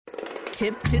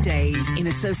Tip today in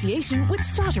association with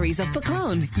Slattery's of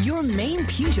Pecan, your main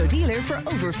Peugeot dealer for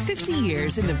over 50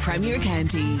 years in the Premier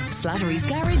County.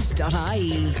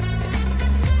 Slattery'sGarage.ie.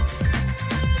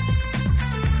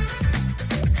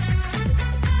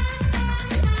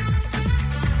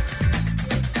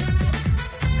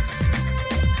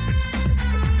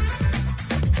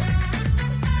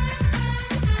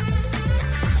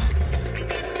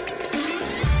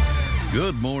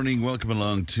 Good morning, welcome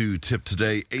along to Tip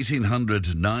Today,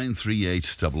 1800 938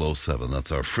 007.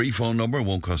 That's our free phone number, it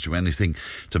won't cost you anything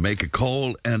to make a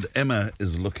call, and Emma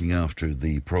is looking after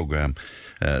the programme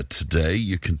today.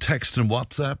 You can text and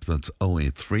WhatsApp, that's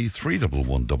 083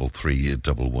 311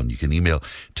 3311. You can email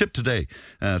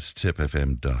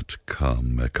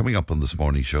tiptoday@tipfm.com. Coming up on this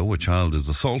morning show, a child is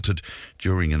assaulted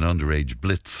during an underage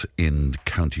blitz in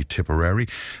County Tipperary.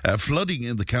 Flooding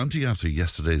in the county after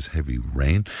yesterday's heavy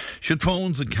rain. Should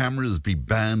phones and cameras be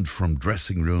banned from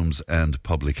dressing rooms and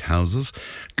public houses?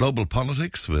 Global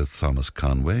politics with Thomas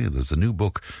Conway. There's a new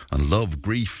book on love,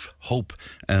 grief, hope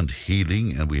and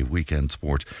healing. And we have weekend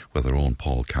sport with our own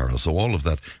Paul Carroll. So all of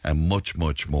that and much,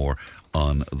 much more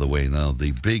on the way now.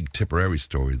 The big Tipperary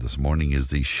story this morning is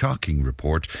the shocking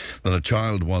report that a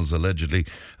child was allegedly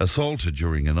assaulted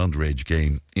during an underage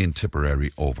game in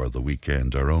Tipperary over the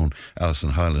weekend. Our own Alison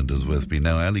Hyland is with me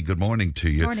now. Ali, good morning to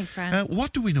you. Morning, Fran.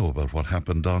 What do we know about what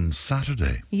happened on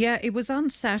Saturday? Yeah, it was on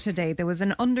Saturday. There was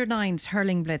an under-9s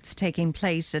hurling blitz taking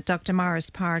place at Dr. Morris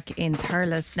Park in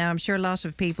Thurles. Now, I'm sure a lot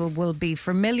of people will be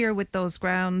familiar with those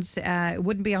grounds. It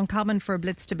wouldn't be uncommon for a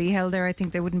blitz to be held there. I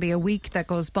think there wouldn't be a week that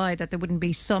goes by that there wouldn't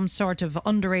be some sort of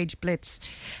underage blitz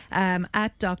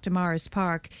at Dr. Morris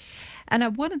Park. And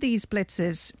at one of these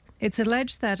blitzes, it's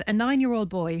alleged that a 9-year-old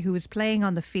boy who was playing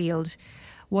on the field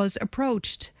was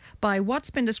approached by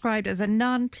what's been described as a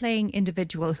non-playing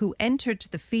individual who entered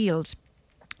the field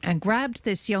and grabbed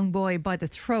this young boy by the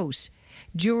throat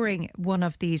during one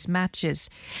of these matches.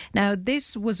 Now,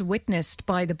 this was witnessed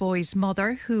by the boy's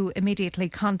mother, who immediately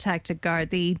contacted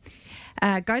Gardaí.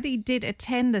 Gardaí did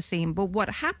attend the scene, but what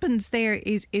happens there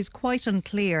is quite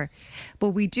unclear. But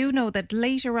we do know that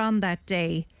later on that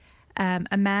day, an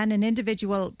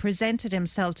individual presented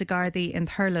himself to Gardaí in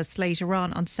Thurles later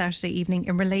on Saturday evening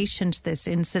in relation to this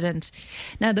incident.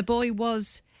 Now, the boy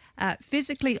was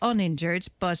physically uninjured,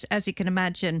 but as you can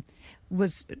imagine,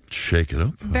 was shaken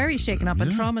up, very shaken up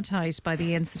and traumatised by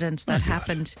the incident that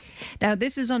happened. Now,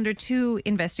 this is under 2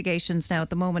 investigations now at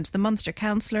the moment. The Munster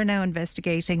Council are now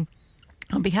investigating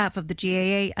on behalf of the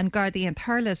GAA, and Gardaí and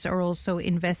Thurles are also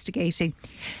investigating.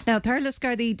 Now, Thurles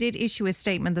Gardaí did issue a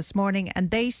statement this morning,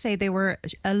 and they say they were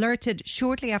alerted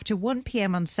shortly after 1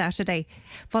 p.m. on Saturday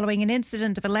following an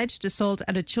incident of alleged assault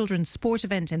at a children's sport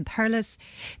event in Thurles.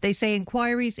 They say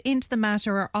inquiries into the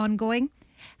matter are ongoing.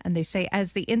 And they say,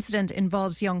 as the incident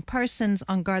involves young persons,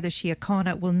 on Garda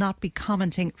Síochána will not be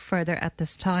commenting further at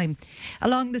this time.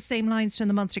 Along the same lines from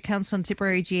the Munster Council and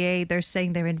Tipperary GA, they're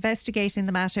saying they're investigating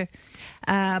the matter.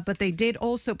 But they did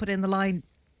also put in the line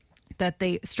that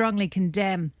they strongly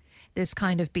condemn this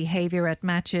kind of behaviour at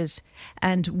matches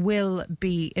and will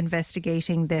be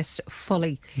investigating this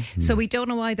fully. Mm-hmm. So we don't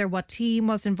know either what team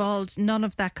was involved. None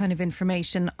of that kind of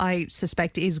information, I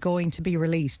suspect, is going to be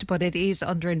released, but it is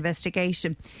under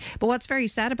investigation. But what's very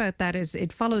sad about that is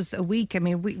it follows a week. I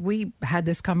mean, we had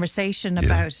this conversation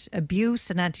about abuse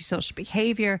and antisocial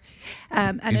behaviour,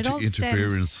 and it all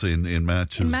interference in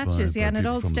matches. In matches, by and it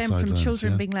all stemmed from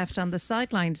children yeah. being left on the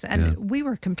sidelines. And we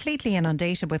were completely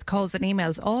inundated with calls and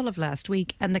emails all of last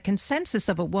week, and the consensus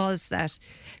of it was that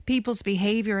people's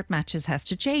behaviour at matches has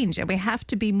to change, and we have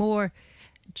to be more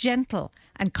gentle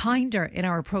and kinder in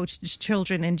our approach to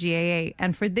children in GAA.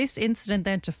 And for this incident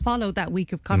then to follow that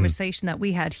week of conversation that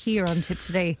we had here on Tip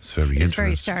Today is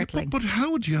very startling. But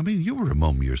how do you, I mean, you were a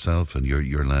mum yourself and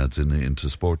your lads into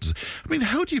sports. I mean,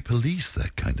 how do you police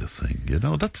that kind of thing? You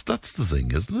know, that's the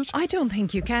thing, isn't it? I don't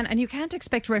think you can, and you can't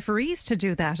expect referees to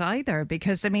do that either,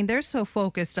 because, I mean, they're so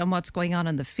focused on what's going on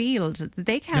in the field,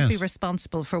 they can't be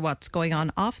responsible for what's going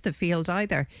on off the field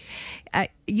either.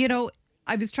 You know,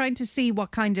 I was trying to see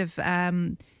what kind of,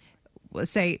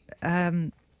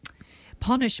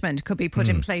 punishment could be put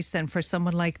in place then for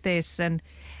someone like this. And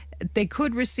they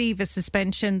could receive a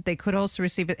suspension. They could also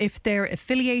receive it if they're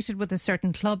affiliated with a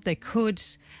certain club. They could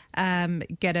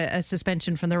get a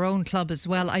suspension from their own club as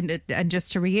well. And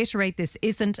just to reiterate, this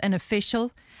isn't an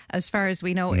official. As far as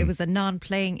we know, it was a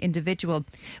non-playing individual.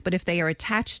 But if they are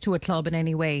attached to a club in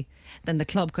any way, then the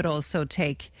club could also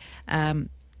take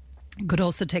could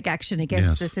also take action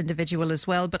against this individual as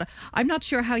well. But I'm not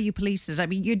sure how you police it. I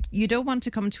mean, you don't want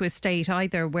to come to a state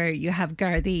either where you have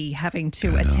Gardaí having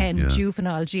to attend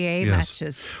juvenile GAA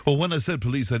matches. Well, when I said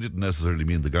police, I didn't necessarily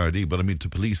mean the Gardaí, but I mean to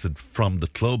police it from the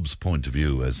club's point of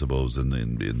view, I suppose,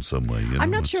 in some way.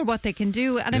 I'm not sure what they can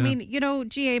do. And I mean,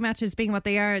 GAA matches being what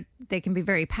they are, they can be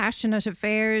very passionate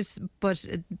affairs, but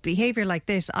behaviour like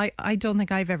this, I don't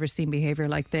think I've ever seen behaviour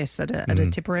like this at a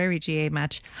Tipperary GAA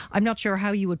match. I'm not sure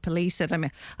how you would police it. I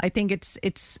mean, I think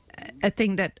it's a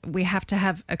thing that we have to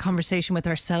have a conversation with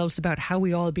ourselves about how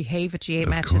we all behave at GAA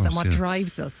matches and what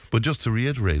drives us. But just to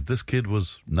reiterate, this kid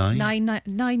was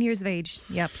 9 years of age,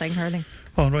 playing hurling.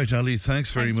 All right, Ali, thanks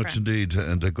very much indeed,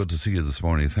 and good to see you this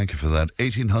morning. Thank you for that.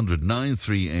 1800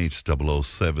 938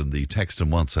 007. The text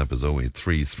and WhatsApp is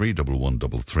 083 311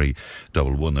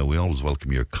 3311. Now, we always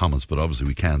welcome your comments, but obviously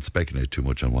we can't speculate too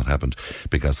much on what happened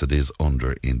because it is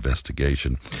under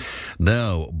investigation.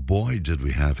 Now, boy, did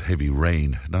we have heavy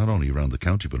rain, not only around the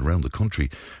county but around the country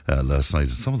last night.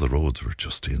 And some of the roads were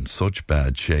just in such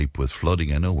bad shape with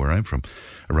flooding. I know where I'm from,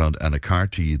 around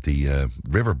Anacarty, the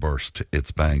river burst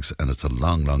its banks, and it's a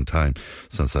long time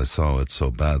since I saw it so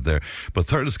bad there. But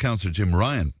Thurles Councillor Jim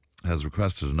Ryan has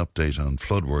requested an update on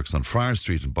floodworks on Friar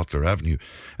Street and Butler Avenue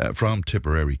from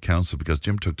Tipperary Council, because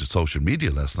Jim took to social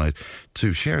media last night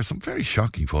to share some very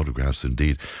shocking photographs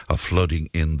indeed of flooding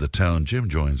in the town. Jim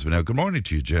joins me now. Good morning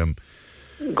to you, Jim.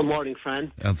 Good morning,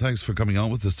 Fran. And thanks for coming on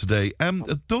with us today.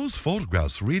 Those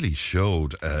photographs really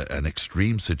showed an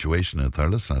extreme situation in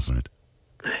Thurles last night.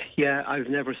 Yeah, I've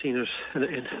never seen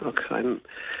it. Look, I'm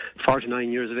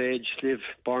 49 years of age,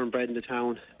 born, bred in the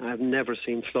town. I've never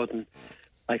seen flooding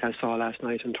like I saw last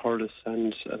night in Thurles.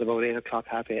 And at about 8 o'clock,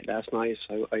 8:30 last night,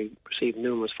 I received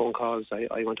numerous phone calls.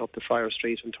 I went up to Friar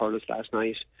Street in Thurles last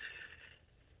night.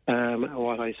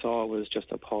 What I saw was just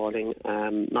appalling.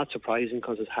 Not surprising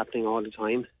because it's happening all the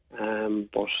time.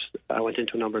 But I went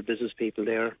into a number of business people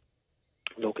there,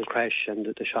 local creche and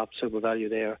the shop, Super Value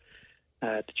there,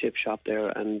 the chip shop there,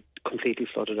 and completely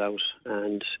flooded out.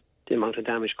 And the amount of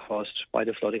damage caused by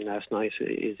the flooding last night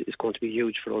is going to be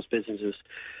huge for those businesses.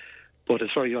 But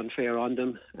it's very unfair on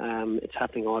them. It's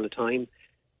happening all the time.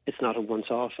 It's not a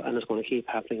once-off, and it's going to keep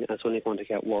happening, and it's only going to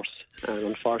get worse. And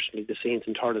unfortunately, the scenes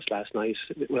in Thurles last night,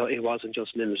 well, it wasn't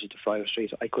just limited to Friar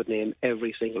Street. I could name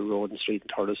every single road and street in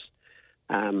Thurles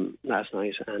last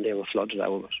night, and they were flooded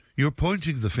out of it. You're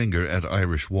pointing the finger at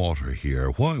Irish Water here.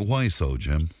 Why so,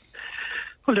 Jim?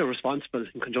 Well, they're responsible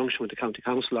in conjunction with the County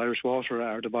Council. Irish Water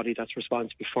are the body that's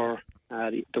responsible for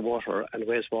the water and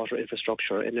wastewater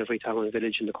infrastructure in every town and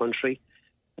village in the country.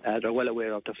 They're well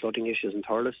aware of the flooding issues in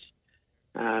Thurles,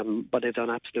 but they've done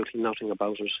absolutely nothing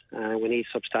about it. We need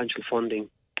substantial funding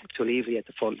to alleviate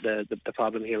the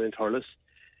problem here in Thurles.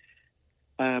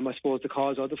 I suppose the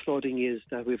cause of the flooding is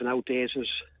that we have an outdated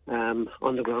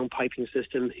underground piping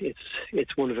system.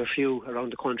 It's one of a few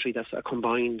around the country that's a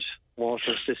combined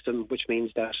water system, which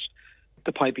means that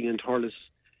the piping in Thurles,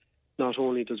 not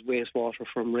only does wastewater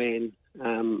from rain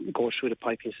go through the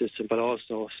piping system, but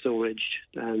also sewage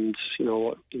and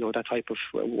that type of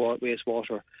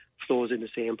wastewater flows in the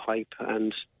same pipe.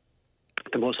 And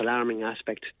the most alarming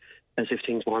aspect, as if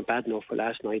things weren't bad enough for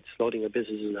last night's flooding of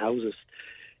businesses and houses,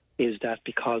 is that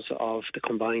because of the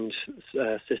combined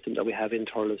system that we have in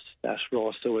Thurles, that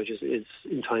raw sewage is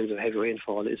in times of heavy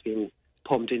rainfall is being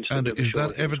pumped into. And is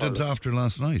that evident after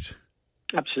last night?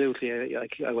 Absolutely.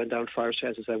 I went down to Friar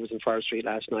Street, as I was in Friar Street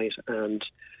last night, and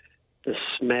the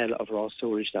smell of raw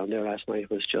sewage down there last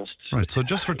night was just... Right, so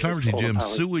just for clarity, Jim,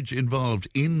 sewage involved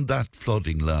in that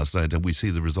flooding last night, and we see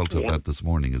the result of that this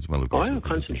morning as well, of course. Oh,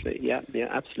 constantly, yeah,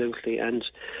 absolutely. And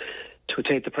to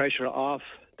take the pressure off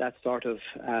that sort of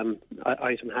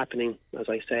item happening, as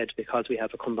I said, because we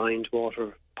have a combined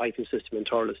water piping system in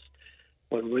Thurles,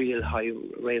 when real high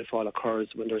rainfall occurs,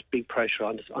 when there's big pressure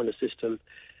on the system,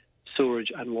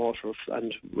 sewage and water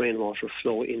and rainwater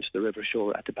flow into the river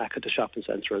shore at the back of the shopping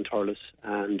centre in Thurles,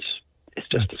 and it's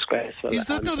just disgraceful. Is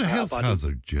that not a health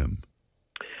hazard, Jim?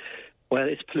 Well,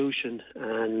 it's pollution,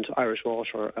 and Irish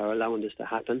Water are allowing this to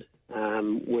happen.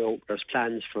 There's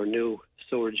plans for a new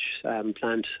sewage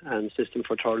plant and system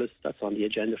for Thurles. That's on the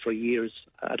agenda for years.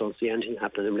 I don't see anything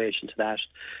happening in relation to that.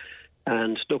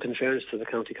 And look, in fairness to the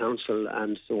County Council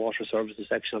and the Water Services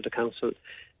section of the Council,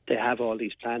 they have all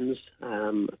these plans.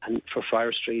 And for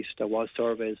Friar Street, there was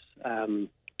surveys and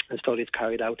studies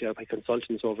carried out there by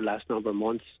consultants over the last number of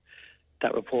months.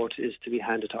 That report is to be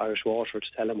handed to Irish Water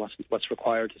to tell them what's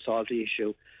required to solve the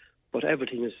issue. But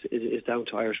everything is down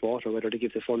to Irish Water, whether to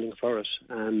give the funding for it.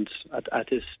 And at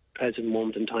this present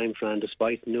moment in time, Fran,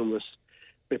 despite numerous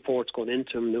reports going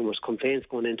into them, numerous complaints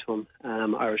going into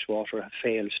them, Irish Water have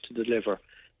failed to deliver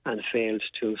and failed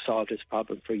to solve this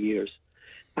problem for years.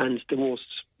 And the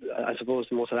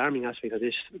most alarming aspect of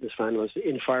this Fran, was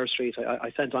in Fire Street.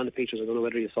 I sent on the pictures. I don't know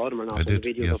whether you saw them or not. I did,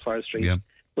 the videos yes. of Fire Street. Yeah.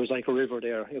 There was like a river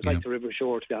there. It was like the River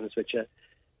Shore, to be honest with you.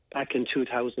 Back in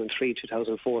 2003,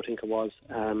 2004, I think it was,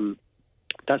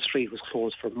 that street was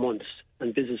closed for months,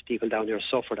 and business people down there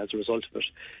suffered as a result of it.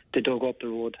 They dug up the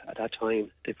road at that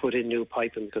time. They put in new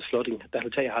piping because flooding, that'll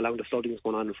tell you how long the flooding is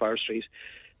going on in Fire Street.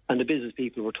 And the business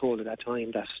people were told at that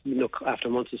time that, look, after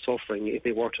months of suffering, it'd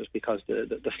be worth it because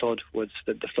the floods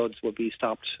would be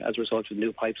stopped as a result of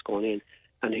new pipes going in.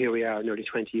 And here we are nearly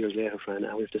 20 years later, Fran,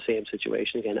 and we have the same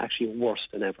situation again, actually worse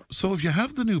than ever. So if you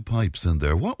have the new pipes in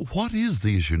there, what is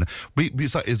the issue?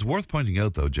 It's worth pointing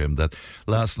out, though, Jim, that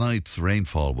last night's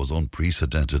rainfall was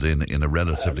unprecedented in a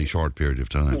relatively short period of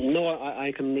time. No,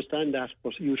 I can understand that,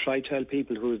 but you try to tell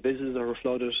people whose businesses were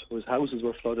flooded, whose houses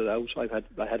were flooded out. I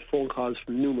had phone calls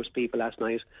from numerous people last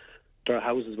night. Their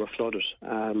houses were flooded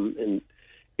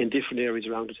in different areas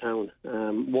around the town.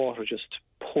 Water just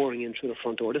pouring in through the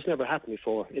front door. This never happened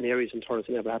before. In areas in Thurles, it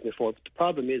never happened before. But the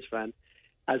problem is, Fran,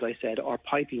 as I said, our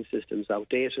piping system's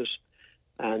outdated,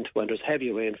 and when there's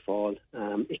heavy rainfall,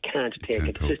 it can't take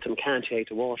it. The system can't take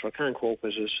the water, can't cope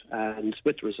with it, and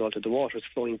with the result of the water is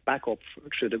flowing back up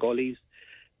through the gullies,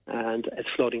 and it's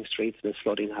flooding streets and it's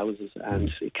flooding houses,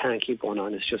 and it can't keep going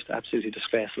on. It's just absolutely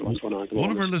disgraceful what's going on at the moment.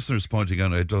 One of our listeners pointing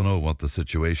out, I don't know what the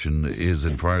situation is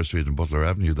in Fire Street and Butler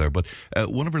Avenue there, but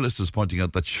one of our listeners pointing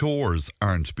out that shores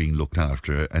aren't being looked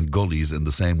after and gullies in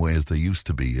the same way as they used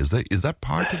to be. Is that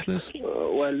part of this?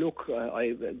 Well, look,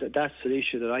 that's an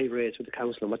issue that I raised with the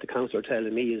council, and what the council are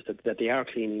telling me is that they are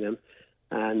cleaning them.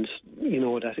 And you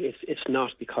know that it's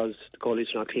not because the gullies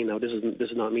are not clean now. This is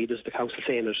not me. This is the council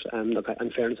saying it. Look,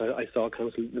 in fairness, I saw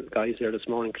council guys there this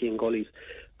morning cleaning gullies.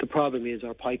 The problem is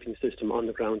our piping system on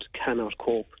the ground cannot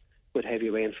cope with heavy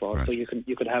rainfall. Right. So you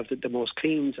could have the most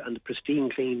cleaned and pristine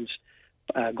cleaned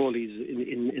gullies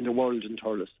in the world in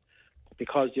Thurles.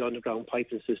 Because the underground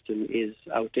piping system is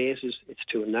outdated, it's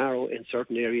too narrow. In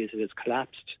certain areas, it is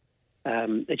collapsed.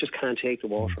 It just can't take the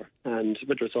water, and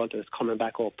with the result it's coming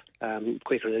back up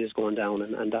quicker than it is going down,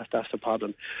 and that's the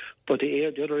problem. But the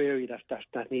other area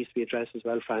that needs to be addressed as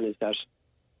well, Fran, is that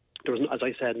there was, as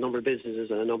I said, a number of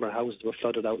businesses and a number of houses were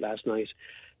flooded out last night,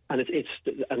 and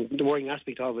and the worrying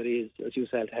aspect of it is, as you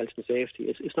said, health and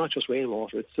safety. It's not just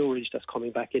rainwater; it's sewage that's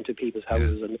coming back into people's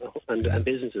houses and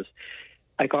businesses.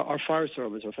 Like our fire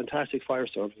service, our fantastic fire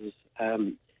services.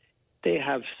 They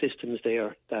have systems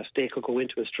there that they could go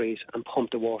into a street and pump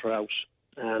the water out.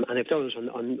 And they've done it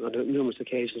on numerous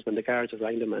occasions when the guards have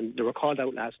rang them. And they were called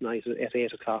out last night at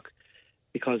 8 o'clock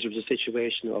because there was a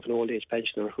situation of an old age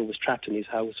pensioner who was trapped in his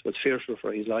house, was fearful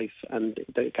for his life, and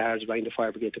the guards rang the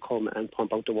fire brigade to come and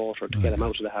pump out the water to get him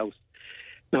out of the house.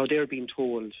 Now they're being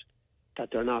told that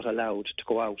they're not allowed to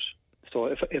go out. So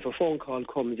if a phone call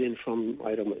comes in from,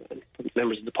 I don't know, from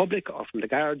members of the public or from the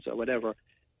guards or whatever,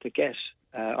 to get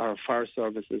our fire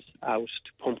services out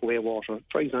to pump away water,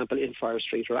 for example, in Fire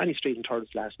Street or any street in Thurles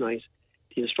last night,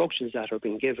 the instructions that are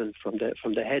being given from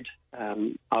the head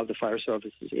of the fire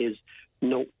services is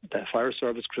no, the fire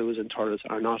service crews in Thurles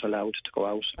are not allowed to go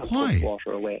out and pump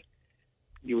water away.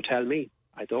 You tell me.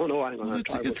 I don't know. I'm going to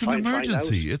try. It's an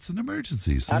emergency. It's an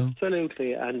emergency. So.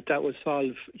 Absolutely, and that would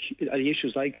solve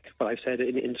issues like what I've said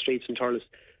in streets in Thurles,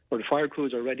 where the fire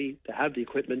crews are ready, they have the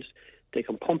equipment, they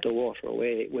can pump the water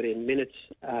away within minutes,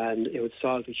 and it would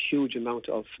solve a huge amount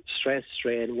of stress,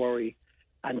 strain, worry,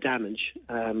 and damage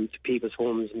to people's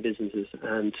homes and businesses.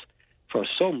 And for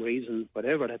some reason,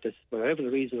 whatever the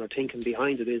reason or thinking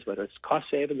behind it is, whether it's cost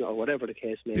saving or whatever the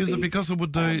case may be. Is it because it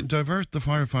would divert the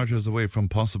firefighters away from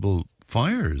possible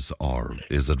fires, or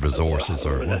is it resources,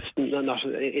 or what?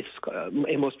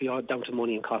 It must be all down to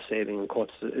money and cost saving and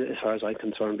cuts, as far as I'm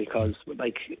concerned, because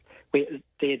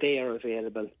they are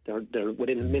available. They're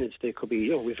within minutes. They could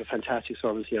be. We have a fantastic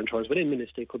service here in Thurles. Within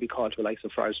minutes, they could be called to the likes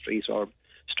of Fire Street or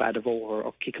Stradivo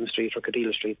or Kickham Street or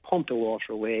Cadila Street, pump the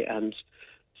water away and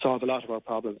solve a lot of our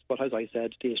problems. But as I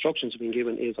said, the instructions being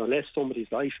given is unless somebody's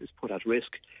life is put at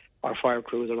risk, our fire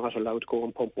crews are not allowed to go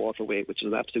and pump water away, which is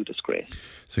an absolute disgrace.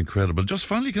 It's incredible. Just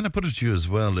finally, can I put it to you as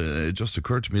well? It just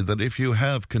occurred to me that if you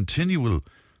have continual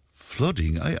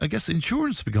flooding, I guess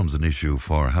insurance becomes an issue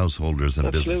for householders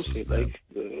and businesses then.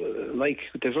 Like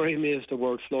the very minute the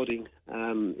word flooding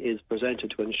is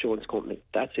presented to an insurance company,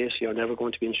 that's it. You're never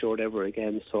going to be insured ever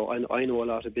again. So I know a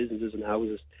lot of businesses and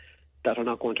houses that are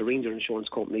not going to ring their insurance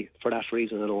company for that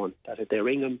reason alone. That if they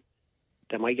ring them,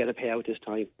 They might get a payout this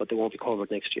time, but they won't be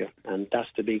covered next year. And that's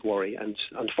the big worry. And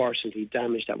unfortunately,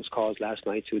 damage that was caused last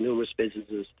night to numerous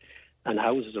businesses and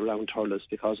houses around Thurles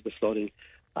because of the flooding,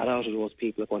 a lot of those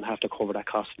people are going to have to cover that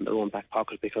cost from their own back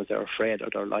pocket because they're afraid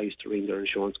of their lives to ring their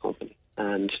insurance company.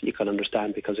 And you can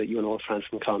understand because, Fran,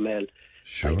 from Clonmel,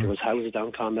 sure. Like there was houses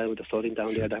down Clonmel with the flooding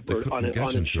down there that were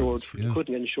uninsured. Yeah.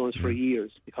 Couldn't get insurance for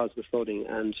years because of the flooding.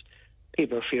 And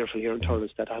people are fearful here in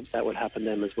Thurles that will happen to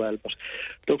them as well. But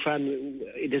look, Fran,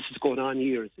 this is going on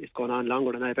years. It's gone on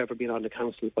longer than I've ever been on the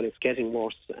council, but it's getting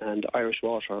worse. And Irish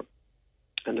Water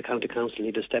and the County Council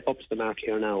need to step up to the mark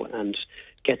here now and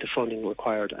get the funding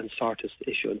required and sort this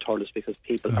issue in Thurles because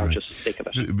people are just sick of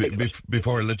it.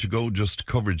 Before I let you go, just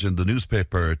coverage in the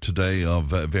newspaper today of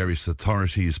various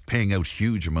authorities paying out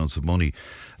huge amounts of money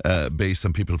based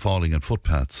on people falling on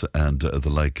footpaths and the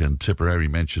like, and Tipperary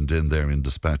mentioned in there in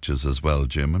dispatches as well,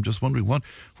 Jim. I'm just wondering, what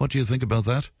do you think about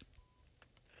that?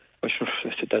 Well, sure,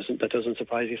 that doesn't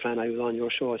surprise me, Fran. I was on your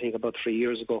show, I think, about 3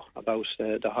 years ago about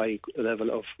the high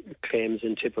level of claims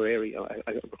in Tipperary.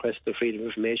 I requested the freedom of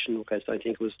information request. I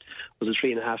think it was it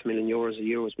 €3.5 million a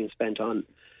year was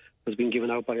being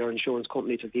given out by our insurance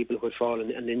company to people who had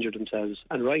fallen and injured themselves.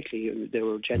 And rightly, they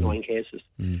were genuine cases.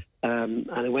 And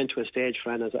it went to a stage,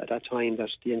 Fran, at that time that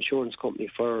the insurance company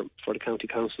for the County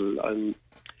Council,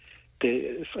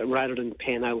 rather than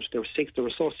paying out, they were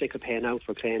so sick of paying out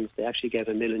for claims, they actually gave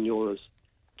 €1 million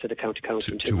to the County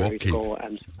Council in Tipperary to go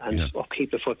and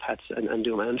upkeep the footpaths and do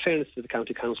them. And in fairness to the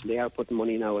County Council, they are putting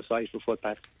money now aside for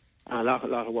footpaths. And a lot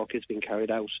of work is being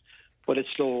carried out. But it's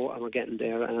slow and we're getting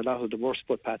there, and a lot of the worst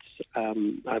footpaths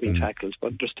are being tackled,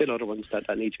 but there's still other ones that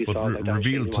need to be solved.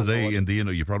 Revealed today in the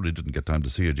Indo, you probably didn't get time to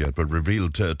see it yet, but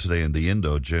revealed today in the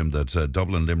Indo, Jim, that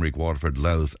Dublin, Limerick, Waterford,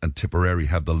 Louth and Tipperary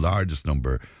have the largest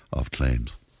number of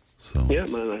claims. So yeah,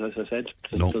 well, as I said,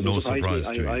 no surprise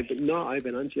to you. I've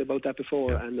been on to you about that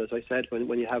before, and as I said,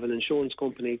 when you have an insurance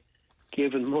company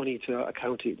giving money to a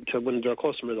county, to one of their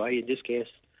customers, i.e. in this case,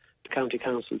 the County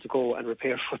Council, to go and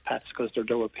repair footpaths because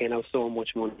they were paying out so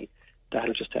much money,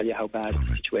 that'll just tell you how bad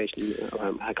the situation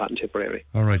had got in Tipperary.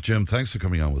 All right, Jim, thanks for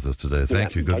coming on with us today.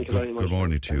 Thank you. Good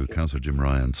morning to you. Councillor Jim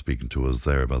Ryan speaking to us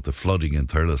there about the flooding in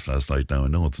Thurles last night. Now, I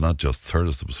know it's not just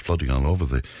Thurles, there was flooding all over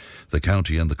the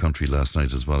county and the country last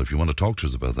night as well. If you want to talk to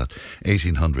us about that,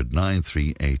 1800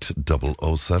 938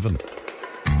 007.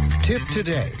 Tip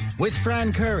Today with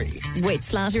Fran Curry. With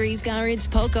Slattery's Garage,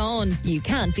 Puckane. You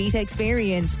can't beat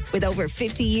experience. With over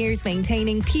 50 years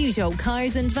maintaining Peugeot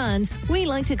cars and vans, we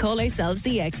like to call ourselves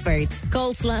the experts.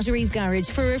 Call Slattery's Garage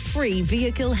for a free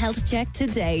vehicle health check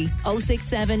today.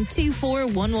 067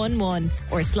 24111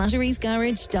 or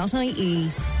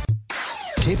slatterysgarage.ie.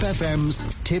 Tip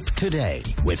FM's Tip Today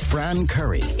with Fran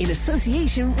Curry. In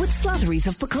association with Slattery's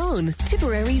of Puckane,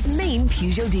 Tipperary's main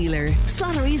Peugeot dealer.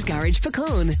 Slattery's Garage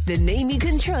Puckane, the name you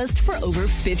can trust for over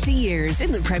 50 years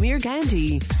in the Premier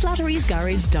County.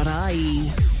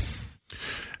 slatterysgarage.ie.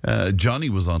 Johnny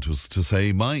was on to us to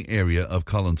say, my area of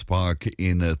Collins Park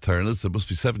in Thurles, it must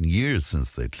be 7 years since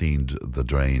they cleaned the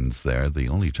drains there. The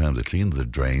only time they clean the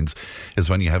drains is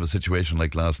when you have a situation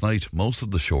like last night. Most of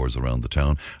the shores around the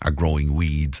town are growing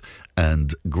weeds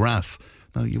and grass.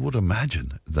 Now, you would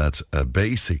imagine that a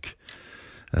basic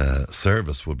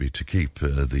service would be to keep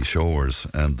the shores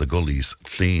and the gullies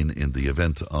clean in the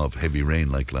event of heavy rain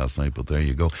like last night, but there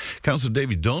you go. Councillor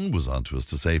David Dunn was on to us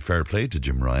to say fair play to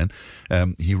Jim Ryan.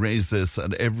 He raised this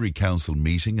at every council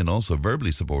meeting and also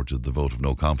verbally supported the vote of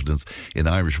no confidence in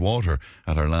Irish Water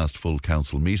at our last full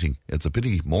council meeting. It's a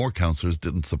pity more councillors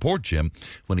didn't support Jim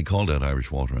when he called out Irish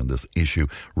Water on this issue.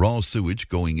 Raw sewage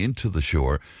going into the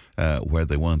shore where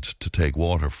they want to take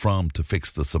water from to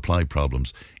fix the supply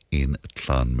problems in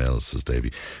Clonmel, says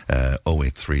Davy.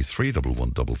 0833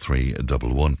 113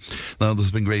 Now,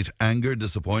 there's been great anger,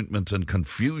 disappointment and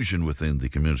confusion within the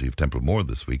community of Templemore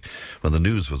this week when the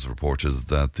news was reported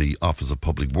that the Office of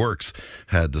Public Works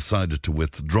had decided to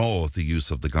withdraw the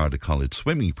use of the Garda College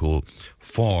swimming pool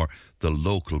for the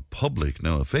local public.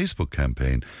 Now, a Facebook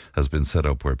campaign has been set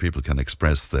up where people can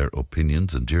express their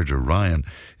opinions, and Deirdre Ryan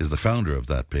is the founder of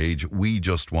that page, We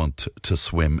Just Want to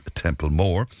Swim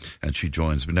Templemore, and she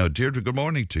joins me now. Deirdre, good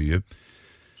morning to you.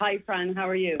 Hi, Fran. How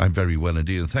are you? I'm very well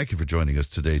indeed, and thank you for joining us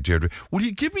today, Deirdre. Will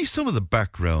you give me some of the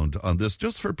background on this,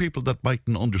 just for people that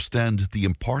mightn't understand the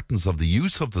importance of the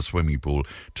use of the swimming pool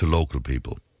to local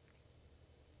people?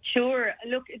 Sure.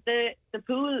 Look, the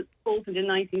pool opened in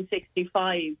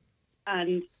 1965,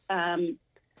 and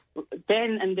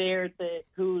then and there the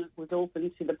pool was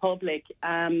open to the public.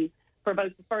 For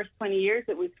about the first 20 years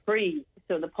it was free,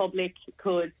 so the public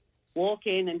could walk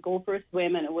in and go for a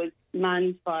swim, and it was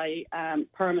manned by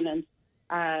permanent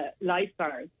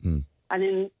lifeguards. And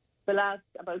in the last,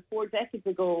 about 4 decades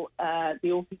ago, the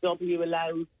OPW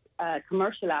allowed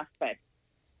commercial aspects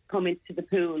come into the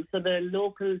pool. So the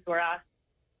locals were asked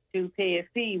to pay a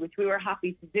fee, which we were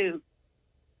happy to do.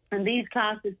 And these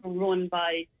classes were run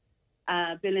by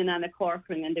Bill and Anna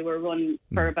Corcoran, and they were run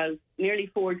for about nearly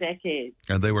 4 decades.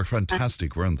 And they were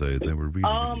fantastic, weren't they? They were really,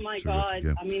 oh really my terrific, God.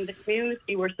 yeah. I mean, the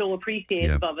community were so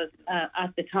appreciative of us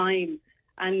at the time.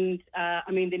 And, I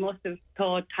mean, they must have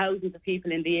taught thousands of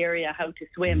people in the area how to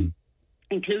swim,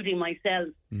 including myself.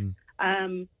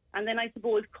 And then I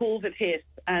suppose COVID hit,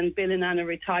 and Bill and Anna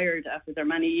retired after their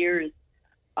many years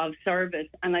of service.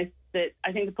 And I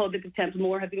think the public of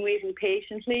Templemore have been waiting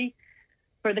patiently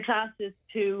for the classes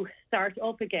to start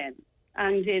up again.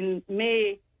 And in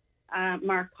May,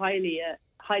 Mark Kiley, a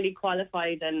highly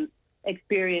qualified and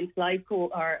experienced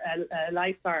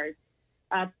lifeguard,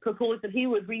 proposed that he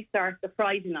would restart the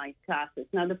Friday night classes.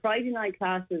 Now, the Friday night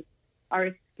classes are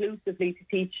exclusively to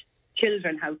teach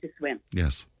children how to swim.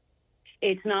 Yes.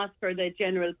 It's not for the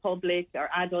general public or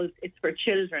adults. It's for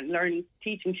children,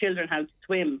 teaching children how to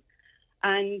swim.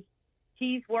 And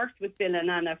he's worked with Bill and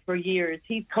Anna for years.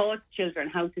 He taught children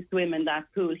how to swim in that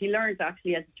pool. He learned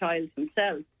actually as a child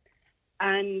himself.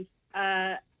 And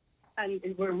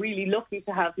we're really lucky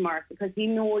to have Mark because he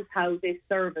knows how this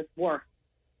service works.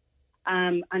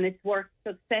 And it's worked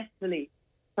successfully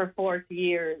for 40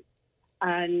 years.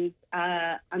 And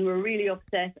we're really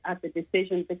upset at the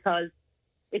decision because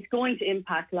it's going to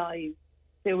impact lives.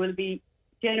 There will be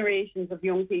generations of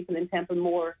young people in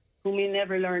Templemore who may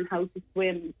never learn how to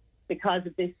swim because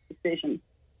of this decision.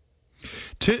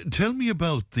 Tell me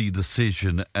about the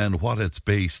decision and what it's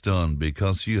based on,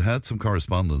 because you had some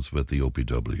correspondence with the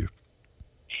OPW.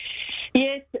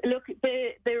 Yes, look,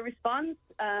 the response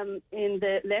in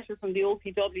the letter from the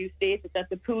OPW stated that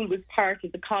the pool was part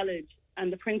of the college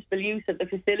and the principal use of the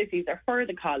facilities are for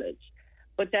the college,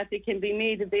 but that they can be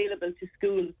made available to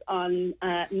schools on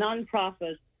a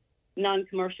non-profit,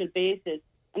 non-commercial basis.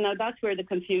 And now that's where the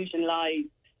confusion lies.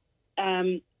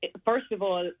 First of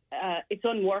all, it's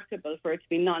unworkable for it to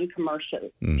be non-commercial.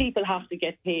 People have to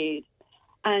get paid.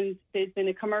 And there's been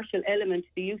a commercial element to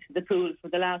the use of the pool for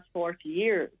the last 40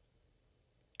 years.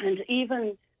 And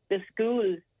even the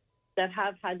schools that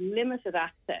have had limited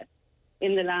access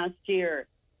in the last year,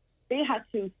 they had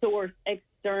to source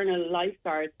external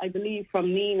lifeguards, I believe,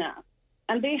 from NENA,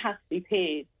 and they have to be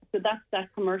paid. So that's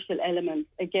that commercial element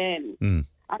again. And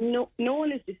no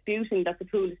one is disputing that the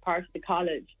pool is part of the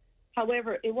college.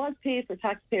 However, it was paid for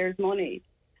taxpayers' money.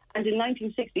 And in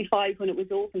 1965, when it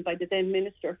was opened by the then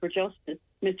Minister for Justice,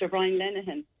 Mr. Brian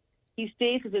Lenihan, he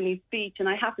stated in his speech, and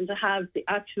I happen to have the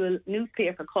actual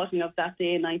newspaper cutting of that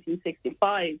day in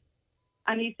 1965,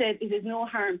 and he said, "It is no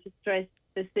harm to stress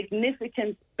the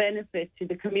significant benefit to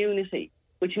the community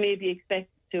which may be expected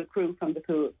to accrue from the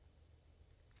pool."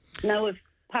 Now, if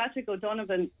Patrick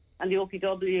O'Donovan and the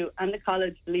OPW and the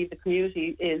college believe the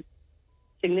community is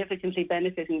significantly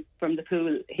benefiting from the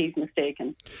pool, he's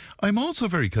mistaken. I'm also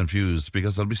very confused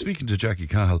because I'll be speaking to Jackie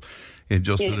Cahill in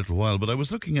just a little while, but I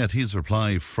was looking at his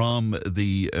reply from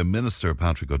the Minister,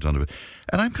 Patrick O'Donovan,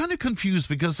 and I'm kind of confused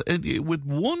because with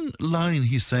one line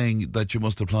he's saying that you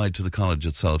must apply to the college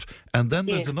itself, and then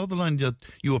there's another line that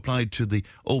you applied to the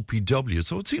OPW,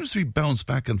 so it seems to be bounced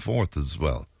back and forth as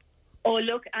well. Oh,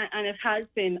 look, and it has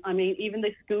been. I mean, even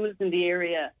the schools in the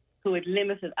area who had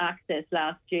limited access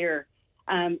last year,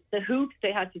 the hoops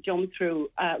they had to jump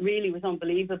through really was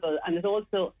unbelievable. And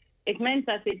it meant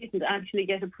that they didn't actually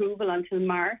get approval until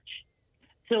March.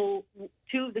 So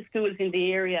 2 of the schools in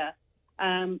the area,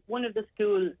 one of the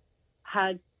schools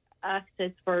had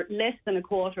access for less than a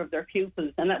quarter of their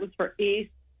pupils, and that was for 8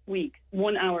 weeks,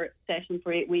 1 hour session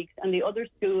for 8 weeks. And the other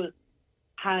school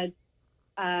had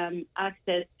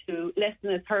access to less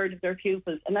than a third of their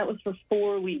pupils, and that was for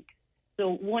 4 weeks.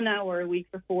 So 1 hour a week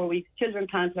for 4 weeks. Children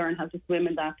can't learn how to swim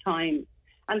in that time.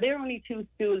 And there are only 2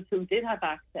 schools who did have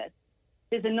access.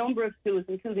 There's a number of schools,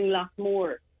 including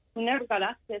Lockmore, who never got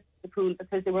access to the pool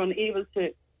because they were unable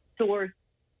to source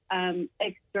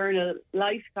external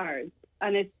lifeguards.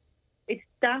 And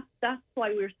that's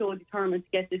why we're so determined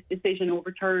to get this decision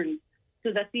overturned,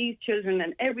 so that these children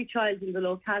and every child in the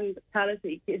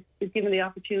locality is given the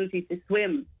opportunity to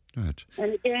swim. Right.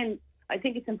 And again, I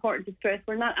think it's important to stress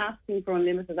we're not asking for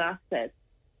unlimited access.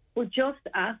 We're just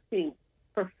asking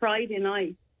for Friday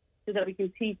night so that we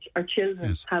can teach our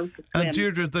children how to swim. And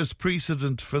Deirdre, there's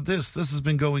precedent for this. This has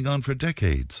been going on for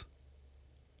decades.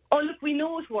 Oh, look, we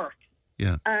know it works.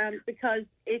 Yeah. Because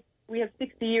we have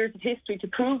 60 years of history to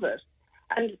prove it.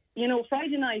 And,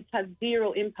 Friday nights have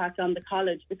zero impact on the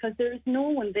college because there is no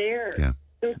one there. Yeah.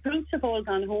 The recruits have all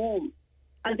gone home.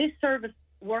 And this service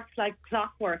works like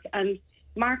clockwork. And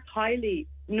Mark Kiley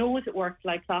knows it works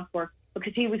like clockwork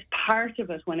because he was part of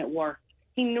it when it worked.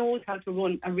 He knows how to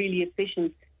run a really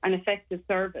efficient and effective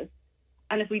service.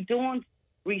 And if we don't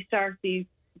restart these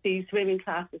swimming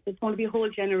classes, there's going to be a whole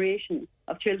generation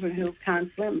of children who can't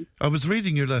swim. I was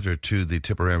reading your letter to the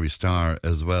Tipperary Star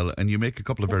as well, and you make a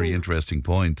couple of very interesting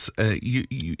points.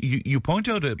 You point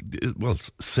out,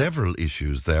 several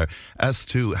issues there as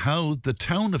to how the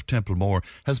town of Templemore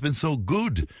has been so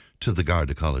good to the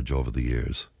Garda College over the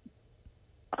years.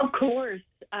 Of course.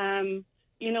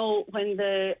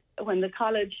 When the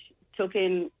college took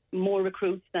in more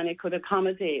recruits than it could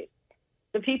accommodate,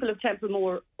 the people of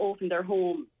Templemore opened their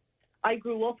homes. I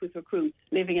grew up with recruits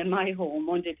living in my home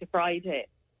Monday to Friday.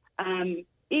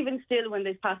 Even still, when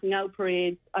there's passing out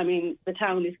parades, I mean, the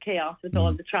town is chaos with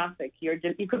all the traffic. You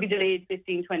could be delayed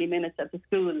 15, 20 minutes at the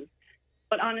schools.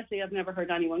 But honestly, I've never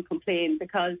heard anyone complain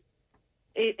because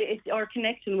it's our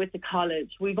connection with the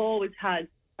college. We've always had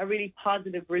a really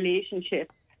positive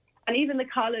relationship. And even the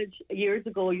college years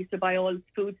ago used to buy all its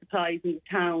food supplies in the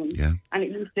town. Yeah. And it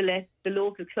used to let the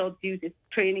local clubs use its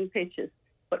training pitches.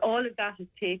 But all of that has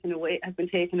been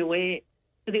taken away.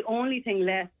 So the only thing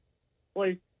left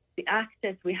was the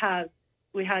access we had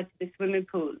to the swimming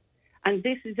pool. And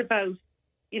this is about,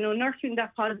 nurturing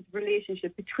that positive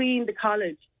relationship between the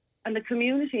college and the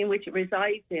community in which it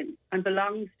resides in and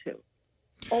belongs to.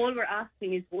 All we're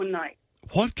asking is one night.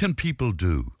 What can people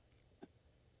do?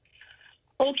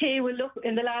 Okay, well, look,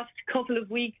 in the last couple of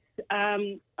weeks,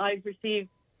 I've received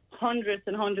hundreds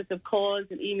and hundreds of calls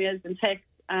and emails and texts,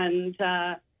 and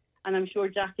I'm sure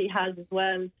Jackie has as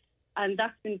well, and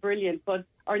that's been brilliant. But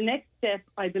our next step,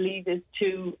 I believe, is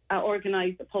to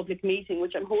organise a public meeting,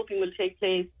 which I'm hoping will take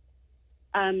place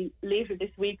later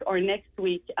this week or next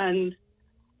week, and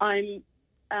I'm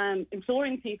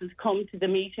imploring people to come to the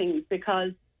meeting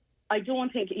because I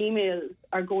don't think emails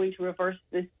are going to reverse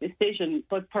this decision,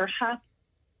 but perhaps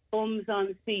bums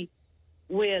on seats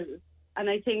will. And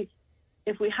I think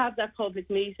if we have that public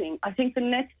meeting, I think the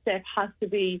next step has to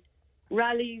be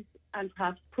rallies and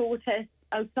perhaps protests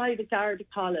outside the Garda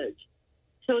College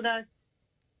so that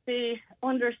they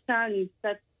understand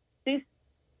that this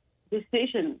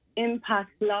decision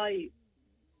impacts lives.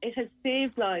 It has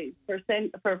saved lives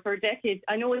for decades.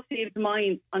 I know it saved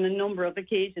mine on a number of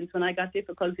occasions when I got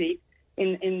difficulty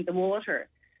in the water.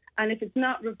 And if it's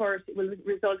not reversed, it will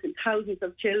result in thousands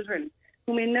of children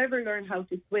who may never learn how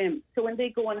to swim. So when they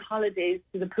go on holidays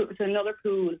to another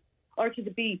pool or to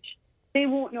the beach, they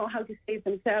won't know how to save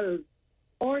themselves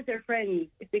or their friends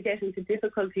if they get into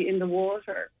difficulty in the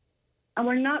water. And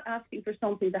we're not asking for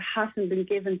something that hasn't been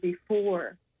given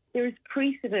before. There is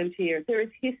precedent here. There is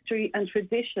history and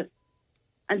tradition.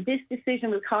 And this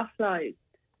decision will cost lives.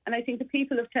 And I think the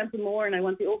people of Templemore, and I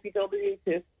want the OPW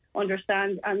to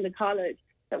understand, and the college,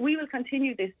 that we will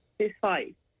continue this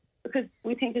fight because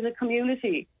we think as a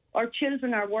community our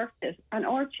children are worth it, and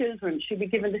our children should be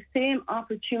given the same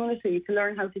opportunity to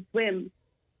learn how to swim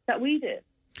that we did.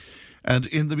 And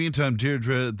in the meantime,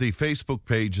 Deirdre, the Facebook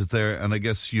page is there, and I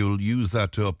guess you'll use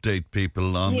that to update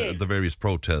people on the various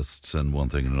protests and one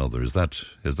thing and another. Is that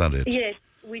it? Yes,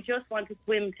 we just want to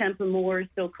swim Templemore,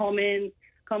 so come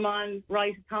on,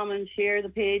 write a comment, share the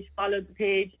page, follow the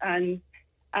page, and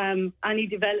any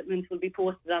developments will be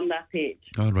posted on that page.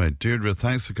 All right. Deirdre,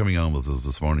 thanks for coming on with us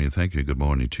this morning. Thank you. Good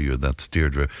morning to you. That's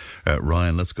Deirdre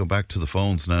Ryan. Let's go back to the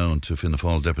phones now and to Fianna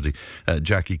Fáil Deputy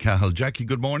Jackie Cahill. Jackie,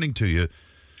 good morning to you.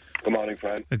 Good morning,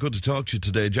 Fran. Good to talk to you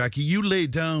today, Jackie. You laid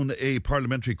down a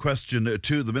parliamentary question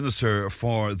to the Minister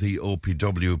for the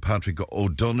OPW, Patrick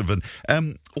O'Donovan.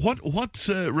 What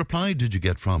reply did you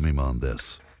get from him on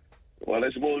this? Well,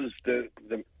 I suppose the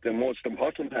most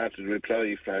important part of the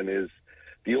reply, Fran, is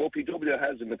the OPW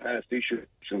has in the past issued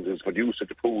licenses for use of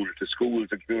the pool to schools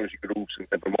and community groups in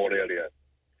the Templemore area.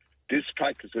 This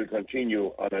practice will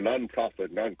continue on a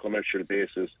non-profit, non-commercial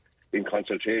basis in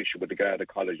consultation with the Garda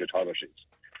College authorities.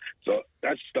 So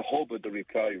that's the hub of the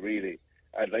reply, really.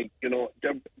 And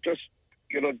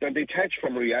they're detached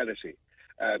from reality.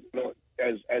 As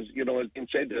been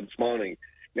said this morning,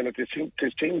 to think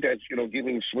that,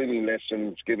 giving swimming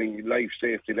lessons, giving life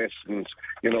safety lessons,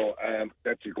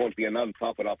 that's going to be a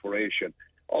non-profit operation.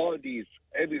 All these,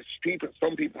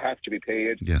 some people have to be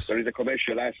paid. Yes. There is a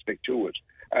commercial aspect to it.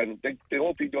 And the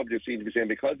OPW seem to be saying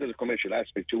because there's a commercial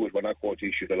aspect to it, we're not going to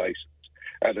issue the licence.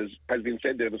 And as has been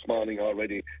said there this morning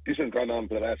already, this has gone on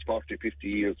for the last 40, 50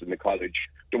 years in the college.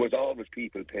 There was always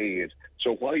people paid.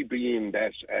 So why bring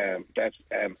that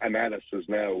analysis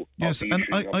now? Yes, and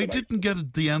I didn't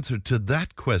get the answer to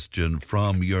that question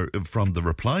from the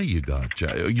reply you got.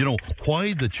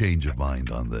 Why the change of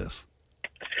mind on this?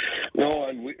 No,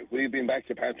 and we've been back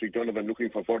to Patrick Donovan looking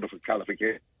for further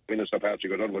clarification. Minister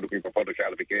Patrick Donovan looking for further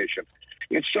clarification.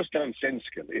 It's just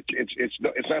nonsensical.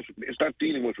 It's not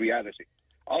dealing with reality.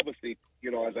 Obviously,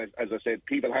 as I said,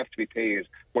 people have to be paid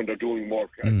when they're doing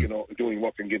work, doing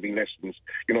work and giving lessons.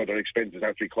 Their expenses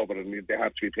have to be covered and they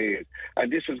have to be paid. And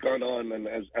this has gone on, and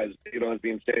as has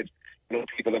been said,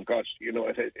 people have got,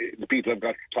 the people have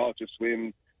got taught to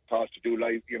swim, taught to do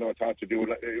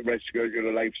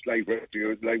rescue, life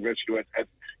rescue,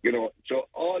 so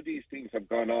all these things have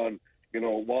gone on.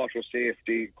 Water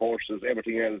safety courses,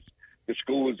 everything else. The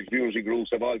schools, the community groups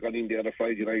have all gone in there on a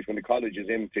Friday night when the college is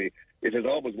empty. It has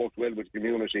always worked well with the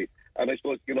community. And I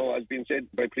suppose, as been said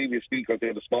by previous speakers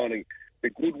there this morning, the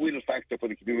goodwill factor for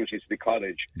the community to the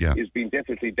college is being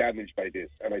definitely damaged by this.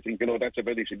 And I think, that's a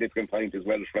very significant point as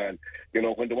well, Fran.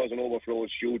 When there was an overflow of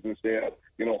students there,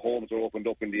 homes were opened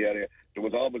up in the area, there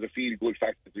was always a feel-good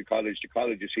factor to the college. The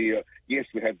college is here. Yes,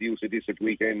 we have the use of this at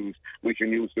weekends. We can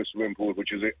use the swimming pool,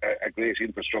 which is a great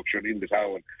infrastructure in the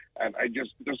town. And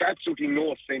there's absolutely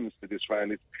no sense to this,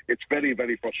 Fran. It's very,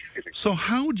 very frustrating. So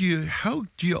how do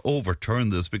you overturn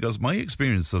this? Because my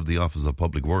experience of the Office of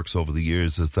Public Works over the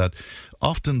years is that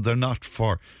often they're not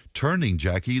for turning,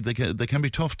 Jackie. They can be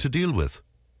tough to deal with.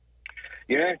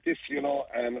 Yeah, this,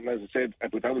 and as I said, I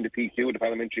put down the PQ, the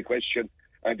parliamentary question,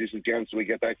 and this is the answer we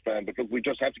get back from. But look, we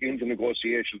just have to get into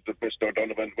negotiations with Minister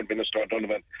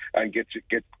O'Donovan, and get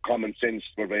common sense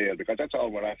prevail, because that's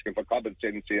all we're asking for, common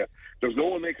sense here. There's no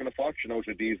one making a fortune out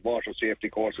of these water safety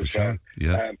courses. Sure.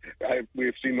 Yeah.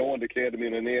 We've seen no one declare them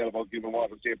in a nail about giving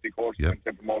water safety courses in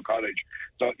Templemore College.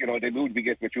 So, they would be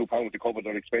getting a few pounds to cover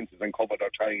their expenses and cover their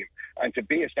time. And to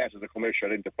base that as a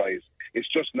commercial enterprise, it's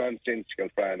just nonsensical,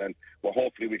 Fran. And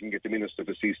hopefully we can get the Minister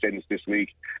to see sense this week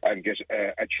and get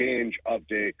a change of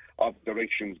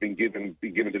directions being given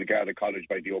to the Garda College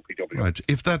by the OPW. Right.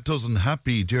 If that doesn't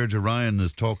happen, Deirdre Ryan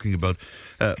is talking about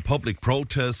public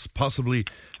protests, possibly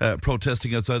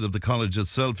protesting outside of the college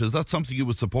itself. Is that something you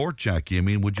would support, Jackie? I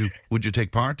mean, would you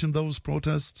take part in those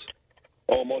protests?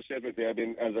 Oh, most definitely. I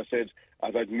mean, as I said,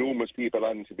 I've had numerous people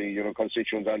on to me,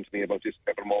 constituents on to me about this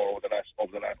evermore over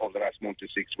the last month to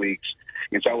 6 weeks.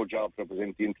 It's our job to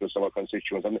represent the interests of our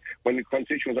constituents. And when the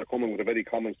constituents are coming with a very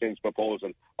common sense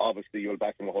proposal, obviously you'll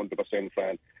back them 100%,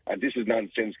 Fran. And this is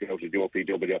nonsensical out of the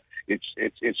OPW.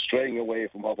 It's straying away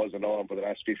from what was the norm for the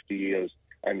last 50 years.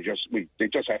 And they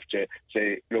just have to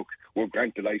say, look, we'll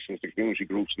grant the licence to community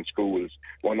groups and schools.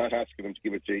 We're not asking them to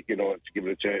give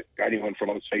it to anyone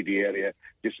from outside the area.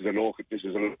 This is a local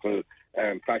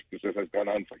practice that has gone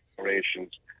on for generations,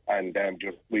 and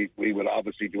we will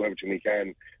obviously do everything we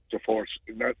can to force,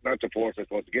 not to force, I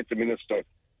suppose, to get the Minister,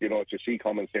 to see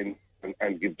common sense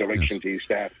and give direction to his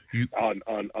staff on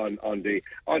the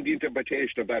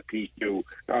interpretation of that PQ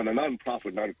on a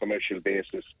non-profit, non-commercial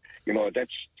basis.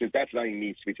 That line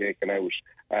needs to be taken out,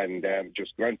 and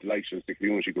just grant the licence to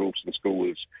community groups and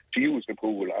schools to use the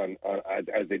pool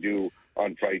as they do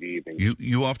on Friday evening.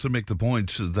 You often make the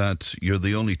point that you're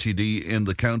the only TD in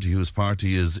the county whose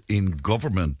party is in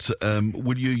government.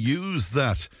 Will you use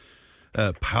that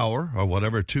power or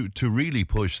whatever to really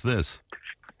push this?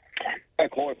 Of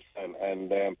course,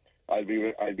 and I'll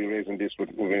be raising this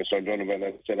with Minister O'Donovan.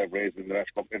 As I said, I've raised it in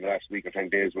the last week or 10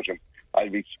 days with him.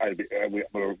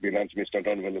 We're being on to Mr.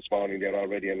 O'Donovan this morning there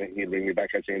already, and he'll bring me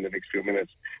back, I'd say, in the next few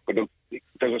minutes. But look,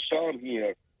 there's a storm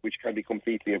here which can be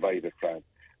completely avoided, Fran.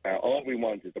 All we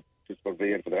want is to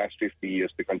prevail for the last 50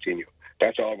 years to continue.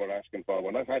 That's all we're asking for.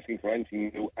 We're not asking for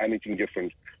anything new, anything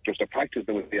different. Just a practice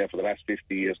that was there for the last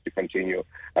 50 years to continue.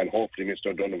 And hopefully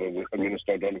Minister O'Donovan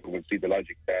will see the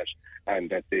logic of that, and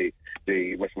that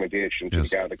the recommendation to the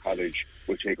Garda College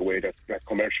will take away that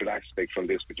commercial aspect from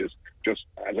this, which is just,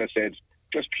 as I said,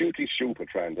 just purely stupid,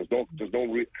 Fran. There's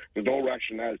no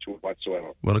rationale to it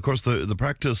whatsoever. Well, of course, the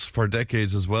practice for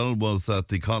decades as well was that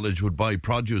the college would buy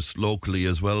produce locally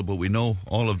as well, but we know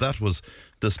all of that was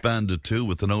disbanded too,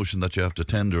 with the notion that you have to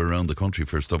tender around the country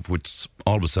for stuff, which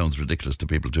always sounds ridiculous to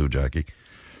people too, Jackie.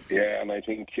 Yeah, and I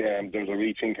think there's a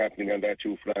rethink happening on that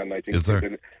too, Fran. I think is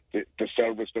there? The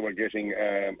service that we're getting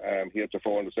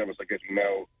heretofore, and the service they're getting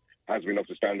now, has been up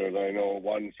to standard. I know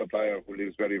one supplier who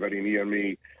lives very, very near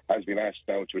me has been asked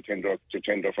now to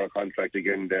tender for a contract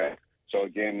again there. So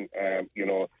again,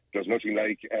 there's nothing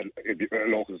like a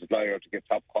local supplier to get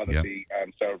top quality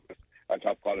service and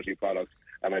top quality products.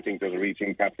 And I think there's a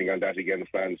rethink happening on that again,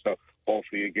 Fran. So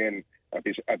hopefully again,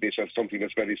 a bit of something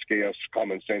that's very scarce,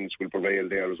 common sense will prevail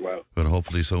there as well. But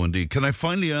hopefully so indeed. Can I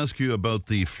finally ask you about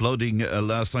the flooding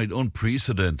last night?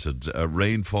 Unprecedented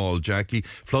rainfall, Jackie.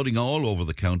 Flooding all over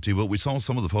the county, but we saw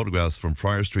some of the photographs from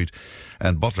Friar Street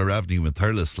and Butler Avenue in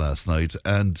Thurles last night.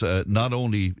 And not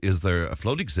only is there a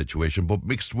flooding situation, but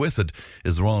mixed with it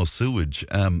is raw sewage.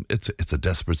 It's a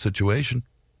desperate situation.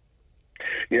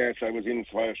 Yes, I was in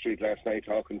Friar Street last night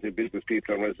talking to business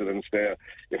people and residents there.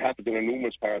 It happened in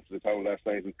numerous parts of the town last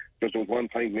night, and just there was one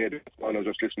point made when I was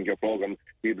just listening to your programme.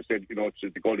 People said,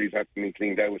 the gullies had to be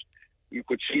cleaned out. You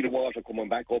could see the water coming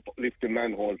back up, lifting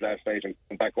manholes last night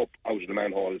and back up out of the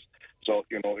manholes. So,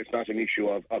 it's not an issue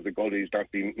of the gullies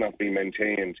not being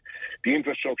maintained. The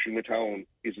infrastructure in the town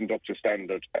isn't up to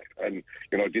standard, and,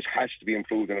 this has to be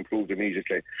improved and improved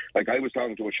immediately. Like, I was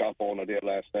talking to a shop owner there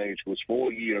last night who was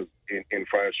 4 years in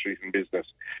Friar Street in business.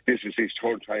 This is his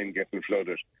third time getting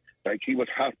flooded. Like, he was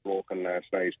heartbroken last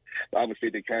night. Obviously,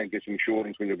 they can't get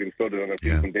insurance when you've been flooded on a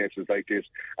frequent basis like this.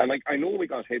 And, I know we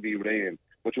got heavy rain,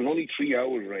 but it was only 3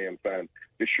 hours rain, Fran.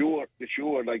 The shore,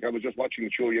 I was just watching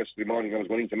the shore yesterday morning. I was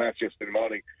going to Mass yesterday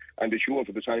morning, and the shore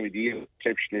for the time of the year was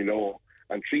exceptionally low.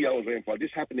 And 3 hours rainfall.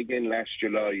 This happened again last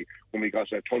July when we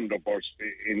got a thunderburst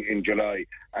in July,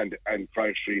 and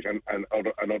Friar Street and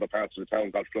other parts of the town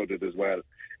got flooded as well.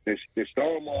 The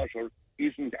stormwater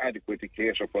isn't adequate to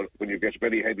cater for when you get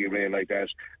very heavy rain like that,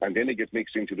 and then it gets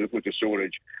mixed with the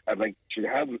storage. And to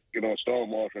have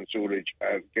stormwater and storage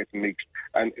getting mixed,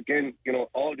 and again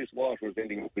all this water is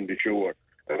ending up in the shore.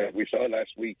 We saw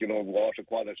last week, water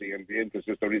quality and the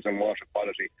emphasis there is on water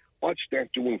quality. What's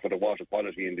that doing for the water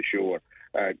quality in the shore?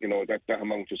 That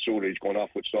amount of storage going off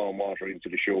with stormwater into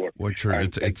the shore. Well, sure,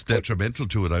 it's detrimental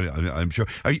to it, I'm sure.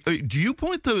 Do you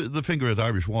point the finger at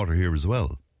Irish Water here as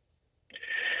well?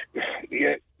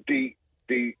 Yeah,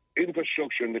 the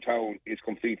infrastructure in the town is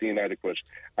completely inadequate,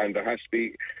 and there has to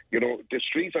be, the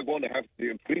streets are going to have to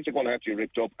be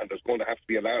ripped up, and there's going to have to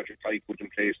be a larger pipe put in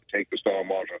place to take the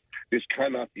stormwater. This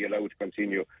cannot be allowed to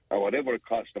continue, and whatever it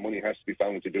costs, the money has to be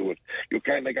found to do it. You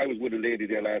can't, I was with a lady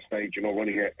there last night,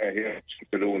 running a hair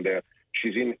salon there.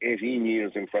 She's in 18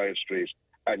 years in Friar Street,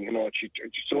 and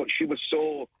she was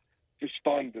so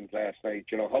despondent last night.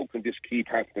 How can this keep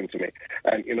happening to me?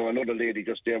 And another lady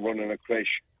just there running a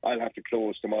creche. I'll have to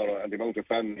close tomorrow, and the amount of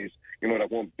families, people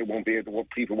won't be able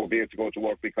to go to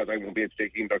work because I won't be able to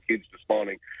take in their kids this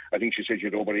morning. I think she said she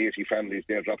had over 80 families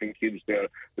there dropping kids there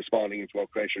this morning into our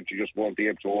creche, and she just won't be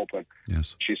able to open.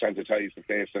 Yes. She sanitised the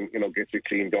place and gets it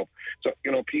cleaned up. So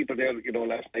people there,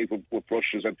 last night with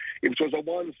brushes, and if it was a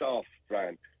once-off,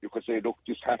 Fran, you could say, look,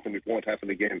 this happened, it won't happen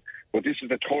again. But this is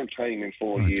the third time in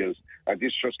 4 years, and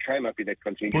this just cannot be that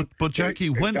continued. But Jackie,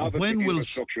 when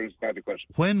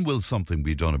will something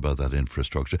be done about that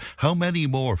infrastructure? How many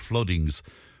more floodings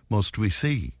must we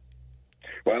see?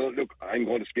 Well, look, I'm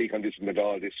going to speak on this in the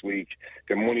Dáil this week.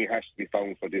 The money has to be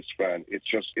found for this, Fran. It's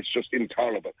just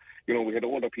intolerable. We had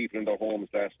older people in their homes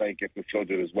last night getting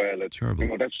flooded as well.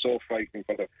 Terrible. That's so frightening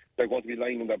for them. They're going to be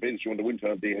lying in their beds during the winter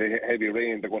and the heavy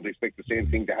rain. They're going to expect the same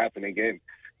thing to happen again.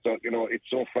 So, it's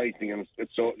so frightening, and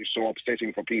it's so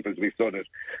upsetting for people to be flooded.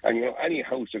 And, any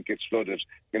house that gets flooded,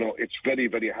 it's very,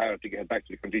 very hard to get back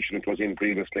to the condition it was in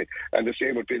previously. And the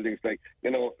same with buildings,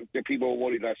 the people were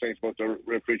worried last night about their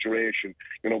refrigeration.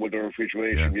 Will the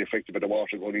refrigeration be affected by the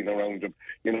water going in around them?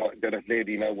 That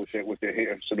lady now with the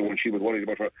hair salon, she was worried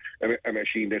about a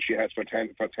machine that she has for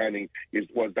tanning.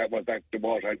 Was that the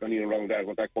water had gone in around that?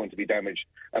 Was that going to be damaged?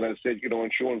 And as I said,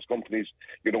 insurance companies,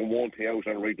 won't pay out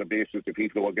on a regular basis to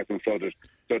people who are getting flooded.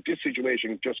 So this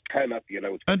situation just cannot be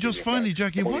allowed. And just finally,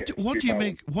 Jackie, what do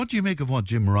you make of what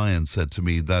Jim Ryan said to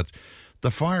me, that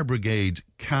the fire brigade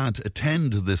can't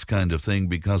attend to this kind of thing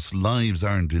because lives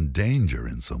aren't in danger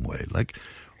in some way? Like,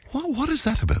 what is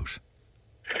that about?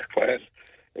 Well,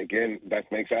 again,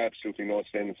 that makes absolutely no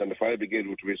sense. And the fire brigade,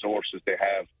 with the resources they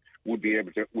have, would be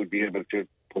able to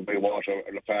put away water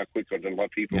far quicker than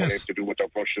what people were able to do with their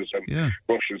brushes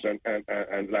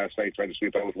and last night trying to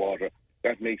sweep out water.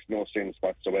 That makes no sense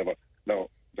whatsoever. Now,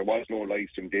 there was no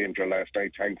lives in danger last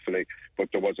night, thankfully, but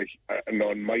there was an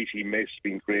almighty mess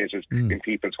being created in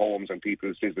people's homes and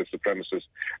people's business premises.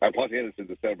 And what else is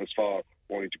the service for,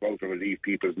 only to go out and relieve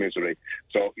people's misery?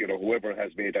 So, whoever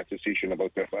has made that decision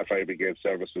about the fire brigade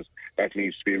services, that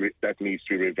needs to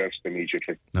be reversed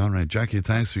immediately. All right, Jackie,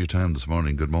 thanks for your time this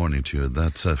morning. Good morning to you.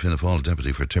 That's Fianna Fáil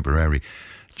Deputy for Tipperary,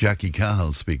 Jackie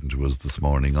Cahill, speaking to us this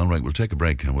morning. All right, we'll take a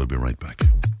break and we'll be right back.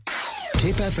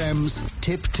 Tip FM's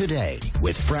Tip Today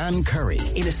with Fran Curry.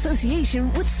 In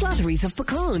association with Slattery's of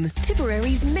Pecan,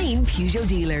 Tipperary's main Peugeot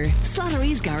dealer.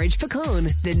 Slattery's Garage Pecan,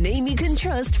 the name you can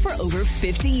trust for over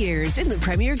 50 years in the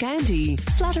Premier County.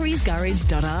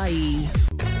 Slattery'sGarage.ie.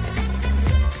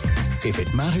 If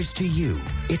it matters to you,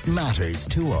 it matters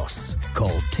to us.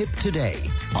 Call Tip Today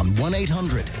on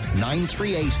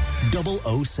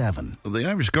 1-800-938-007. The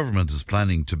Irish government is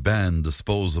planning to ban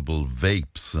disposable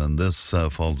vapes, and this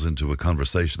falls into a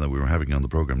conversation that we were having on the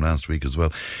programme last week as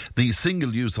well. The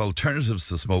single-use alternatives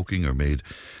to smoking are made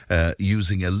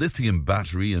using a lithium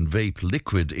battery and vape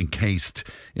liquid encased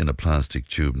in a plastic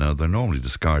tube. Now, they're normally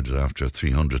discarded after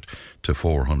 300 to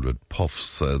 400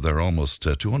 puffs. There are almost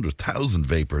 200,000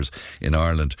 vapers in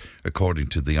Ireland, according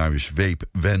to the Irish Vape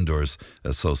Vendors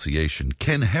Association.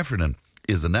 Ken Heffernan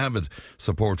is an avid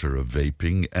supporter of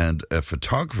vaping and a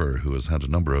photographer who has had a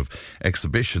number of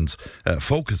exhibitions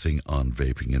focusing on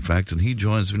vaping, in fact, and he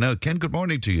joins me now. Ken, good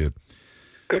morning to you.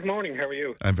 Good morning, how are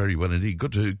you? I'm very well indeed.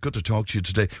 Good to talk to you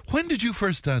today. When did you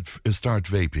first start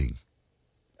vaping?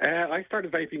 I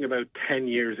started vaping about 10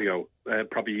 years ago,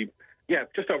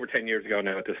 just over 10 years ago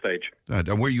now at this stage. Right.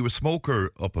 And were you a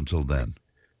smoker up until then?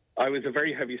 I was a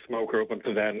very heavy smoker up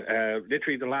until then.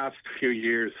 Literally the last few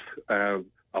years of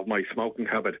my smoking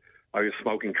habit, I was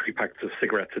smoking 3 packs of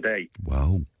cigarettes a day.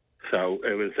 Wow. So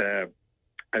it was a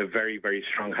very, very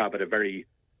strong habit, a very,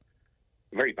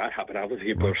 very bad habit,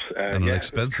 obviously, but and an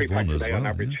expensive 3 packs one a as day well. on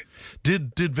average. Yeah.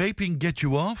 Did vaping get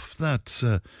you off that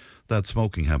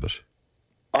smoking habit?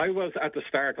 I was, at the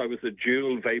start, I was a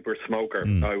dual vapor smoker.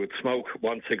 I would smoke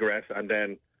one cigarette, and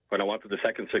then when I wanted the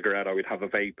second cigarette, I would have a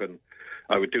vape, and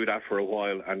I would do that for a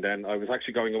while. And then I was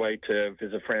actually going away to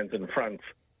visit friends in France,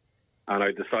 and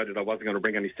I decided I wasn't going to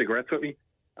bring any cigarettes with me,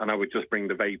 and I would just bring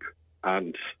the vape.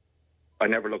 And I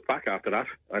never looked back after that.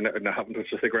 I haven't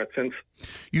touched a cigarette since.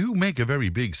 You make a very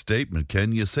big statement,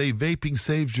 Ken. You say vaping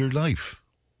saves your life.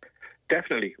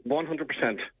 Definitely,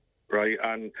 100%, right?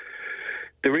 And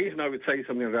the reason I would say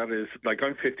something like that is, like,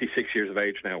 I'm 56 years of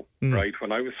age now, right?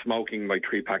 When I was smoking my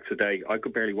 3 packs a day, I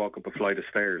could barely walk up a flight of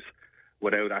stairs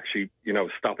without actually,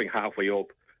 stopping halfway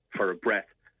up for a breath,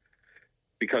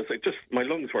 because my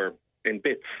lungs were in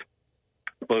bits.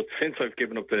 But since I've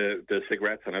given up the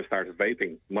cigarettes and I've started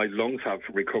vaping, my lungs have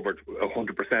recovered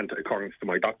 100%, according to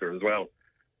my doctor as well.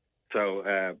 So,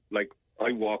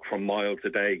 I walk for miles a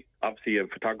day. Obviously, a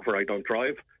photographer, I don't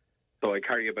drive. So I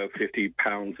carry about 50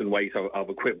 pounds in weight of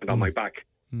equipment on my back,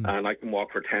 and I can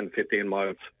walk for 10, 15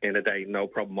 miles in a day, no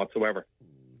problem whatsoever.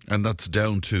 And that's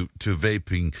down to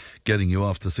vaping getting you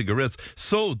off the cigarettes.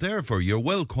 So, therefore, you're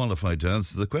well qualified to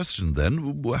answer the question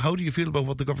then. How do you feel about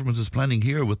what the government is planning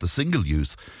here with the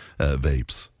single-use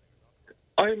vapes?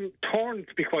 I'm torn,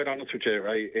 to be quite honest with you,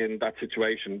 right, in that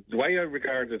situation. The way I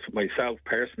regard it myself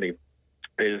personally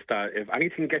is that if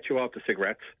anything gets you off the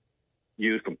cigarettes,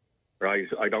 use them. Right,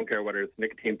 I don't care whether it's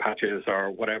nicotine patches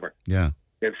or whatever. Yeah.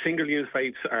 If single-use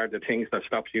vapes are the things that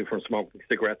stops you from smoking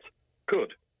cigarettes,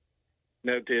 good.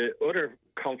 Now, the other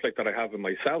conflict that I have with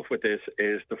myself with this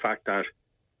is the fact that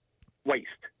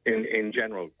waste in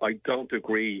general. I don't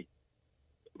agree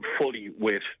fully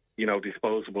with,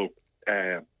 disposable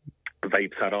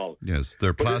vapes at all. Yes,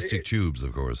 they're plastic tubes,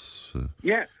 of course.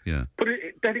 Yeah. Yeah. But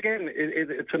then again,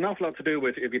 it's an awful lot to do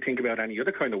with, if you think about any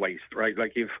other kind of waste, right?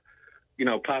 Like if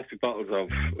plastic bottles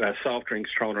of soft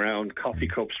drinks thrown around, coffee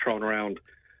cups thrown around,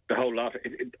 the whole lot.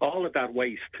 All of that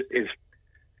waste is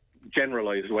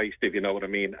generalised waste, if you know what I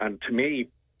mean. And to me,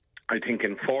 I think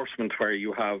enforcement where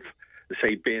you have,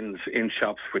 say, bins in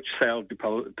shops which sell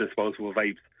disposable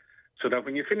vapes, so that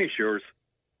when you finish yours,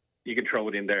 you can throw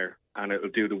it in there and it'll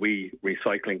do the wee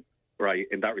recycling, right,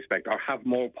 in that respect, or have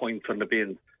more points on the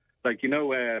bins. Like,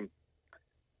 in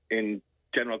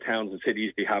general towns and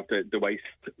cities, they have the waste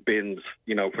bins,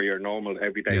 for your normal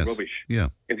everyday rubbish. Yeah.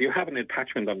 If you have an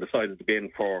attachment on the side of the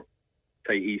bin for,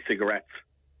 say, e-cigarettes,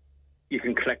 you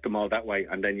can collect them all that way,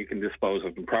 and then you can dispose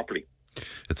of them properly.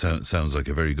 It sounds like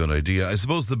a very good idea. I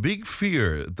suppose the big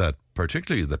fear that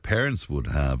particularly the parents would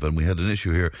have, and we had an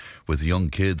issue here with young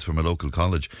kids from a local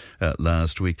college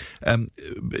last week,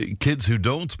 kids who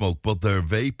don't smoke but they're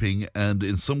vaping, and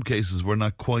in some cases we're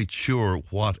not quite sure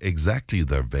what exactly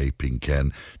they're vaping,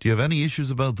 Ken. Do you have any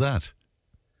issues about that?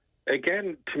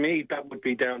 Again, to me, that would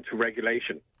be down to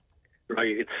regulation.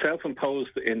 Right, it's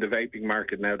self-imposed in the vaping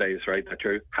market nowadays, right, that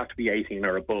you have to be 18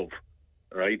 or above,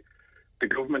 right? The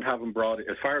government haven't brought it,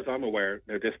 as far as I'm aware,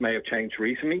 now this may have changed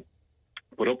recently,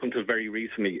 but up until very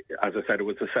recently, as I said, it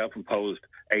was a self-imposed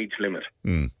age limit,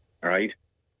 all right?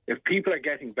 If people are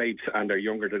getting vapes and they're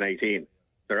younger than 18,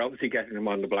 they're obviously getting them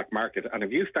on the black market, and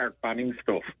if you start banning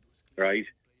stuff, right,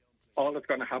 all that's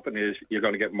going to happen is you're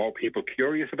going to get more people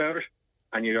curious about it,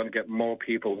 and you're going to get more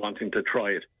people wanting to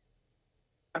try it.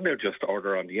 And they'll just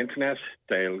order on the internet.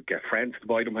 They'll get friends to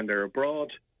buy them when they're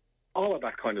abroad. All of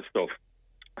that kind of stuff.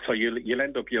 So you'll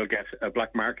get a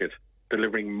black market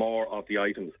delivering more of the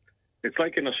items. It's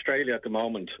like in Australia at the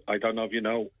moment. I don't know if you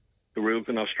know the rules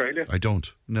in Australia. I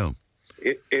don't, no.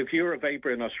 If you're a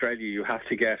vapor in Australia, you have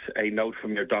to get a note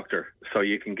from your doctor so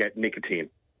you can get nicotine.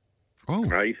 Oh,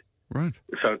 right. Right.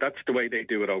 So that's the way they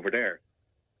do it over there.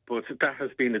 But that has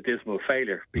been a dismal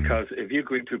failure because if you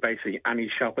go into basically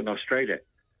any shop in Australia,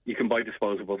 you can buy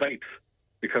disposable vapes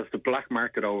because the black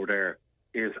market over there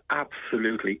is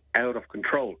absolutely out of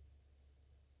control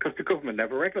because the government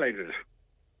never regulated it.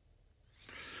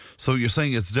 So you're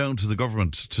saying it's down to the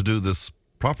government to do this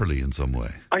properly in some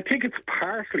way? I think it's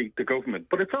partly the government,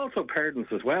 but it's also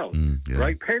parents as well,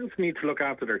 right? Parents need to look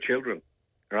after their children,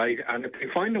 right? And if they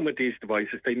find them with these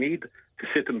devices, they need to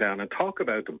sit them down and talk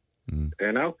about them,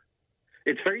 you know?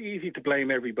 It's very easy to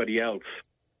blame everybody else.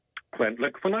 When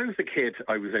I was a kid,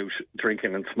 I was out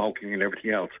drinking and smoking and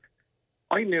everything else.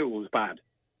 I knew it was bad,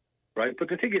 right? But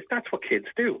the thing is, that's what kids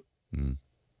do.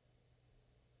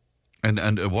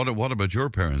 And what about your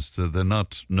parents? Did they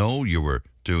not know you were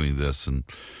doing this?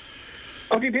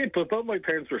 Oh, they did, but both my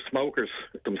parents were smokers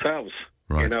themselves.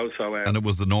 Right. You know, so and it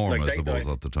was the norm, I suppose,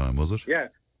 at the time, was it? Yeah.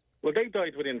 Well, they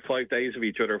died within 5 days of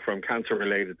each other from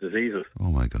cancer-related diseases.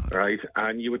 Oh, my God. Right?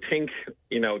 And you would think,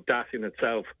 you know, that in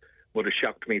itself would have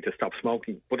shocked me to stop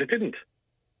smoking, but it didn't.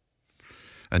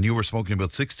 And you were smoking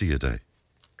about 60 a day?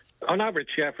 On average,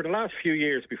 yeah, for the last few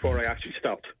years before I actually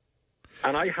stopped.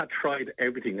 And I had tried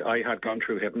everything. I had gone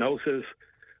through hypnosis.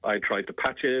 I tried the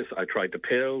patches. I tried the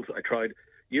pills. I tried,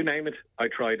 you name it, I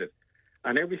tried it.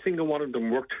 And every single one of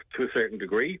them worked to a certain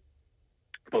degree.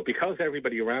 But because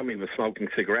everybody around me was smoking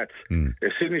cigarettes,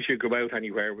 as soon as you go out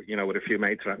anywhere, you know, with a few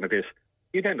mates or anything like this,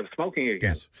 you'd end up smoking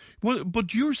again. Yes. Well,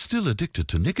 but you're still addicted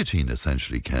to nicotine,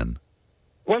 essentially, Ken.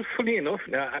 Well, funny enough,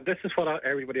 this is what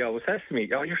everybody always says to me.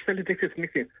 Oh, you're still addicted to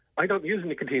nicotine. I don't use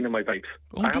nicotine in my vapes.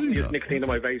 Oh, I haven't used nicotine in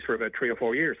my vapes for about 3 or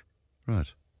 4 years.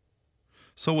 Right.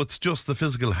 So it's just the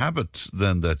physical habit,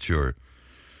 then, that you're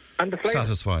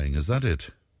satisfying. Is that it?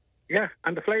 Yeah,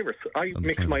 and the flavours. I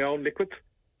mix my own liquids,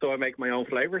 so I make my own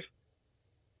flavours.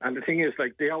 And the thing is,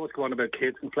 like, they always go on about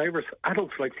kids and flavours.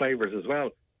 Adults like flavours as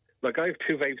well. Like, I have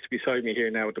 2 vapes beside me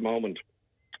here now at the moment.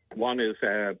 One is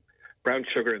brown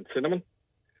sugar and cinnamon,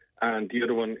 and the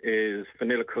other one is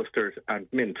vanilla custard and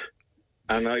mint.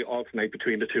 And I alternate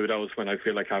between the 2 of those when I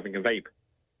feel like having a vape.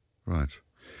 Right.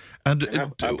 And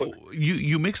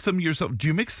you mix them yourself. Do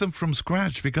you mix them from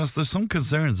scratch? Because there's some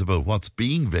concerns about what's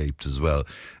being vaped as well,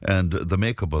 and the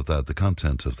makeup of that, the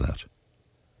content of that.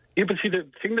 Yeah, but see, the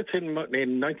thing that's in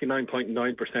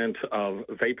 99.9% of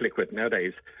vape liquid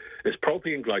nowadays is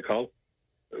propylene glycol,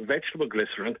 vegetable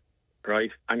glycerin,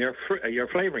 right, and your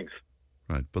flavourings.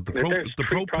 Right, but the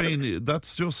propane,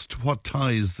 that's just what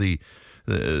ties the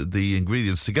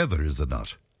ingredients together, is it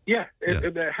not? Yeah,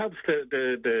 it helps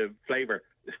the flavour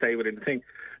stay within the thing.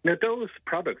 Now, those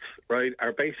products, right,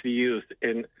 are basically used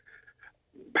in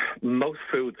most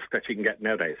foods that you can get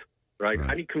nowadays, right?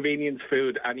 Any convenience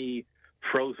food, any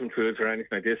frozen foods or anything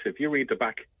like this, if you read the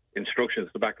back instructions,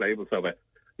 the back labels of it,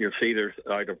 you'll see there's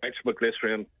either vegetable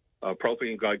glycerin,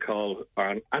 propylene glycol,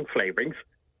 and flavourings,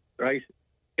 right,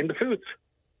 in the foods.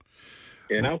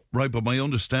 You know? Right, but my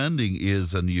understanding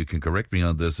is, and you can correct me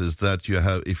on this, is that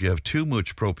if you have too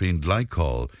much propylene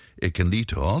glycol, it can lead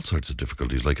to all sorts of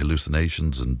difficulties, like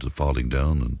hallucinations and falling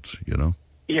down, and you know.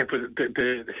 Yeah, but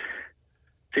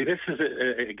see, this is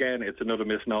again, it's another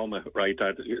misnomer, right?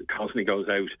 That constantly goes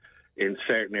out in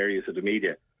certain areas of the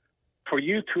media. For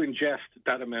you to ingest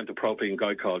that amount of propylene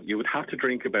glycol, you would have to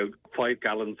drink about 5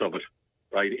 gallons of it,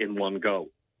 right, in one go.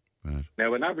 Right.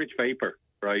 Now, an average vapor,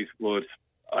 right, would,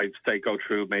 I'd say, go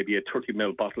through maybe a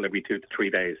 30ml bottle every 2 to 3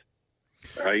 days,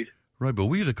 right? Right, but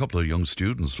we had a couple of young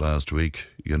students last week,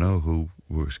 you know, who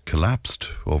were collapsed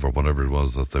over whatever it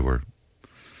was that they were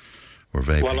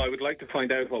vaping. Well, I would like to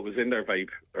find out what was in their vape,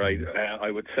 right?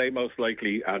 I would say most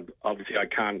likely, and obviously I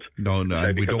can't. No,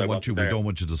 and we don't want you. We don't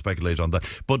want you to speculate on that.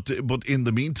 But in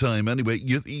the meantime, anyway,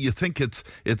 you think it's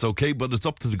okay, but it's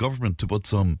up to the government to put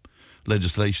some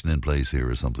legislation in place here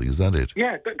or something. Is that it?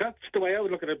 Yeah, that's the way I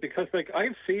would look at it, because like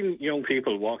I've seen young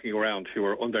people walking around who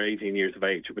are under 18 years of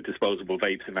age with disposable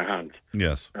vapes in their hands.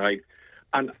 Yes. Right,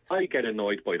 and I get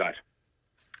annoyed by that.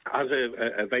 As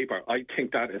a vapor, I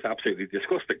think that is absolutely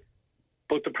disgusting.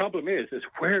 But the problem is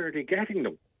where are they getting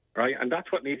them, right? And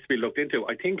that's what needs to be looked into.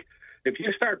 I think if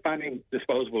you start banning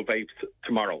disposable vapes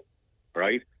tomorrow,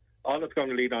 right, all it's going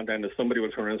to lead on then is somebody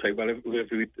will turn around and say, well, if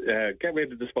we get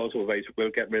rid of disposable waste, we'll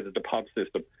get rid of the pod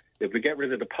system. If we get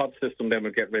rid of the pod system, then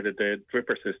we'll get rid of the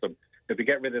dripper system. If we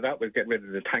get rid of that, we'll get rid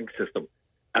of the tank system.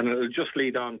 And it'll just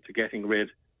lead on to getting rid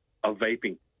of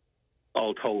vaping,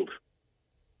 all told.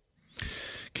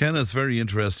 Ken, it's very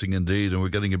interesting indeed, and we're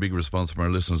getting a big response from our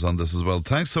listeners on this as well.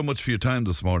 Thanks so much for your time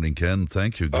this morning, Ken.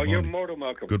 Thank you. Good morning. You're more than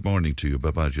welcome. Good morning to you.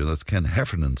 Bye-bye to you. That's Ken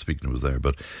Heffernan speaking to us there.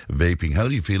 But vaping, how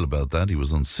do you feel about that? He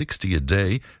was on 60 a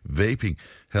day. Vaping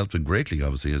helped him greatly,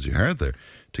 obviously, as you heard there,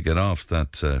 to get off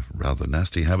that rather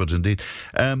nasty habit indeed.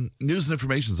 News and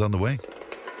information's on the way.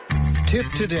 Tip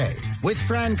Today with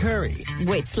Fran Curry.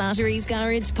 With Slattery's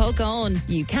Garage, Puckane.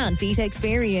 You can't beat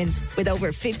experience. With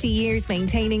over 50 years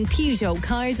maintaining Peugeot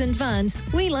cars and vans,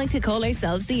 we like to call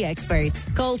ourselves the experts.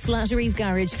 Call Slattery's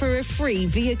Garage for a free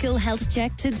vehicle health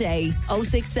check today.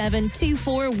 067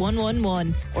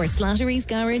 24111 or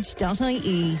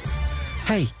slatterysgarage.ie.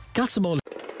 Hey, got some old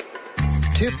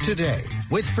Tip Today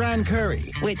with Fran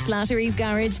Curry. With Slattery's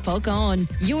Garage, Puckane.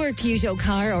 Your Peugeot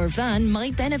car or van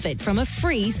might benefit from a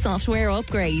free software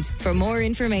upgrade. For more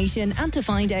information and to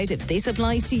find out if this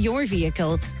applies to your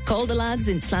vehicle, call the lads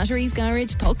in Slattery's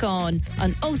Garage, Puckane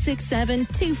on 067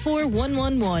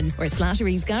 24111 or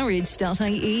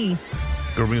slatterysgarage.ie.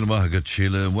 Gormina Mahagat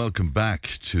Sheila, and welcome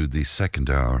back to the second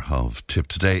hour of Tip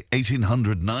Today.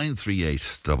 1800 938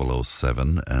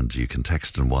 007, and you can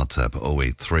text and WhatsApp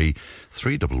 083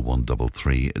 311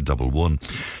 3311.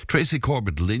 Tracy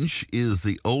Corbett Lynch is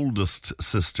the oldest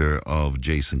sister of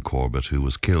Jason Corbett, who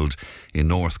was killed in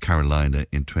North Carolina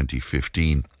in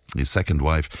 2015. His second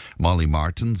wife, Molly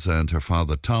Martins, and her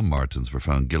father, Tom Martins, were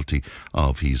found guilty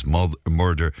of his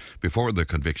murder before their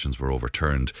convictions were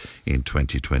overturned in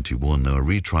 2021. Now, a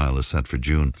retrial is set for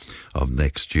June of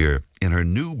next year. In her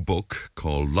new book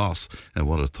called Loss and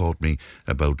What It Taught Me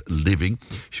About Living,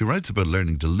 she writes about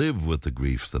learning to live with the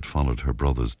grief that followed her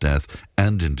brother's death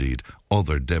and, indeed,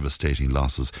 other devastating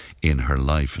losses in her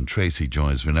life. And Tracy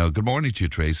joins me now. Good morning to you,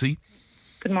 Tracy.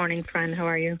 Good morning, Fran. How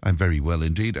are you? I'm very well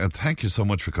indeed. And thank you so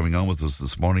much for coming on with us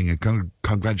this morning. And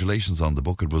congratulations on the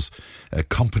book. It was a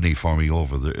company for me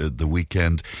over the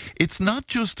weekend. It's not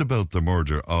just about the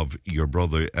murder of your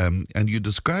brother. And you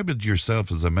describe it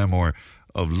yourself as a memoir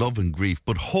of love and grief,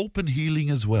 but hope and healing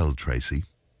as well, Tracy.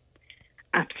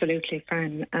 Absolutely,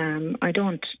 Fran. I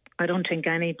don't think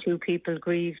any two people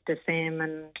grieve the same.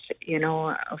 And, you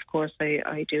know, of course,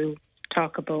 I do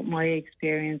talk about my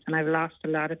experience, and I've lost a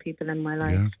lot of people in my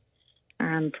life,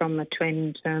 from a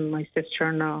twin to my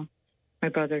sister-in-law, my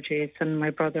brother Jason, my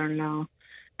brother-in-law,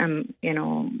 you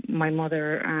know, my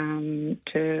mother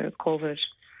to COVID,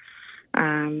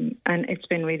 and it's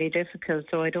been really difficult.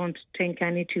 So I don't think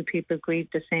any two people grieve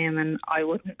the same, and I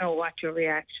wouldn't know what your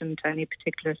reaction to any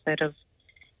particular set of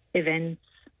events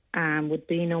would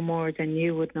be, no more than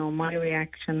you would know my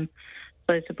reaction.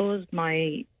 So I suppose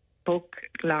my book,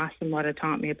 Loss and What It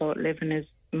Taught Me About Living, is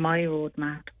my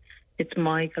roadmap. It's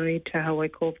my guide to how I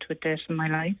coped with death in my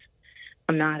life.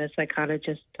 I'm not a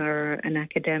psychologist or an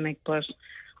academic, but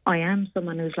I am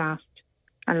someone who's lost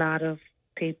a lot of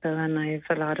people, and I have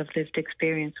a lot of lived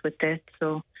experience with death.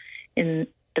 So in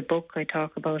the book, I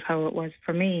talk about how it was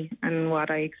for me and what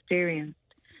I experienced,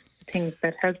 the things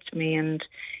that helped me, and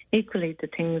equally the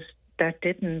things that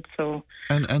didn't. So,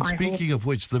 and speaking of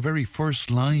which, the very first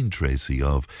line, Tracy,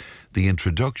 of the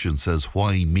introduction says,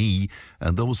 "Why me?"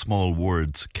 And those small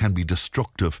words can be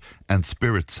destructive and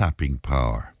spirit-sapping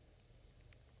power.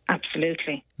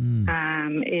 Absolutely.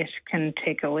 It can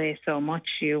take away so much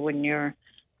when you're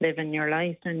living your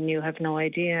life and you have no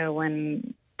idea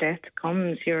when death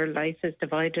comes. Your life is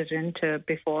divided into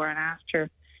before and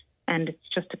after, and it's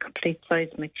just a complete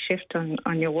seismic shift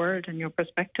on your world and your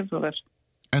perspective of it.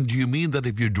 And do you mean that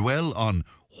if you dwell on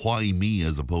why me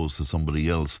as opposed to somebody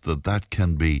else, that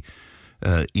can be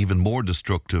even more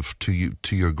destructive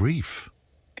to your grief?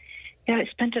 Yeah, I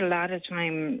spent a lot of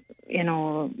time, you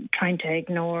know, trying to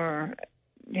ignore,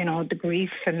 you know, the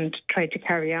grief and try to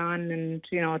carry on and,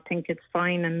 you know, think it's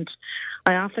fine. And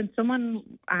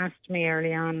someone asked me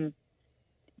early on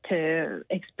to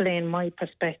explain my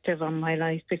perspective on my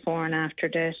life before and after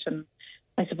death, and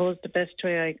I suppose the best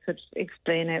way I could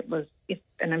explain it was,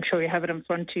 and I'm sure you have it in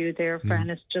front of you there, Fran,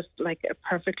 it's just like a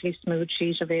perfectly smooth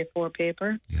sheet of A4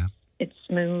 paper. Yeah. It's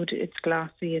smooth, it's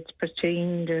glossy, it's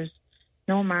pristine, there's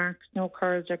no marks, no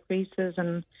curls or creases,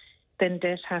 and then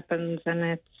death happens, and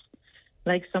it's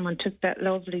like someone took that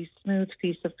lovely smooth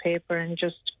piece of paper and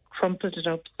just crumpled it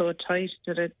up so tight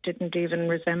that it didn't even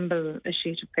resemble a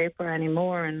sheet of paper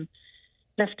anymore, and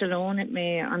left alone, it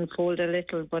may unfold a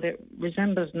little, but it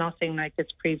resembles nothing like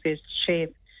its previous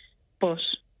shape. But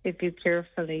if you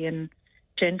carefully and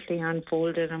gently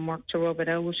unfold it and work to rub it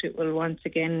out, it will once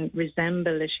again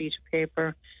resemble a sheet of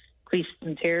paper, creases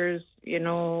and tears. You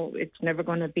know, it's never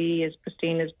going to be as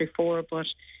pristine as before, but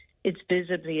it's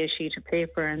visibly a sheet of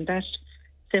paper. And that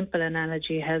simple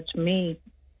analogy helped me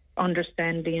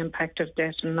understand the impact of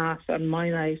death and loss on my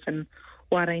life and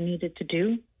what I needed to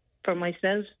do for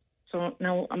myself. So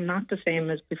now I'm not the same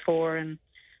as before, and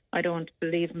I don't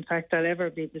believe, in fact, I'll ever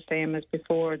be the same as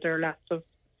before. There are lots of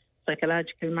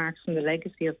psychological marks from the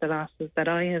legacy of the losses that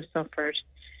I have suffered,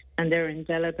 and they're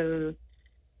indelible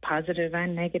positive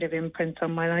and negative imprints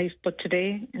on my life. But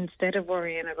today, instead of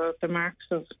worrying about the marks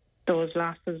of those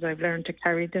losses, I've learned to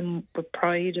carry them with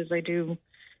pride, as I do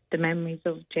the memories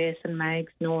of Jason,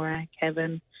 Mags, Nora,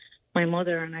 Kevin, my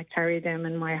mother, and I carry them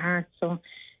in my heart. So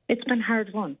it's been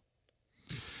hard won.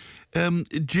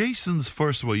 Jason's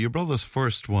first wife, your brother's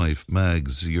first wife,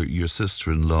 Mags, your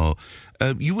sister-in-law,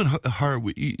 you and her,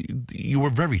 you were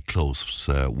very close,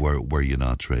 were you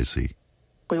not, Tracy?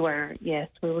 We were, yes.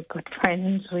 We were good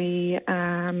friends. We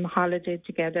holidayed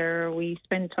together. We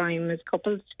spent time as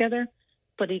couples together.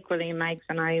 But equally, Mags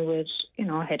and I would,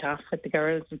 head off with the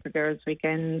girls and for girls'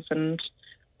 weekends. And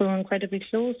we were incredibly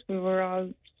close. We were all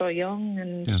so young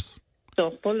and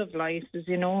so full of life, as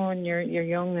you know, and you're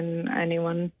young, and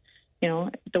anyone,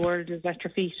 the world is at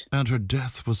your feet. And her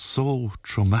death was so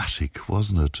traumatic,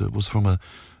 wasn't it? It was from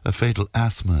a fatal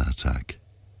asthma attack.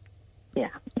 Yeah,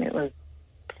 it was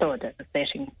so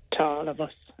devastating to all of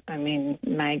us. I mean,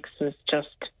 Mags was just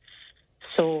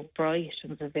so bright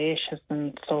and vivacious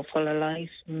and so full of life,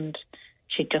 and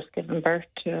she'd just given birth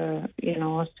to,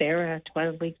 Sarah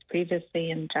 12 weeks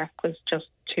previously, and Jack was just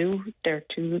 2. They're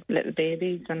 2 little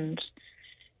babies, and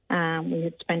we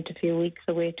had spent a few weeks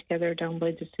away together down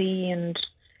by the sea, and,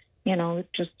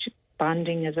 just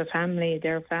bonding as a family,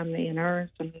 their family and ours,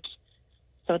 and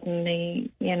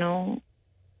suddenly,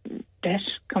 death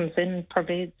comes in,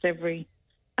 pervades every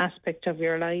aspect of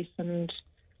your life, and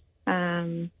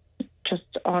just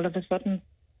all of a sudden,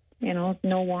 no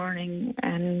warning,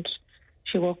 and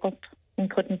she woke up and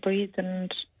couldn't breathe,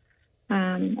 and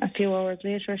a few hours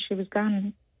later she was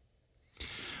gone.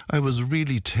 I was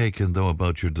really taken, though,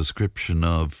 about your description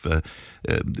of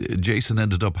Jason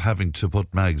ended up having to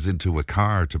put Mags into a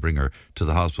car to bring her to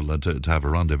the hospital and to have a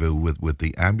rendezvous with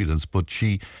the ambulance, but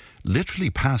she literally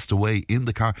passed away in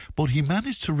the car, but he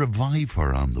managed to revive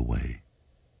her on the way.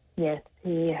 Yes,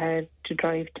 he had to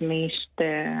drive to meet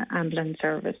the ambulance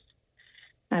service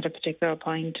at a particular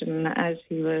point, and as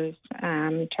he was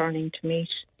turning to meet,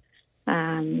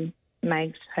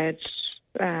 Mags had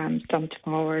stumped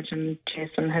forward, and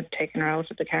Jason had taken her out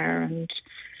of the car and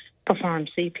performed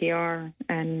CPR,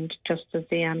 and just as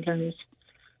the ambulance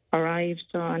arrived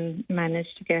and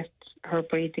managed to get her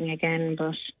breathing again,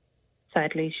 but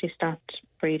sadly she stopped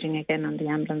breathing again on the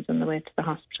ambulance on the way to the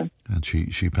hospital. And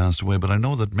she passed away, but I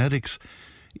know that medics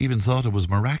even thought it was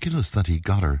miraculous that he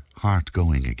got her heart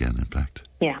going again, in fact.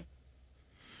 Yeah.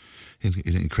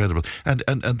 Incredible. And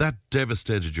that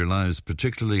devastated your lives,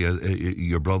 particularly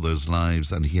your brother's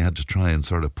lives, and he had to try and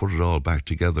sort of put it all back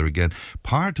together again.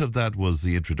 Part of that was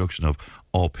the introduction of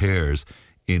au pairs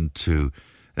into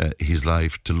his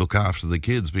life to look after the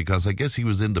kids, because I guess he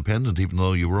was independent, even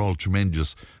though you were all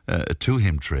tremendous to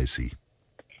him, Tracy.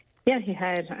 Yeah, he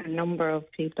had a number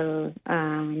of people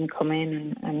come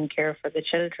in and care for the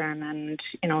children, and,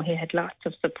 he had lots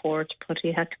of support, but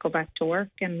he had to go back to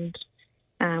work and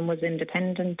was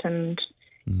independent and,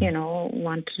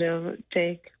 wanted to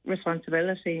take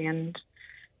responsibility and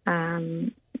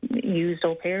use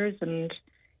au pairs. And,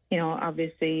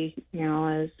 obviously,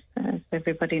 as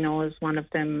everybody knows, one of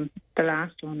them, the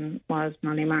last one, was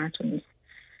Molly Martins.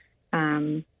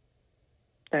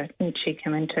 That she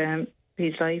came into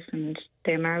his life and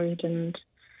they married, and,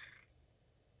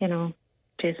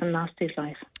 Jason lost his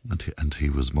life. And he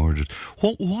was murdered.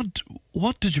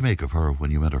 What did you make of her when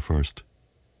you met her first?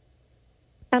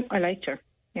 I liked her.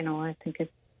 I think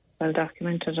it's well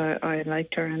documented. I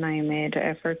liked her, and I made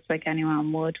efforts like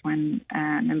anyone would when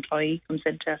an employee comes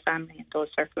into a family in those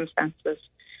circumstances.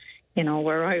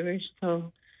 We're Irish,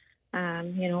 so, we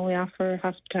offer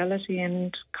hospitality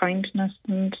and kindness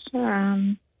and,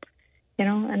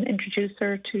 and introduce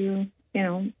her to,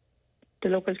 the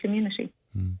local community.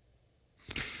 Mm.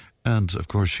 And, of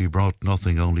course, she brought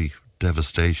nothing, only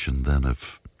devastation then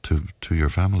to your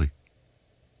family.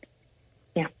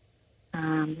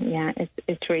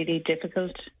 It's really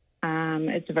difficult.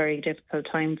 It's a very difficult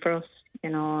time for us.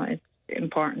 It's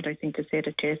important, I think, to say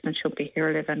that Jason should be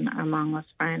here living among us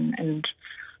and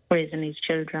raising his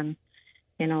children.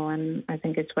 And I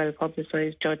think it's well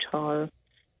publicised. Judge Hall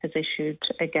has issued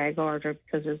a gag order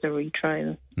because there's a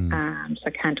retrial. So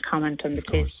I can't comment on the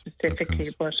case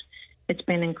specifically, but it's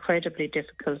been incredibly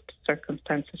difficult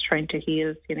circumstances trying to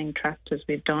heal, feeling trapped as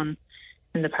we've done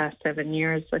in the past 7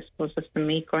 years. I suppose it's the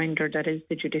meat grinder that is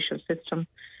the judicial system,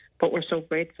 but we're so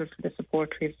grateful for the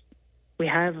support we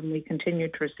have, and we continue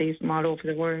to receive from all over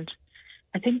the world.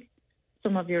 I think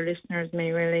some of your listeners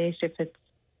may relate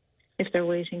if they're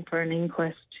waiting for an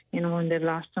inquest, and they've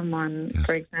lost someone,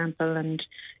 for example, and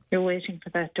you're waiting for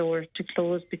that door to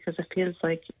close because it feels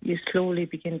like you slowly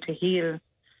begin to heal,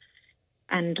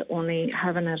 and only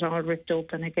having it all ripped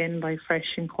open again by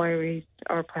fresh inquiries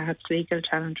or perhaps legal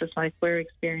challenges like we're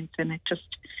experiencing,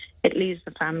 it leaves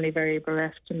the family very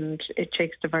bereft, and it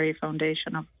shakes the very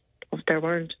foundation of their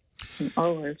world, and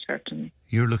our world, certainly.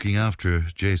 You're looking after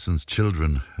Jason's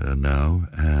children now,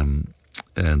 and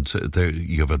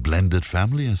you have a blended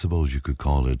family, I suppose you could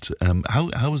call it.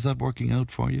 How is that working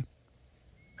out for you?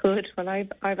 Good. Well,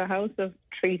 I've a house of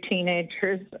 3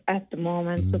 teenagers at the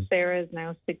moment. So Sarah is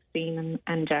now 16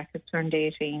 and Jack has turned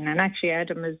 18. And actually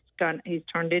Adam he's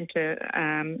turned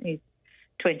into, he's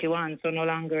 21, so no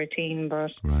longer a teen.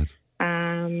 But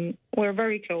we're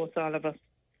very close, all of us.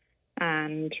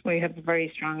 And we have a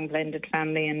very strong blended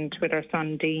family, and with our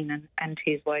son Dean and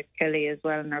his wife Kelly as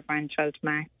well, and our grandchild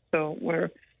Max. So we're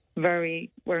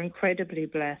incredibly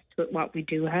blessed with what we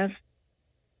do have.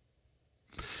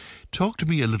 Talk to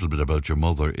me a little bit about your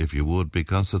mother, if you would,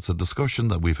 because it's a discussion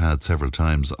that we've had several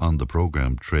times on the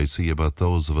programme, Tracy, about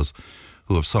those of us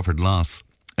who have suffered loss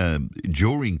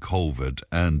during COVID.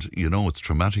 And, it's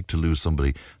traumatic to lose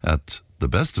somebody at the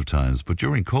best of times. But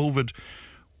during COVID,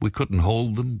 we couldn't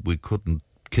hold them, we couldn't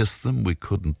kiss them, we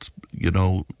couldn't,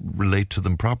 relate to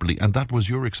them properly. And that was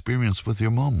your experience with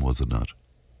your mum, was it not?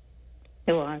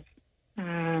 It was.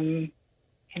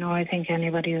 I think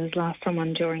anybody who's lost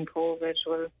someone during COVID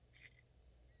will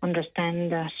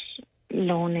understand that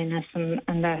loneliness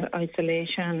and that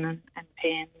isolation and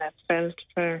pain that's felt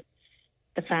for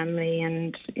the family,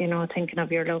 and thinking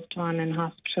of your loved one in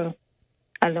hospital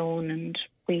alone. And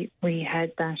we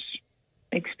had that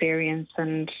experience,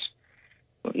 and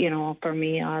for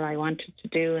me, all I wanted to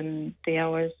do in the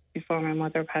hours before my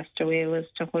mother passed away was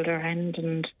to hold her hand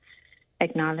and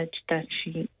acknowledge that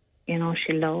she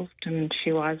loved, and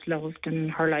she was loved,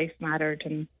 and her life mattered,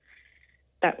 and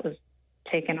that was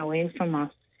taken away from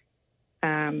us.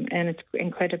 And it's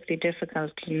incredibly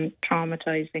difficult and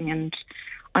traumatizing, and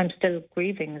I'm still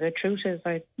grieving. The truth is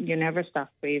you never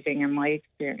stop grieving in my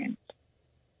experience.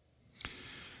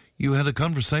 You had a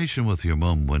conversation with your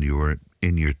mum when you were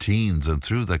in your teens, and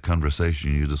through that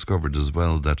conversation you discovered as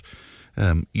well that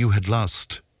you had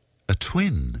lost a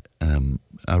twin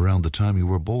around the time you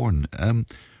were born.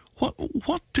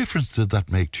 What difference did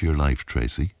that make to your life,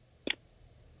 Tracy?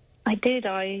 I did.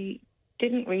 I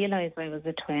didn't realise I was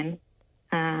a twin.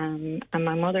 And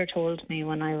my mother told me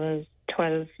when I was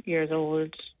 12 years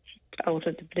old, out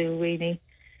of the blue, really.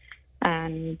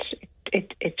 And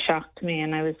it shocked me,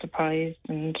 and I was surprised.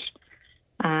 And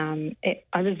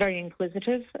I was very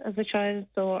inquisitive as a child,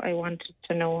 so I wanted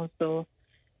to know. So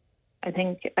I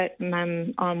think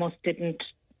Mum almost didn't,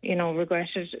 regret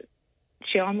it.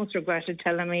 She almost regretted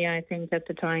telling me, I think, at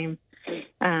the time.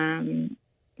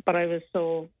 But I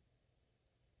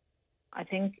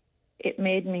think it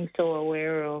made me so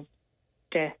aware of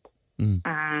death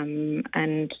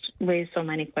and raised so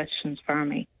many questions for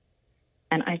me.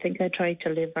 And I think I tried to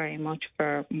live very much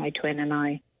for my twin and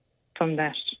I from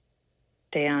that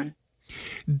day on.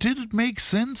 Did it make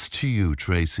sense to you,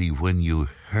 Tracy, when you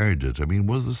heard it? I mean,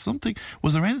 was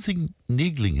there anything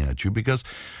niggling at you? Because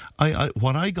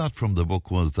what I got from the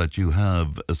book was that you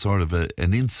have a sort of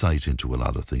an insight into a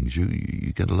lot of things.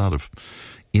 You get a lot of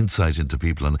insight into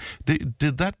people. And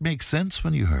did that make sense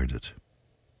when you heard it?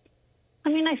 I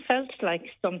mean, I felt like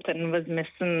something was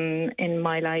missing in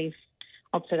my life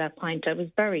up to that point. I was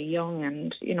very young,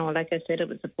 and like I said, it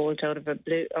was a bolt out of the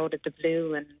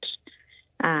blue, and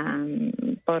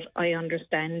but I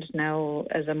understand now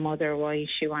as a mother why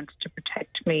she wanted to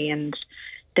protect me and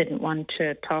didn't want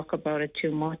to talk about it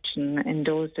too much. And in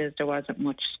those days, there wasn't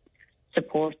much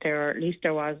support there, or at least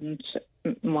there wasn't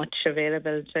much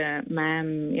available to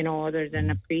Mum, other than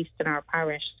a priest in our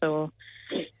parish. So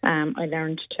I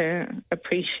learned to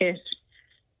appreciate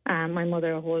my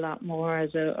mother a whole lot more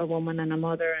as a woman and a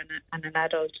mother and an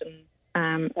adult,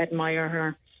 and admire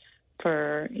her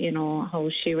for, how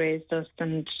she raised us.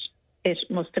 And it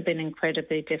must have been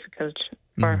incredibly difficult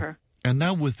for her. And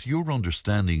now, with your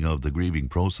understanding of the grieving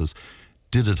process,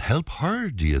 did it help her,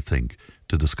 do you think,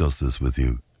 to discuss this with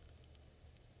you?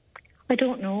 I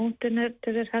don't know. Did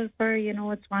it help her? You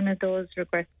know, it's one of those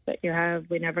regrets that you have.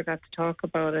 We never got to talk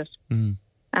about it.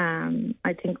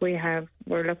 I think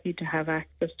we're lucky to have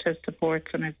access to supports,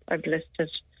 and I've listed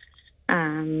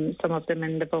some of them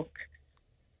in the book.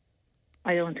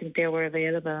 I don't think they were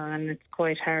available, and it's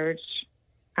quite hard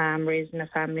raising a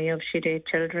family of 8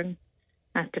 children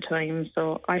at the time.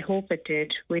 So I hope it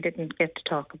did. We didn't get to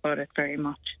talk about it very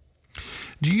much.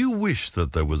 Do you wish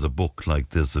that there was a book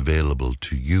like this available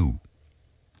to you?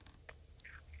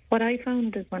 What I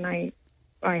found is when I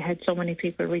had so many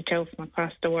people reach out from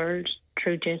across the world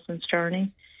through Jason's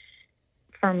journey,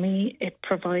 for me it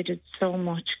provided so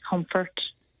much comfort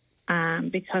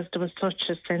because there was such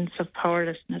a sense of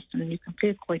powerlessness, and you can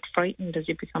feel quite frightened as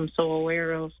you become so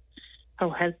aware of how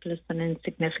helpless and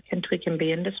insignificant we can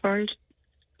be in this world.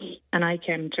 And I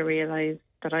came to realise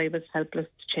that I was helpless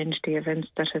to change the events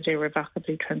that had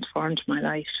irrevocably transformed my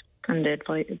life and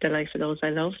the life of those I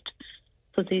loved.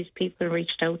 So these people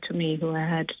reached out to me who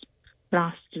had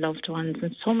lost loved ones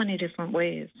in so many different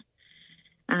ways,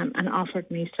 and offered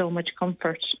me so much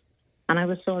comfort. And I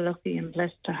was so lucky and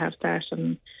blessed to have that.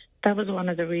 And that was one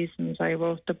of the reasons I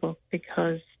wrote the book,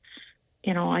 because,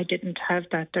 you know, I didn't have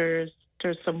that. There's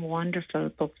some wonderful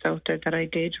books out there that I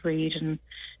did read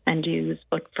and use.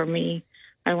 But for me,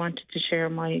 I wanted to share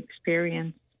my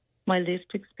experience, my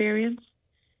lived experience,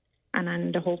 and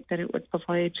in the hope that it would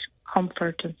provide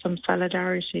comfort and some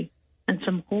solidarity and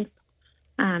some hope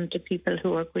to people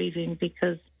who are grieving,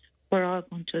 because we're all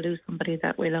going to lose somebody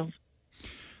that we love.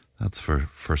 That's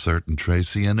for certain,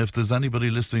 Tracy. And if there's anybody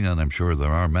listening, and I'm sure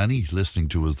there are many listening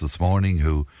to us this morning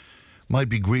who might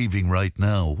be grieving right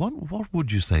now, what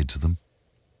would you say to them?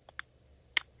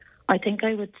 I think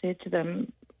I would say to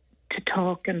them to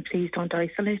talk, and please don't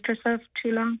isolate yourself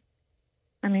too long.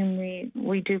 I mean,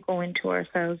 we do go into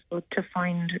ourselves, but to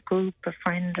find a group, a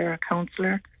friend or a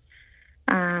counsellor,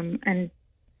 and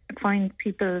find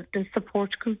people, the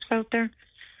support groups out there.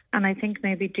 And I think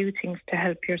maybe do things to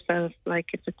help yourself, like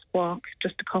if it's walk,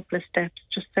 just a couple of steps,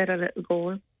 just set a little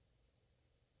goal.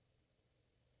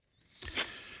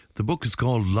 The book is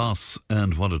called Loss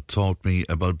and What It Taught Me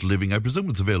About Living. I presume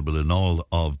it's available in all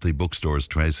of the bookstores,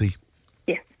 Tracy?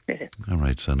 Yes, it is. All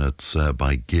right, and it's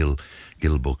by Gill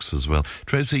Books as well.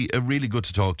 Tracy, really good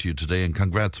to talk to you today, and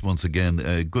congrats once again.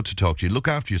 Good to talk to you. Look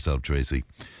after yourself, Tracy.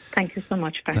 Thank you so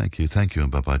much, Frank. Thank you,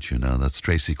 and bye-bye to you now. That's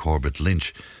Tracy Corbett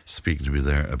Lynch speaking to me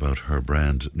there about her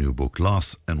brand new book,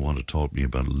 Loss and What It Taught Me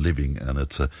About Living, and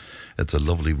it's a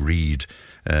lovely read.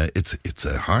 It's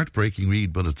a heartbreaking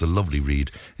read, but it's a lovely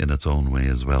read in its own way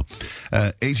as well.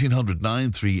 1800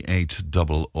 938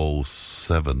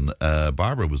 007.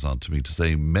 Barbara was on to me to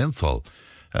say menthol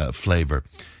flavour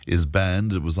is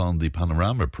banned. It was on the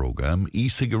Panorama programme.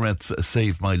 E-cigarettes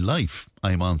saved my life.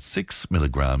 I'm on 6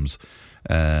 milligrams.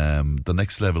 The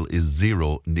next level is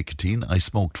 0 nicotine. I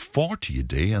smoked 40 a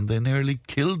day and they nearly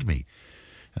killed me.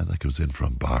 And that goes in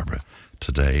from Barbara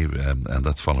today, and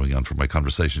that's following on from my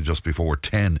conversation just before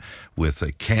 10 with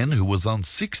Ken, who was on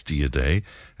 60 a day,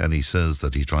 and he says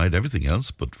that he tried everything else,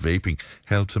 but vaping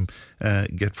helped him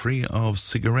get free of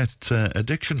cigarette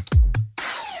addiction.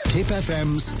 Tip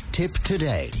FM's Tip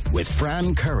Today with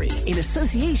Fran Curry. In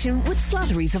association with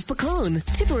Slattery's of Pecan,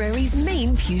 Tipperary's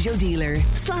main Peugeot dealer.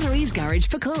 Slattery's Garage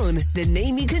Pecan, the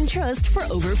name you can trust for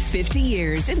over 50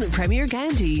 years in the Premier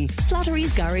County.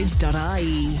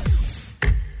 Slattery'sGarage.ie.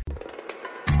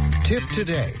 Tip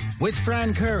Today with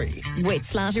Fran Curry. With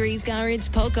Slattery's Garage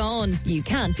Pecan, you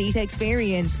can't beat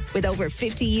experience. With over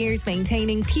 50 years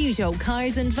maintaining Peugeot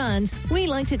cars and vans, we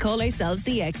like to call ourselves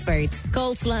the experts.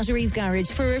 Call Slattery's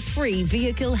Garage for a free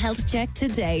vehicle health check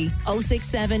today.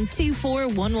 067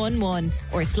 24111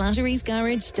 or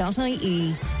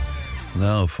Slattery'sGarage.ie.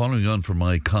 Now, following on from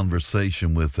my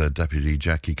conversation with Deputy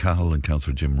Jackie Cahill and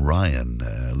Councillor Jim Ryan,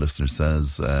 listener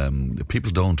says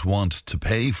people don't want to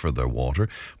pay for their water,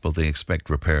 but they expect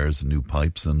repairs and new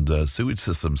pipes and sewage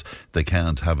systems. They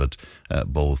can't have it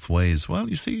both ways. Well,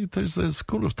 you see, there's a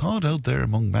school of thought out there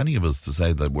among many of us to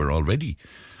say that we're already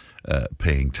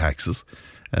paying taxes.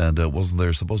 And wasn't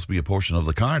there supposed to be a portion of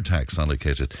the car tax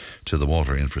allocated to the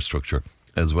water infrastructure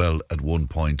as well at one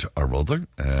point or other?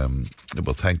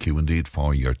 Well, thank you indeed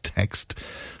for your text.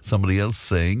 Somebody else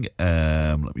saying,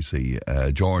 let me see,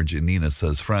 George in Nina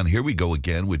says, Fran, here we go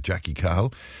again with Jackie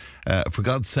Cahill. For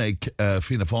God's sake,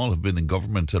 Fianna Fáil have been in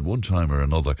government at one time or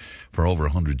another for over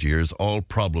 100 years. All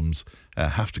problems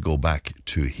have to go back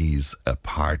to his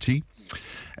party.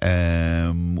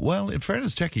 Well, in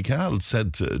fairness, Jackie Cahill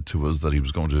said to us that he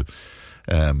was going to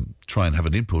try and have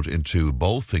an input into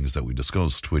both things that we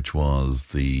discussed, which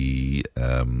was the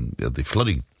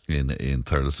flooding in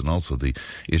Thurles, and also the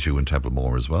issue in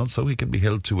Templemore as well. So he can be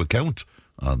held to account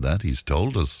on that. He's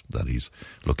told us that he's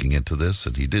looking into this,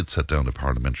 and he did set down a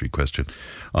parliamentary question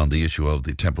on the issue of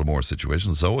the Templemore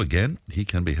situation. So again, he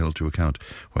can be held to account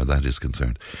where that is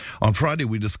concerned. On Friday,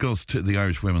 we discussed the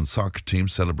Irish women's soccer team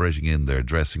celebrating in their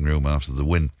dressing room after the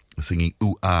win, singing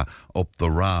 "Ooh Ah Up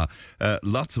the Ra."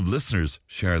 Lots of listeners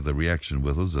share the reaction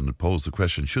with us and pose the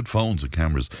question, should phones and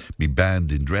cameras be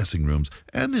banned in dressing rooms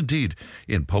and indeed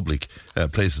in public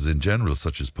places in general,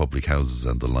 such as public houses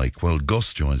and the like? Well,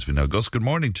 Gus joins me now. Gus, good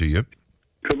morning to you.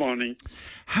 Good morning.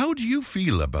 How do you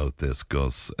feel about this,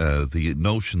 Gus? The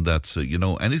notion that,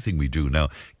 anything we do now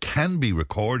can be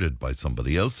recorded by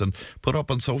somebody else and put up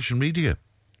on social media?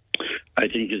 I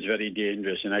think it's very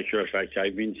dangerous. In actual fact,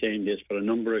 I've been saying this for a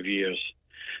number of years,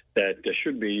 that there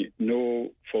should be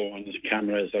no phones,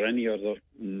 cameras or any other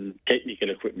technical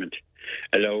equipment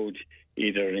allowed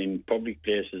either in public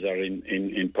places or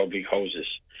in public houses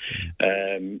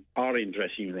or in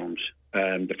dressing rooms.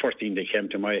 The first thing that came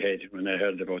to my head when I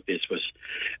heard about this was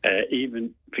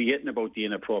even forgetting about the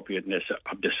inappropriateness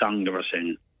of the song they were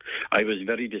singing. I was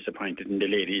very disappointed in the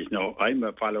ladies. Now, I'm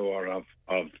a follower of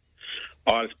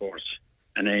all sports,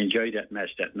 and I enjoyed that match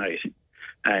that night.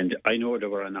 And I know they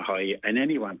were on a high, and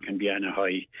anyone can be on a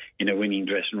high in a winning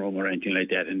dressing room or anything like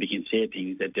that, and they can say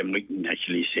things that they mightn't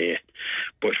actually say.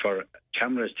 But for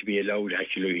cameras to be allowed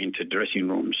actually into dressing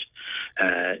rooms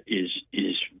is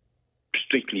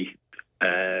strictly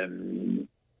a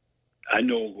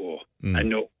no-go, a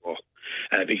no-go.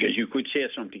 Because you could say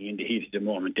something in the heat of the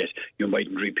moment that you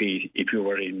mightn't repeat if you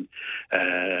were in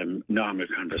normal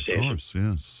conversation. Of course,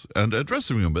 yes. And a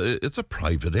dressing room, it's a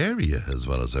private area as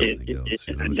well as everything else.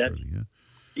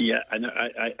 And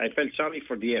I felt sorry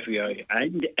for the FAI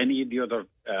and any of the other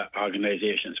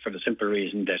organisations for the simple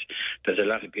reason that there's a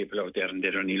lot of people out there and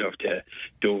they'd only love to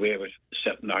do away with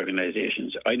certain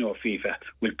organisations. I know FIFA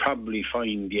will probably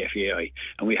fine the FAI,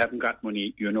 and we haven't got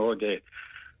money,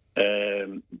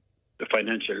 the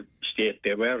financial state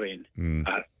they were in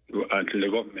until the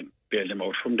government bailed them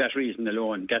out. From that reason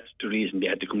alone, that's the reason they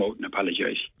had to come out and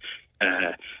apologise.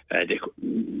 The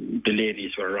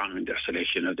ladies were wrong in their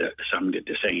selection of the song that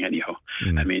they sang anyhow.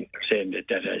 I mean, they're saying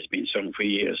that has been sung for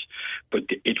years, but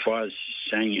it was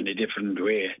sang in a different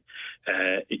way.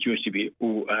 It used to be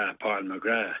 "Ooh Ah Paul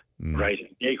McGrath," right?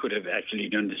 They could have actually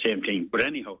done the same thing, but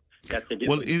anyhow, that's the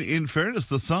difference. Well, in fairness,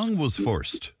 the song was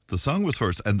first. The song was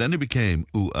first, and then it became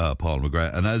 "Ooh Ah Paul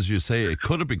McGrath," and as you say, it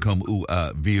could have become "Ooh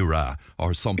Ah Vera"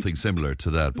 or something similar to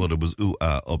that, but it was "Ooh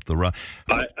Ah Up the Ra."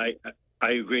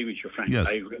 I agree with you, Frank. Yes.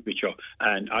 I agree with you.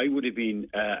 And I would have been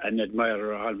an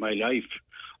admirer all my life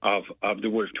of the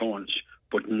Wolf Tones,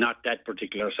 but not that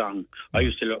particular song. I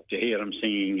used to love to hear them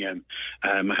singing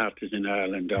 "My Heart Is in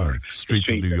Ireland" or Streets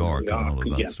of New York and all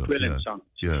of that stuff. Brilliant songs.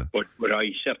 Yeah. But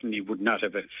I certainly would not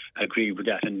have agreed with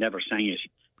that and never sang it.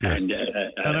 Yes.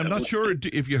 And I'm not sure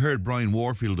if you heard Brian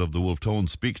Warfield of the Wolf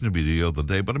Tones speaking to me the other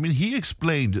day, but I mean, he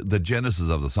explained the genesis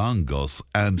of the song, Gus,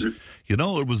 and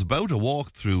it was about a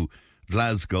walk through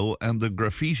Glasgow and the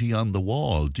graffiti on the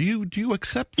wall. Do you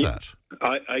accept that?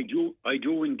 I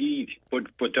do indeed.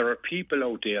 But there are people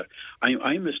out there.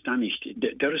 I'm astonished.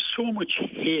 There is so much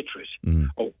hatred in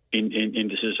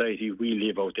the society we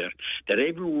live out there that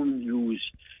everyone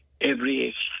use every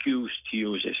excuse to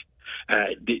use it.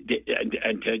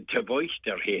 And to voice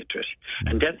their hatred.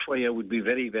 And that's why I would be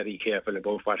very, very careful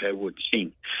about what I would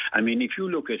sing. I mean, if you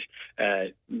look at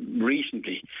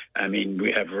recently, I mean,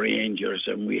 we have Rangers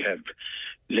and we have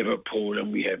Liverpool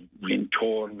and we have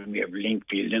Lintorn and we have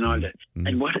Linkfield and all that.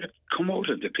 And what had come out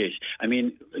of the place? I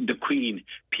mean, the Queen,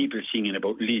 people singing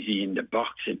about Lizzie in the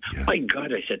box. And my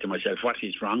God, I said to myself, what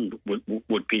is wrong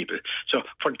with people? So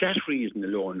for that reason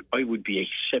alone, I would be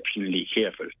exceptionally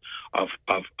careful of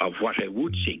what I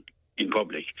would sing in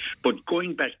public. But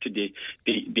going back to the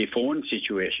phone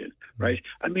situation, right?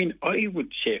 I mean, I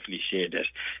would safely say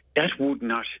that would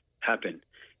not happen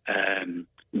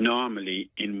normally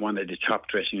in one of the top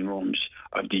dressing rooms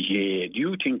of the GAA. Do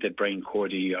you think that Brian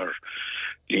Cody or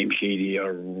Liam Sheedy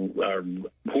or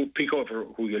who pick over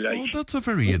who you like? Oh, that's a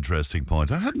very interesting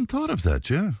point. I hadn't thought of that.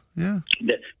 Yeah.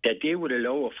 That they would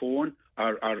allow a phone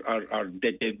or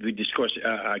that they would discuss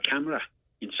a camera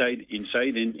inside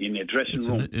in a dressing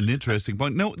room. An interesting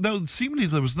point. Now, seemingly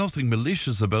there was nothing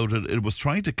malicious about it. It was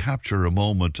trying to capture a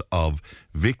moment of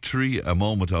victory, a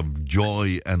moment of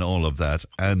joy, and all of that.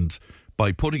 And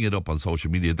by putting it up on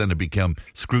social media, then it became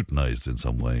scrutinised in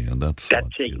some way, and that's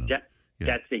exactly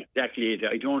it.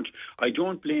 I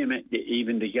don't blame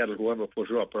even the girl, whoever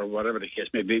put it up or whatever the case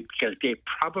may be, because they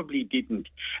probably didn't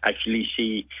actually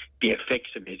see the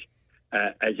effects of it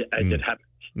as it happened.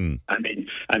 I mean,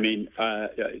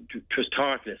 it was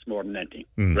thoughtless more than anything,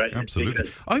 right? Absolutely.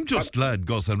 Because I'm just glad,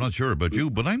 Gus. I'm not sure about you,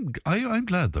 but I'm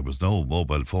glad there was no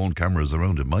mobile phone cameras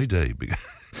around in my day. Because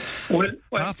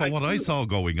half of what I saw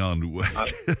going on.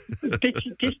 This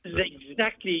is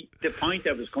exactly the point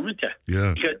I was coming to.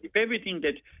 Yeah. Because if everything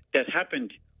that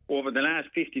happened over the last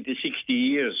 50 to 60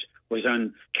 years was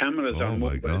on cameras on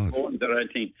mobile phones or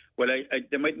anything, well,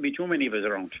 there mightn't be too many of us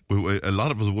around. A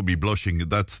lot of us would be blushing.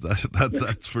 That's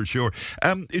for sure.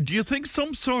 Do you think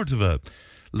some sort of a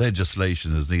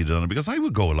legislation is needed on it? Because I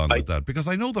would go along with that, because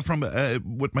I know that from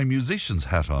with my musician's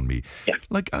hat on me,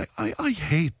 like I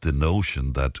hate the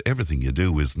notion that everything you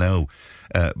do is now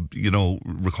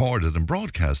recorded and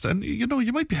broadcast, and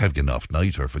you might be having an off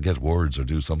night or forget words or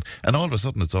do something, and all of a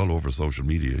sudden it's all over social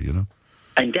media,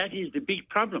 And that is the big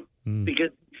problem,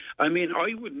 because I mean,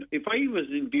 I wouldn't, if I was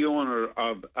the owner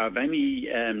of any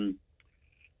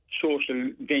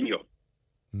social venue,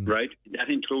 right, that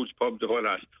includes pubs, the whole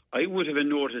lot, I would have a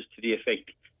notice to the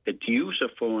effect that the use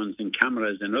of phones and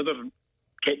cameras and other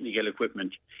technical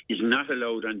equipment is not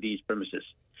allowed on these premises.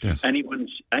 Yes. Anyone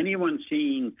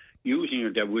using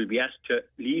it, will be asked to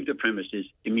leave the premises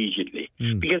immediately.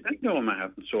 Because I know I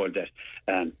haven't sold that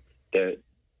the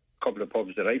couple of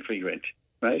pubs that I frequent,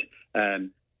 right?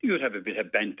 You would have a bit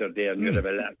of banter there, and you'd have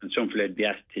a laugh, and some fella would be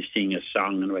asked to sing a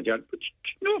song and whatnot. But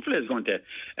no fella is going to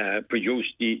produce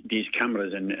these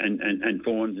cameras and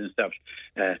phones and stuff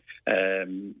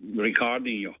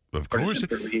recording you. Of course.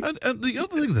 And the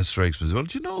other thing that strikes me as well,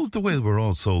 do you know the way we're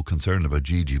all so concerned about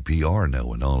GDPR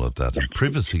now and all of that, and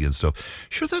privacy and stuff?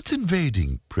 Sure, that's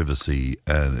invading privacy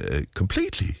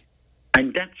completely.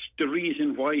 And that's the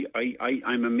reason why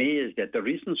I'm amazed that there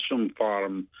isn't some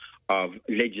form of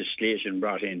legislation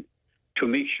brought in to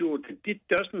make sure that it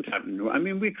doesn't happen. I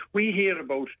mean, we hear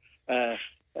about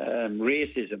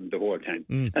racism the whole time.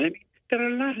 And I mean, there are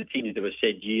a lot of things that were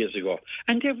said years ago,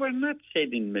 and they were not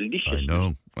said in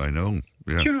maliciousness. I know.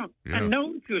 Yeah. And now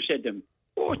if you said them,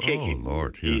 take it.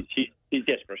 Lord, he's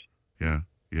desperate.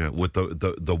 Yeah, with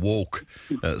the woke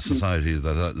society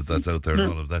that's out there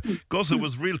and all of that. Gus, it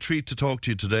was a real treat to talk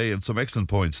to you today, and some excellent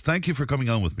points. Thank you for coming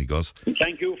on with me, Gus.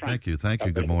 Thank you, Frank. Thank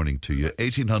you. Good morning to you.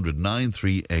 1800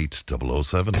 938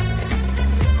 007.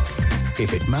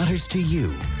 If it matters to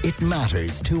you, it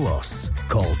matters to us.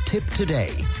 Call Tip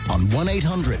today on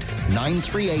 1800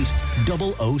 938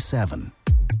 007.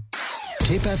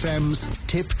 Tip FM's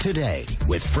Tip Today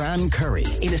with Fran Curry.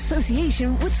 In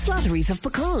association with Slattery's of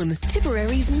Pecan,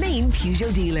 Tipperary's main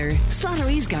Peugeot dealer.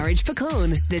 Slattery's Garage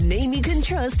Pecan, the name you can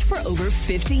trust for over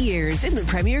 50 years in the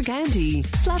Premier County.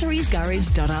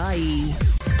 Slattery'sGarage.ie.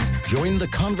 Join the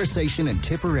conversation in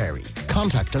Tipperary.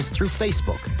 Contact us through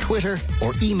Facebook, Twitter,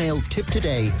 or email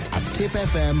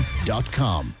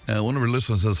tiptoday@tipfm.com. One of our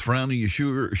listeners says, Fran, are you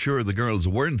sure the girls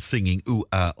weren't singing Ooh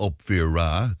Ah Up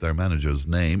Vera, their manager's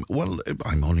name? Well,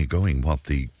 I'm only going what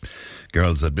the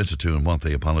girls admitted to and what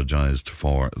they apologised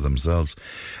for themselves.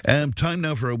 Time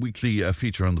now for a weekly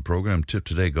feature on the programme. Tip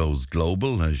Today goes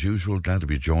global, as usual. Glad to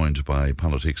be joined by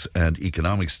politics and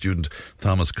economics student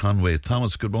Thomas Conway.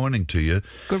 Thomas, good morning to you.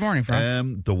 Good morning,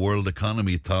 Frank. The world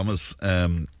economy, Thomas.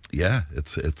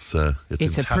 It's a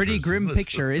pretty grim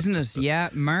picture, isn't it? Yeah,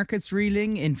 markets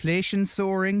reeling, inflation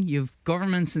soaring. You've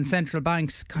governments and central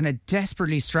banks kind of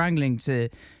desperately strangling to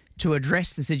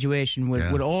address the situation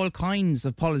with all kinds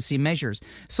of policy measures.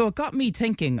 So it got me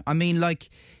thinking, I mean, like,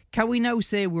 can we now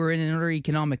say we're in another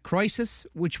economic crisis?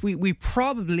 Which we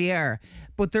probably are.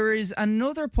 But there is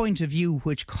another point of view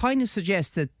which kind of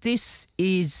suggests that this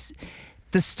is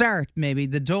the start, maybe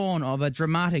the dawn of a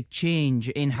dramatic change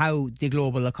in how the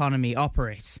global economy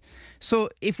operates. So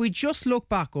if we just look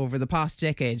back over the past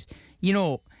decade,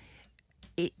 in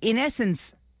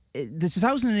essence, the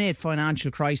 2008 financial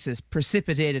crisis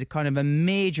precipitated kind of a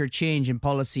major change in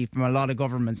policy from a lot of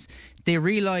governments. They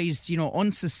realised,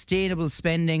 unsustainable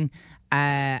spending,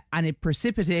 and it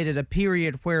precipitated a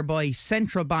period whereby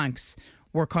central banks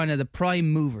were kind of the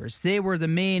prime movers. They were the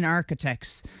main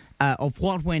architects of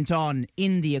what went on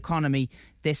in the economy.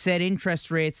 They set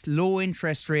interest rates, low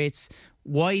interest rates,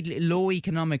 low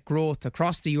economic growth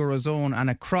across the Eurozone and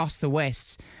across the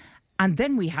West. And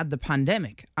then we had the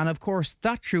pandemic. And of course,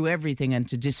 that threw everything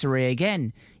into disarray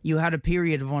again. You had a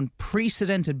period of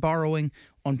unprecedented borrowing,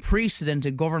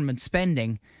 unprecedented government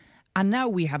spending. And now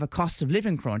we have a cost of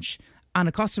living crunch. And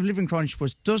a cost of living crunch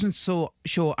doesn't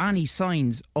show any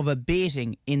signs of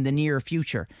abating in the near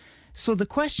future. So the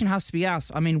question has to be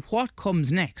asked, I mean, what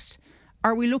comes next?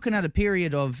 Are we looking at a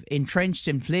period of entrenched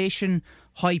inflation,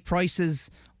 high prices,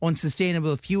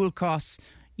 unsustainable fuel costs?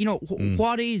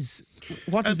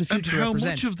 what does the future and how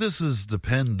represent? much of this is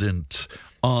dependent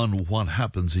on what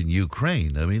happens in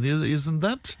Ukraine? I mean, isn't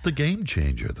that the game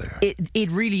changer there?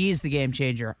 It really is the game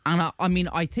changer. And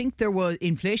I think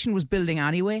inflation was building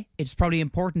anyway. It's probably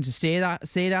important to say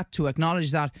that, to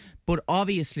acknowledge that. But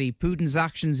obviously, Putin's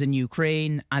actions in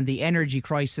Ukraine and the energy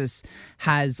crisis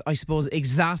has, I suppose,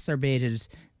 exacerbated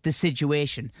the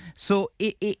situation. So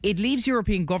it leaves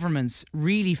European governments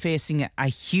really facing a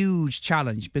huge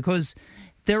challenge, because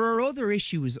there are other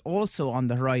issues also on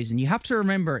the horizon. You have to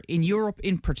remember, in Europe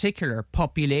in particular,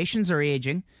 populations are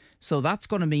ageing. So that's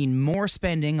going to mean more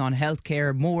spending on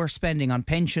healthcare, more spending on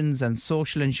pensions and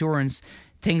social insurance,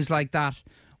 things like that.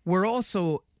 We're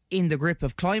also in the grip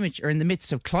of in the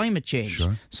midst of climate change.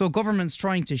 Sure. So governments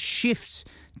trying to shift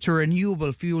to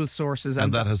renewable fuel sources.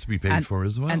 And that has to be paid for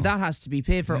as well. And that has to be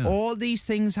paid for. Yeah. All these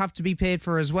things have to be paid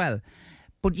for as well.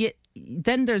 But yet,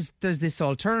 then there's this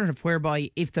alternative whereby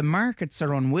if the markets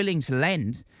are unwilling to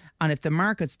lend, and if the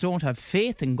markets don't have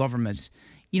faith in government,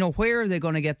 where are they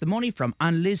going to get the money from?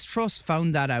 And Liz Truss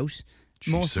found that out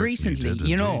most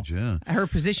recently. Her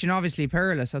position obviously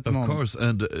perilous at the moment. Of course,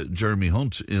 and Jeremy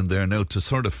Hunt in there now to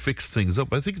sort of fix things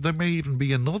up. I think there may even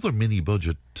be another mini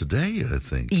budget today, I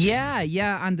think.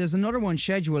 Yeah, and there's another one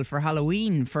scheduled for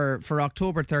Halloween for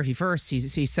October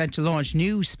 31st. He's set to launch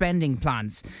new spending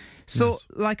plans. So,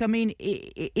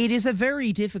 it is a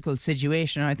very difficult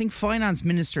situation. I think finance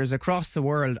ministers across the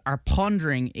world are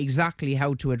pondering exactly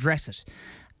how to address it.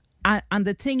 And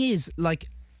the thing is,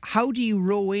 how do you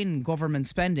row in government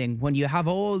spending when you have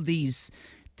all this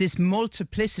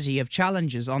multiplicity of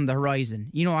challenges on the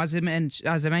horizon? As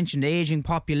I mentioned, ageing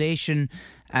population,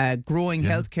 growing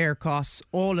healthcare costs,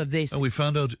 all of this. And we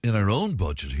found out in our own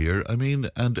budget here,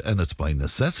 and it's by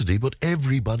necessity, but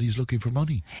everybody's looking for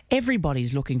money.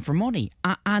 Everybody's looking for money.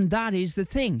 And that is the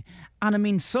thing.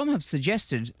 And some have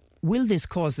suggested, will this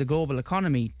cause the global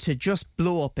economy to just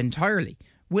blow up entirely?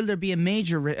 Will there be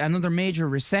another major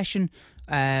recession?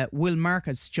 Will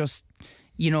markets just,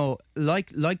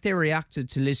 like they reacted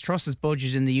to Liz Truss's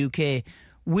budget in the UK,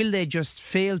 will they just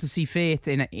fail to see faith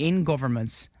in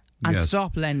governments and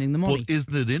stop lending the money? But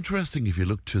isn't it interesting, if you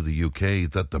look to the UK,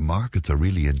 that the markets are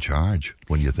really in charge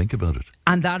when you think about it?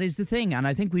 And that is the thing. And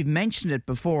I think we've mentioned it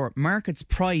before. Markets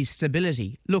prize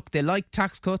stability. Look, they like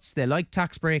tax cuts, they like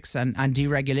tax breaks and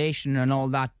deregulation and all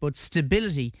that. But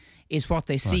stability is what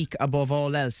they seek above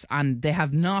all else. And they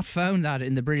have not found that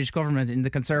in the British government, in the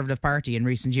Conservative Party in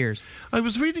recent years. I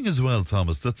was reading as well,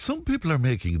 Thomas, that some people are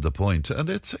making the point, and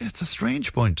it's a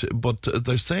strange point, but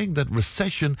they're saying that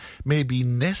recession may be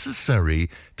necessary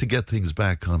to get things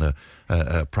back on a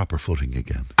proper footing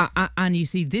again. And you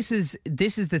see, this is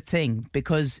the thing,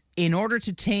 because in order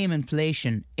to tame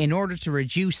inflation, in order to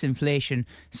reduce inflation,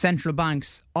 central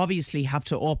banks obviously have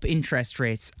to up interest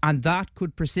rates, and that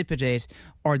could precipitate,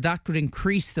 or that could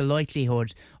increase the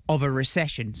likelihood of a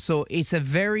recession. So it's a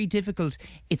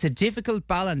difficult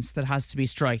balance that has to be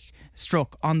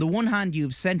struck. On the one hand, you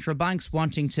have central banks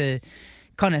wanting to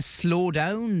kind of slow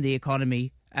down the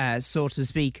economy, so to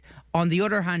speak. On the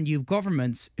other hand, you've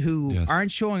governments who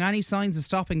aren't showing any signs of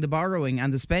stopping the borrowing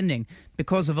and the spending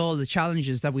because of all the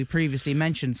challenges that we previously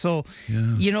mentioned. So,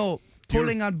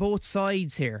 pulling on both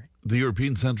sides here. The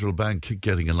European Central Bank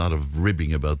getting a lot of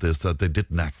ribbing about this, that they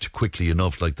didn't act quickly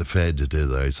enough like the Fed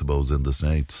did, I suppose, in the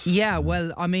States. Yeah,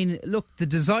 well, look, the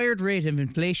desired rate of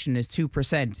inflation is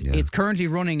 2%. Yeah. It's currently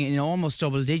running in almost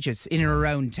double digits, in and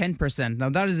around 10%. Now,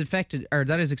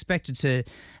 that is expected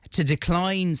to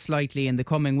decline slightly in the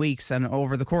coming weeks and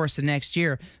over the course of next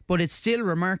year, but it's still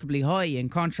remarkably high in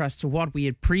contrast to what we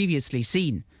had previously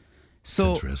seen.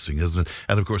 So it's interesting, isn't it?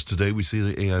 And of course, today we see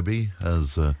the AIB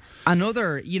as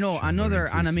another,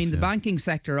 the banking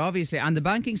sector, obviously, and the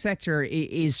banking sector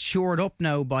is shored up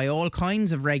now by all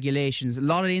kinds of regulations. A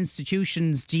lot of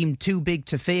institutions deemed too big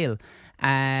to fail.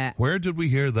 Where did we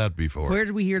hear that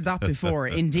before?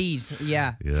 Indeed,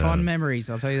 yeah. Fond memories,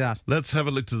 I'll tell you that. Let's have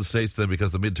a look to the States then,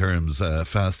 because the midterms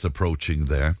fast approaching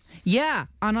there. Yeah,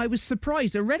 and I was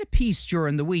surprised. I read a piece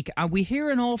during the week, and we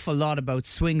hear an awful lot about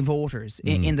swing voters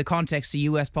in the context of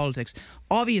US politics.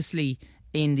 Obviously,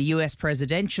 in the US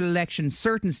presidential election,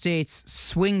 certain states,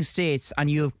 swing states, and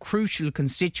you have crucial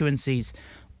constituencies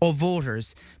of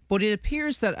voters. But it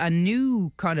appears that a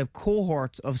new kind of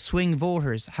cohort of swing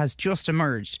voters has just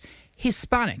emerged.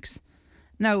 Hispanics.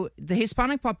 Now, the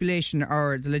Hispanic population,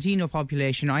 or the Latino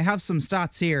population, I have some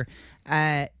stats here.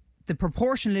 The the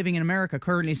proportion living in America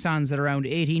currently stands at around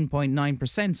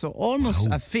 18.9%, so almost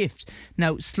a fifth.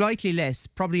 Now, slightly less,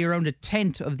 probably around a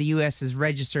tenth of the US's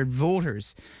registered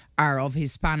voters are of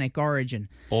Hispanic origin.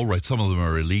 All right, some of them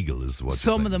are illegal, is what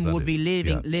some you're of saying. them would be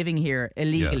living here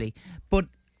illegally. Yeah. But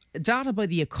data by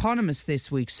The Economist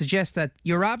this week suggests that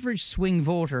your average swing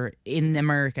voter in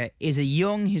America is a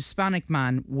young Hispanic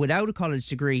man without a college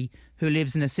degree who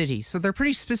lives in a city. So they're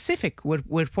pretty specific with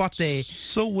what they...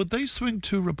 So would they swing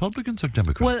to Republicans or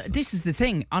Democrats? Well, this is the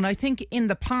thing. And I think in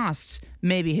the past,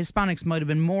 maybe Hispanics might have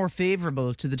been more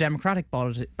favourable to the Democratic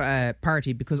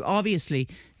Party because obviously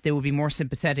they would be more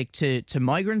sympathetic to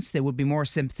migrants. They would be more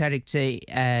sympathetic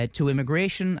to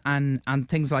immigration and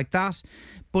things like that.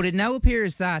 But it now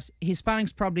appears that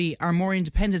Hispanics probably are more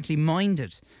independently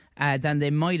minded than they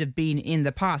might have been in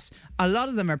the past. A lot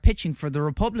of them are pitching for the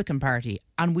Republican Party,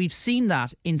 and we've seen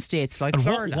that in states like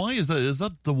Florida. Why is that? Is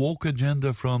that the woke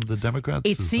agenda from the Democrats?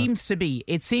 It seems to be.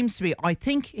 It seems to be. I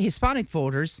think Hispanic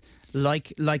voters,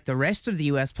 like the rest of the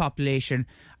US population,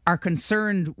 are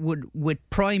concerned with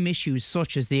prime issues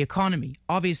such as the economy.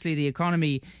 Obviously, the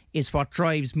economy is what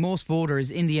drives most voters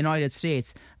in the United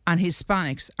States, and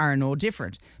Hispanics are no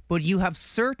different. But you have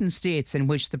certain states in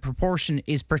which the proportion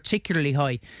is particularly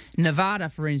high. Nevada,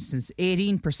 for instance,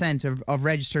 18% of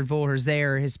registered voters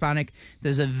there are Hispanic.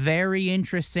 There's a very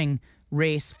interesting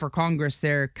race for Congress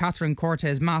there. Catherine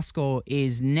Cortez Masto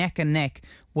is neck and neck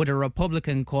with a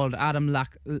Republican called Adam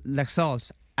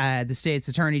Laxalt, the state's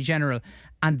Attorney General.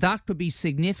 And that could be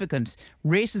significant.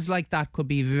 Races like that could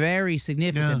be very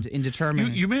significant in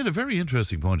determining... You made a very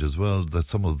interesting point as well, that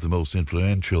some of the most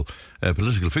influential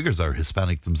political figures are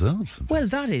Hispanic themselves. Well,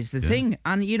 that is the thing.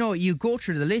 And, you go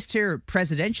through the list here,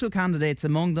 presidential candidates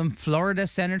among them, Florida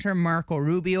Senator Marco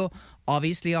Rubio,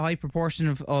 obviously a high proportion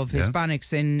of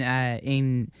Hispanics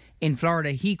in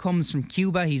Florida. He comes from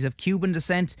Cuba. He's of Cuban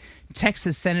descent.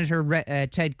 Texas Senator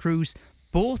Ted Cruz,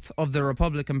 both of the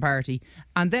Republican Party.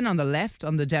 And then on the left,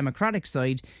 on the Democratic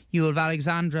side, you have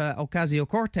Alexandra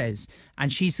Ocasio-Cortez,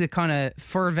 and she's the kind of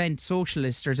fervent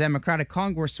socialist or Democratic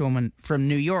congresswoman from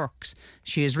New York.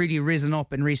 She has really risen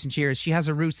up in recent years. She has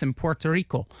her roots in Puerto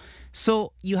Rico.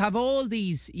 So you have all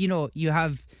these, you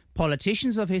have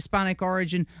politicians of Hispanic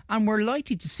origin, and we're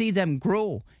likely to see them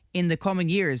grow in the coming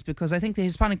years because I think the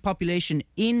Hispanic population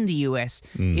in the US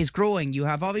is growing. You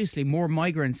have obviously more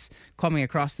migrants coming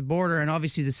across the border, and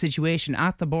obviously the situation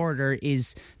at the border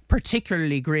is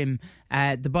particularly grim.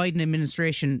 The Biden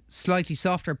administration, slightly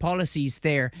softer policies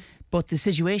there, but the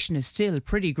situation is still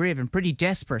pretty grave and pretty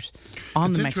desperate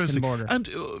on the Mexican border. And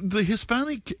the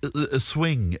Hispanic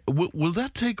swing, will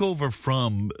that take over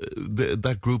from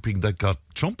that grouping that got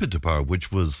Trump into power, which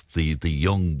was the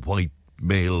young white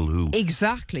male who...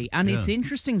 Exactly. And it's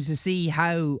interesting to see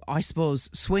how, I suppose,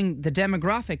 the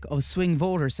demographic of swing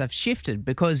voters have shifted,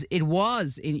 because it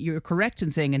was, you're correct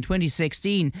in saying, in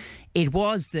 2016, it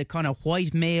was the kind of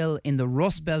white male in the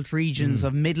Rust Belt regions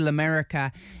of middle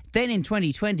America. Then in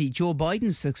 2020, Joe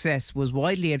Biden's success was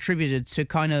widely attributed to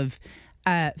kind of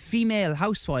female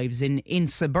housewives in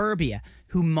suburbia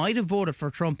who might have voted for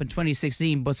Trump in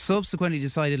 2016 but subsequently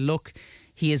decided, look,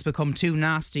 he has become too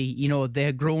nasty. They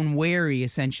had grown wary,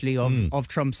 essentially, of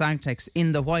Trump's antics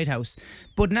in the White House.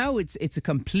 But now it's a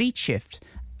complete shift,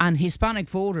 and Hispanic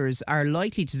voters are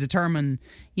likely to determine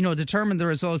the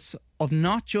results of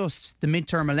not just the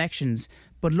midterm elections,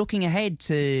 but looking ahead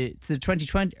to the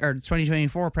 2020 or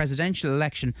 2024 presidential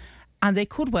election. And they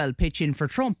could well pitch in for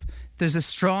Trump. There's a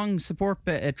strong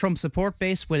Trump support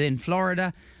base within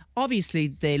Florida. Obviously,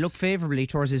 they look favourably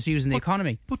towards his views in the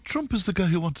economy. But Trump is the guy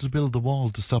who wanted to build the wall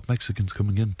to stop Mexicans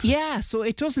coming in. Yeah, so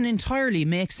it doesn't entirely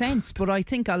make sense. But I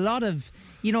think a lot of,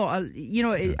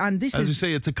 and this as you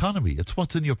say, it's economy. It's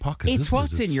what's in your pocket. It's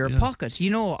what's in your pocket.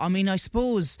 I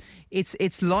suppose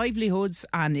it's livelihoods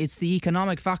and it's the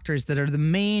economic factors that are the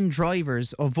main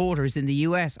drivers of voters in the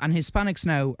US, and Hispanics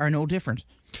now are no different.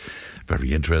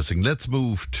 Very interesting. Let's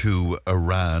move to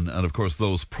Iran and, of course,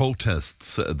 those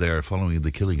protests there following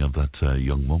the killing of that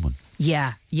young woman.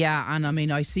 Yeah.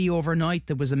 And I see overnight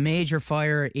there was a major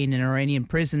fire in an Iranian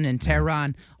prison in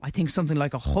Tehran. I think something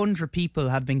like 100 people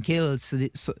have been killed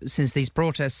since these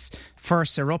protests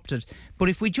first erupted. But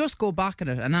if we just go back at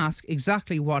it and ask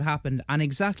exactly what happened and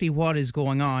exactly what is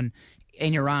going on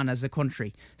in Iran as a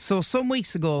country. So some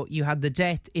weeks ago, you had the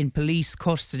death in police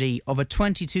custody of a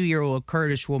 22-year-old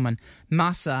Kurdish woman,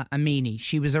 Mahsa Amini.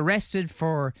 She was arrested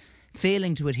for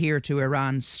failing to adhere to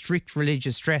Iran's strict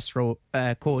religious dress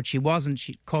code.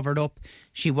 She covered up.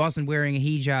 She wasn't wearing a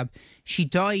hijab. She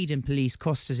died in police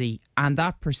custody, and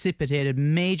that precipitated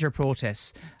major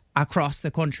protests across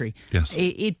the country. Yes.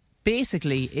 It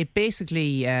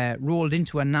basically rolled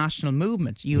into a national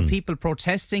movement. You have people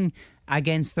protesting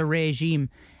against the regime.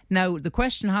 Now, the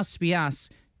question has to be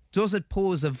asked, does it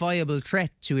pose a viable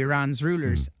threat to Iran's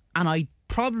rulers? And I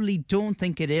probably don't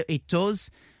think it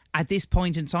does at this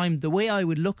point in time. The way I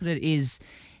would look at it is,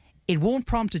 it won't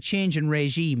prompt a change in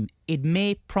regime. It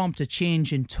may prompt a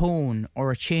change in tone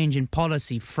or a change in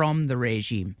policy from the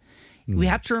regime. We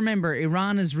have to remember,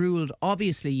 Iran is ruled,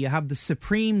 obviously, you have the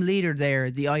supreme leader there,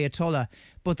 the Ayatollah,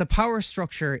 but the power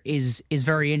structure is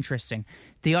very interesting.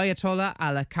 The Ayatollah,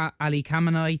 Ali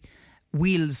Khamenei,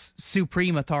 wields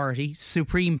supreme authority,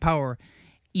 supreme power.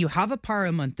 You have a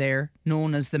parliament there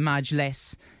known as the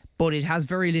Majlis, but it has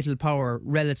very little power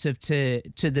relative to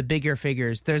the bigger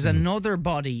figures. There's another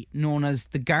body known as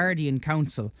the Guardian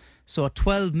Council, so a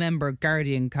 12-member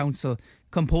Guardian Council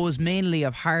composed mainly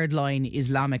of hardline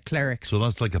Islamic clerics. So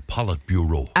that's like a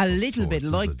Politburo. A little bit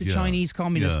like the Chinese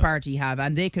Communist Party have,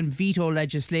 and they can veto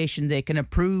legislation, they can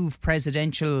approve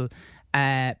presidential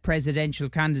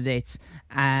candidates,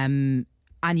 and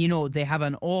you know, they have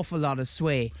an awful lot of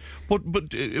sway. But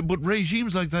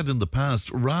regimes like that in the past,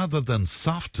 rather than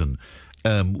soften,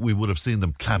 we would have seen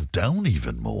them clamp down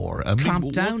even more.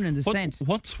 Clamp down in the sense.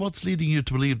 What's leading you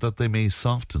to believe that they may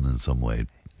soften in some way?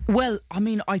 Well, I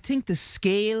mean, I think the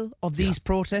scale of these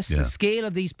protests,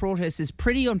 is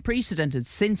pretty unprecedented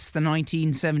since the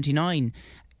 1979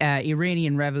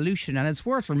 Iranian Revolution. And it's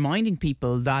worth reminding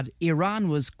people that Iran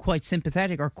was quite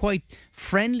sympathetic or quite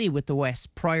friendly with the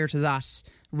West prior to that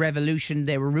revolution.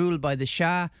 They were ruled by the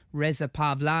Shah, Reza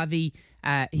Pahlavi.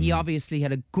 He obviously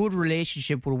had a good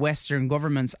relationship with Western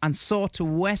governments and sought to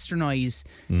westernise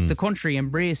the country,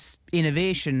 embrace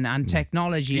innovation and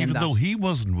technology. Even though he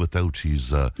wasn't without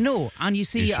his no, and you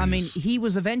see, issues. I mean, he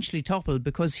was eventually toppled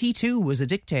because he too was a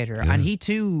dictator and he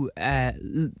too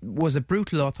was a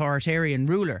brutal authoritarian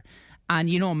ruler. And,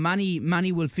 you know, many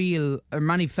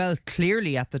felt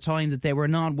clearly at the time that they were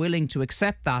not willing to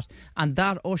accept that. And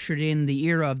that ushered in the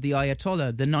era of the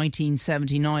Ayatollah, the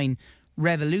 1979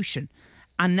 revolution.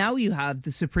 And now you have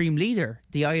the supreme leader,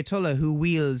 the Ayatollah, who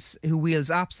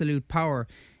wields absolute power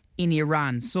in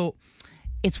Iran. So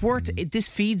it's this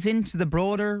feeds into the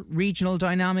broader regional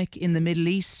dynamic in the Middle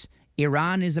East.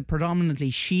 Iran is a predominantly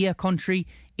Shia country.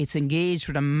 It's engaged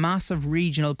with a massive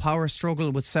regional power struggle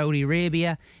with Saudi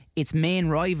Arabia, its main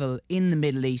rival in the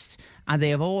Middle East, and they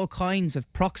have all kinds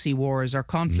of proxy wars or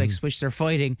conflicts which they're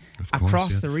fighting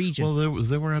across the region. Well,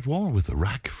 they were at war with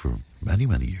Iraq for many,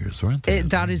 many years, weren't they?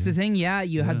 That is the thing,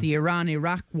 You had the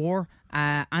Iran-Iraq war,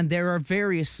 and there are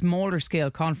various smaller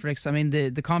scale conflicts. I mean,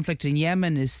 the conflict in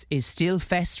Yemen is still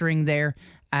festering there.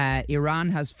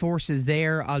 Iran has forces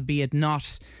there, albeit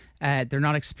not... they're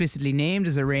not explicitly named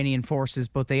as Iranian forces,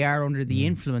 but they are under the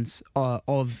influence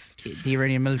of the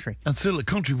Iranian military. And still a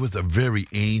country with a very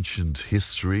ancient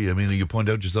history. I mean, you point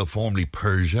out yourself, formerly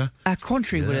Persia. A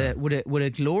country with a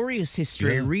glorious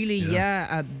history,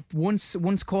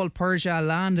 once called Persia, a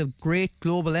land of great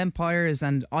global empires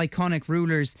and iconic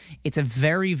rulers. It's a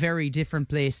very, very different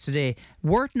place today.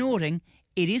 Worth noting,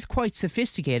 it is quite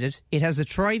sophisticated. It has a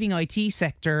thriving IT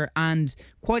sector and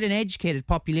quite an educated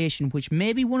population, which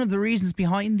may be one of the reasons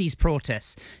behind these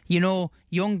protests. You know,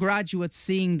 young graduates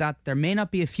seeing that there may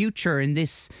not be a future in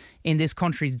this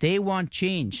country, they want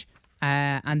change.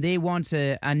 And they want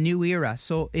a new era.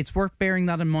 So it's worth bearing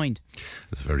that in mind.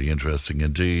 It's very interesting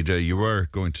indeed. You were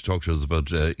going to talk to us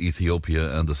about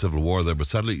Ethiopia and the civil war there, but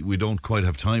sadly we don't quite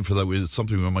have time for that. It's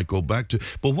something we might go back to.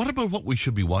 But what about what we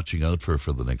should be watching out for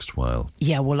the next while?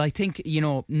 Yeah, well, I think, you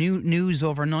know, news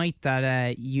overnight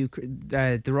that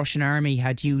the Russian army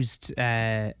had used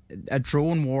a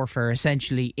drone warfare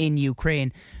essentially in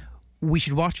Ukraine. We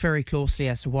should watch very closely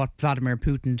as to what Vladimir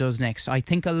Putin does next. I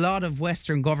think a lot of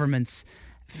Western governments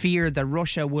fear that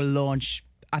Russia will launch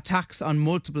attacks on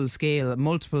multiple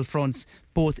fronts,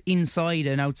 both inside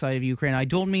and outside of Ukraine. I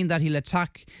don't mean that he'll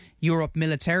attack Europe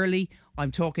militarily.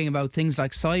 I'm talking about things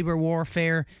like cyber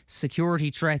warfare,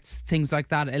 security threats, things like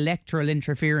that, electoral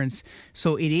interference.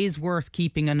 So it is worth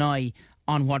keeping an eye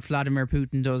on what Vladimir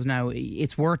Putin does now.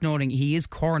 It's worth noting he is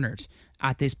cornered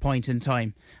at this point in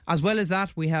time. As well as that,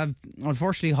 we have,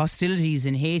 unfortunately, hostilities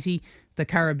in Haiti, the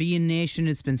Caribbean nation.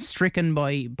 It's been stricken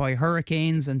by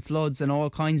hurricanes and floods and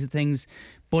all kinds of things.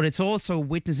 But it's also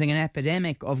witnessing an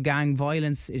epidemic of gang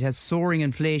violence. It has soaring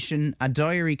inflation, a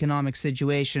dire economic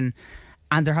situation,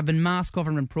 and there have been mass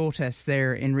government protests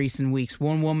there in recent weeks.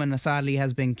 One woman, sadly,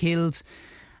 has been killed.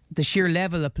 The sheer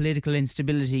level of political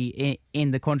instability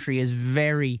in the country is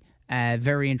very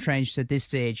entrenched at this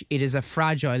stage. It is a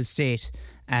fragile state,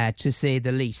 to say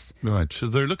the least. Right, so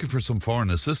they're looking for some foreign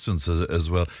assistance as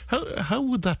well. How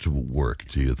would that work,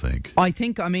 do you think? I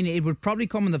think, it would probably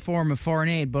come in the form of foreign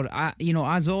aid, but,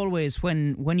 as always,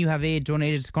 when you have aid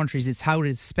donated to countries, it's how it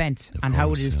is spent and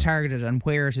how it is targeted and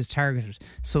where it is targeted.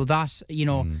 So that,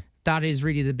 that is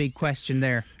really the big question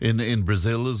there. In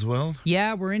Brazil as well?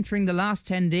 Yeah, we're entering the last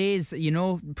 10 days.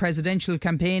 Presidential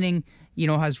campaigning,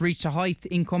 has reached a height.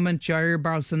 Incumbent Jair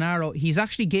Bolsonaro, he's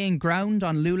actually gained ground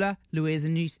on Lula, Luiz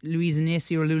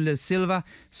Inácio Lula Silva.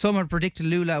 Some had predicted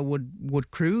Lula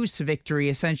would cruise to victory,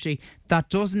 essentially. That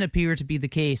doesn't appear to be the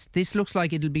case. This looks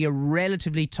like it'll be a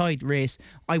relatively tight race.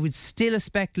 I would still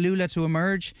expect Lula to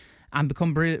emerge and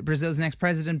become Brazil's next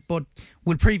president, but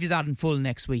we'll preview that in full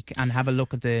next week and have a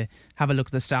look at the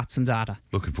stats and data.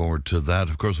 Looking forward to that.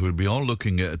 Of course, we'll be all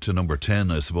looking to number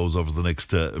 10, I suppose, over the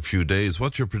next few days.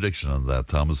 What's your prediction on that,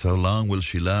 Thomas? How long will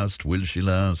she last? Will she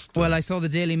last? Well, I saw the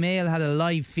Daily Mail had a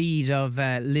live feed of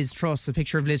Liz Truss, a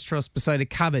picture of Liz Truss beside a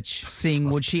cabbage, seeing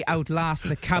would she outlast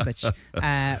the cabbage,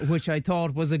 which I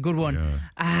thought was a good one.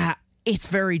 Yeah. It's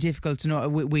very difficult to know.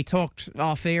 We talked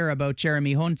off air about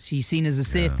Jeremy Hunt. He's seen as a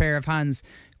safe pair of hands.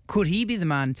 Could he be the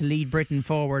man to lead Britain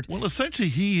forward? Well, essentially,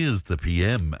 he is the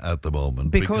PM at the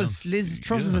moment. Because Liz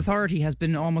Truss's authority has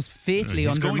been almost fatally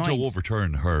undermined. He's going to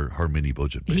overturn her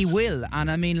mini-budget, basically. He will.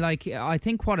 And I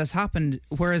think what has happened,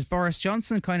 whereas Boris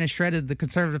Johnson kind of shredded the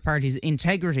Conservative Party's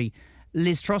integrity,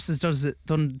 Liz Truss has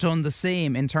done the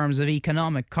same in terms of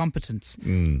economic competence.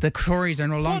 The Tories are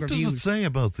no longer viewed. What does it say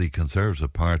about the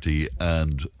Conservative Party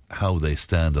and how they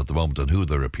stand at the moment and who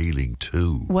they're appealing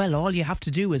to? Well, all you have to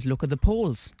do is look at the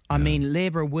polls. I mean,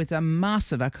 Labour with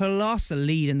a colossal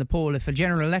lead in the poll. If a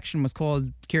general election was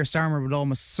called, Keir Starmer would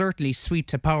almost certainly sweep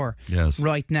to power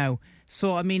right now.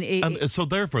 So, so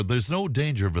therefore, there's no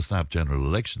danger of a snap general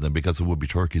election then, because it would be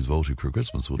turkeys voting for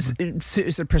Christmas, wouldn't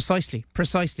it? Precisely.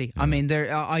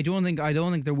 Yeah. I don't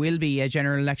think there will be a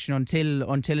general election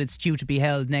until it's due to be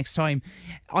held next time.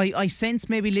 I sense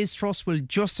maybe Liz Truss will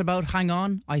just about hang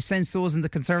on. I sense those in the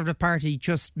Conservative Party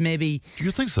just maybe. Do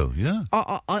you think so? Yeah.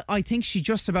 I think she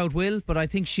just about will, but I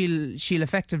think she'll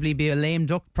effectively be a lame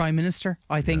duck Prime Minister.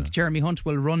 I think Jeremy Hunt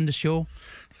will run the show.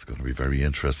 It's going to be very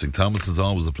interesting. Thomas, it's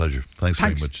always a pleasure. Thanks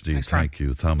very much indeed. Thank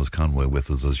you. Thomas Conway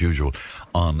with us as usual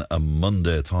on a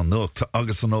Monday. It's on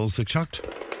August and Old Six Shocked.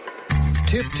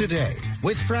 Tip Today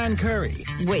with Fran Curry.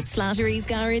 With Slattery's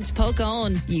Garage,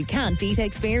 Puckane. You can't beat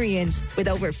experience. With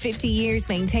over 50 years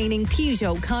maintaining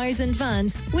Peugeot cars and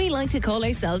vans, we like to call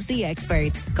ourselves the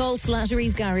experts. Call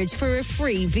Slattery's Garage for a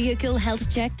free vehicle health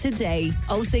check today.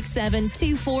 067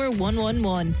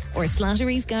 24111 or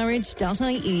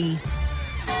slatterysgarage.ie.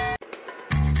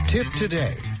 Tip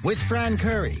Today with Fran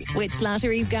Curry. With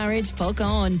Slattery's Garage,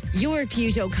 Puckane. Your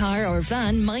Peugeot car or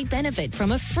van might benefit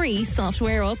from a free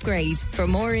software upgrade. For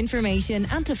more information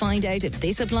and to find out if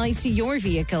this applies to your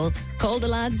vehicle, call the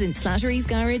lads in Slattery's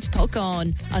Garage,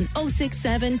 Puckane on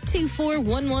 067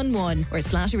 24111 or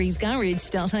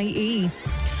slatterysgarage.ie.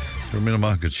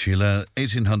 Margaret Sheila,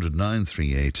 1800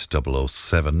 938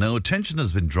 007. Now, attention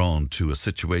has been drawn to a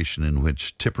situation in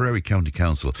which Tipperary County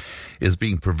Council is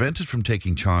being prevented from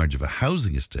taking charge of a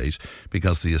housing estate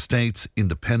because the estate's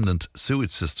independent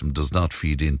sewage system does not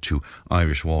feed into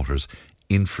Irish Water's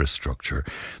infrastructure.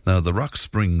 Now, the Rock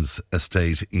Springs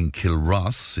estate in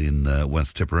Kilross in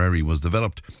West Tipperary was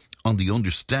developed on the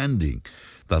understanding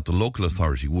that the local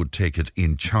authority would take it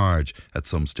in charge at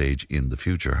some stage in the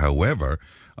future. However,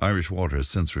 Irish Water has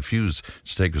since refused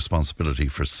to take responsibility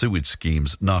for sewage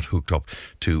schemes not hooked up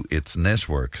to its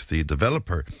network. The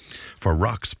developer for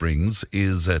Rock Springs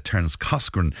is Terence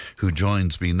Coscoran, who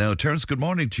joins me now. Terence, good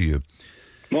morning to you.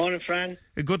 Morning, Fran.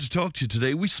 Good to talk to you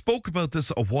today. We spoke about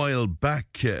this a while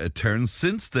back, Terence.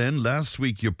 Since then, last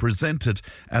week, you presented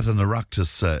at an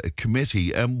Oireachtas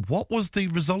committee. What was the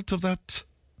result of that?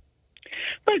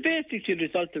 Well, basically the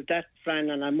result of that, Fran,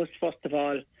 and I must first of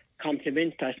all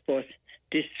compliment, I suppose,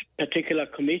 this particular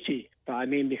committee.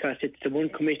 Because it's the one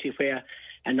committee where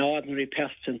an ordinary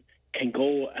person can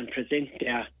go and present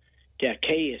their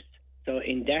case. So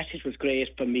in that it was great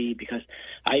for me, because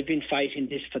I've been fighting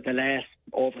this for the last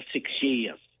over 6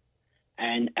 years.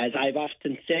 And as I've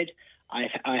often said, I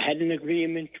had an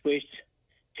agreement with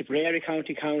Tipperary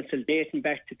County Council dating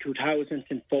back to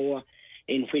 2004,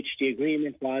 in which the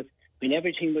agreement was, when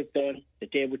everything was done, that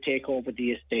they would take over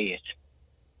the estate.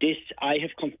 This, I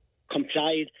have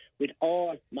complied with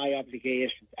all my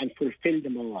obligations and fulfilled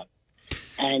them all.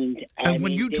 And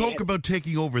when you talk about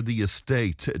taking over the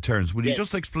estate, Terence, will you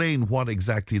just explain what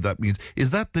exactly that means? Is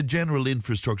that the general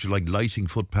infrastructure, like lighting,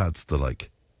 footpaths, the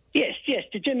like? Yes,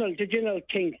 the general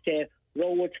things there: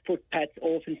 roads, footpaths,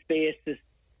 open spaces,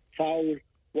 foul,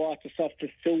 water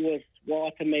surface, sewers,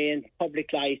 water mains,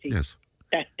 public lighting. Yes.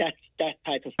 That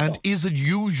type of And stuff. is it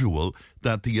usual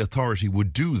that the authority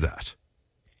would do that?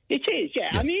 It is, yeah.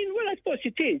 Yes. I mean, well, I suppose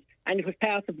it is. And it was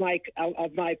part of my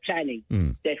planning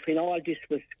that when all this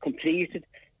was completed,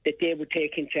 that they would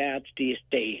take in charge the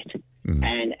estate.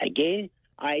 And again,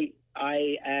 I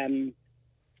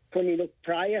funny enough,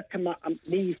 prior to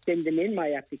me sending in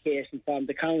my application form,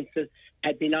 the council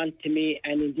had been on to me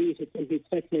and indeed had sent me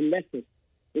threatening letters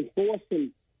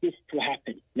enforcing this to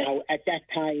happen. Now, at that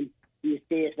time, the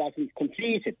estate wasn't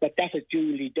completed, but that was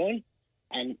duly done.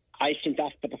 And I sent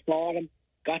off for the form,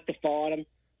 got the form,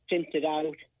 sent it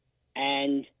out,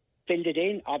 and filled it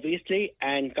in, obviously,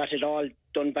 and got it all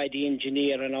done by the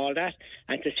engineer and all that,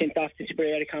 and it was sent off to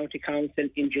Tipperary County Council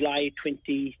in July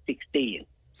 2016.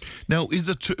 Now, is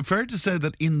it fair to say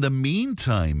that in the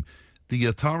meantime, the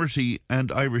authority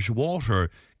and Irish Water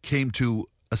came to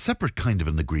a separate kind of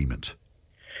an agreement?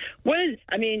 Well,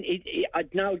 I mean,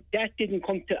 now that didn't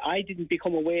come to. I didn't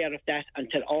become aware of that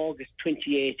until August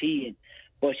 2018.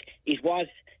 But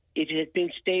it had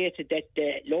been stated that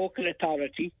the local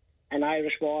authority and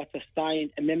Irish Water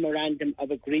signed a memorandum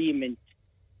of agreement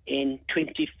in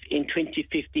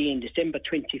 2015, December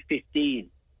 2015,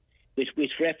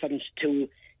 with reference to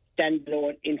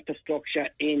standalone infrastructure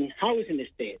in housing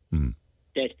estates.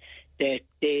 That it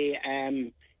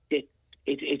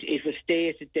was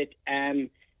stated that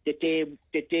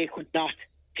they could not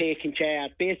take in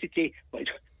charge. Basically, what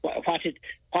it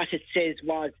says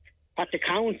was, what the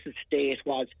council state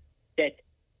was, that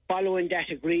following that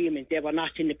agreement, they were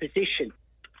not in a position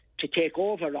to take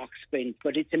over Rock Springs.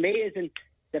 But it's amazing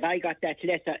that I got that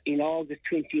letter in August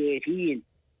 2018,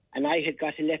 and I had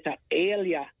got a letter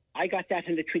earlier. I got that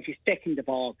on the 22nd of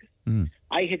August.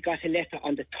 I had got a letter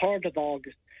on the 3rd of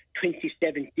August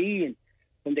 2017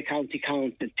 from the County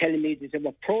Council telling me that they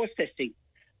were processing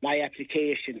my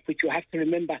application, which you have to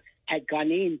remember had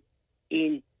gone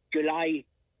in July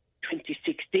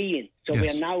 2016. So yes. we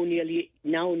are now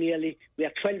nearly we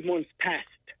are 12 months past,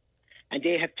 and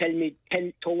they have told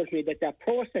me that they're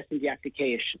processing the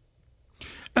application.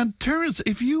 And Terence,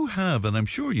 if you have, and I'm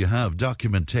sure you have,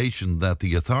 documentation that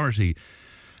the authority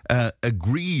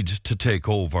agreed to take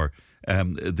over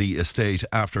the estate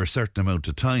after a certain amount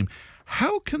of time,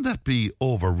 how can that be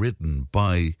overridden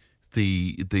by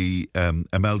the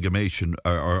amalgamation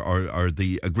or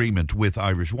the agreement with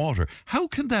Irish Water? How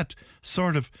can that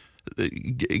sort of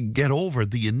get over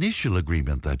the initial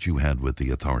agreement that you had with the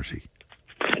authority?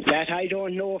 That I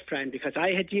don't know, Fran, because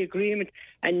I had the agreement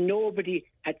and nobody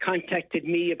had contacted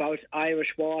me about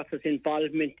Irish Water's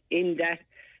involvement in that.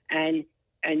 And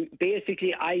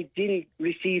basically I didn't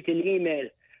receive an email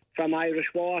from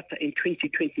Irish Water in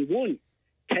 2021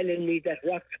 telling me that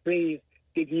Rock Springs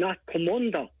did not come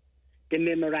under the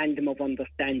Memorandum of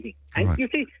Understanding. And right. you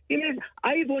see,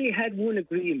 I've only had one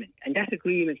agreement, and that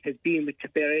agreement has been with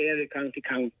Tipperary County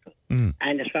Council.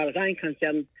 And as far as I'm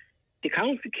concerned, the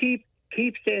council keep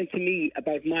saying to me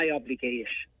about my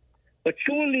obligation. But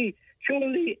surely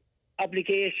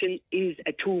obligation is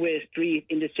a two-way street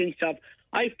in the sense of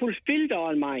I've fulfilled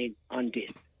all mine on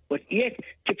this, but yet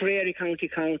Tipperary County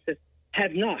Council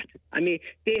have not. I mean,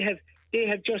 they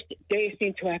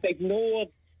seem to have ignored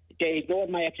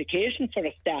my application for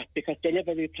a start, because they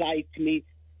never replied to me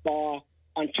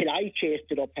until I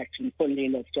chased it up, actually, funnily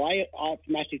enough. So I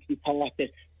automatically thought that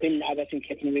when I wasn't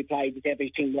getting a reply that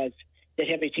everything was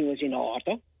in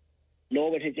order. No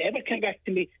one has ever come back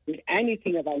to me with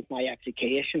anything about my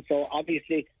application. So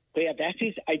obviously where that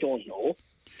is, I don't know.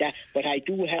 But I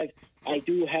do have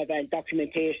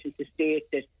documentation to state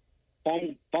that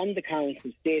from the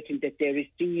council stating that they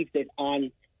received it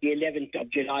on the 11th of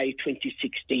July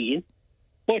 2016.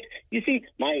 But you see,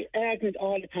 my argument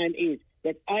all the time is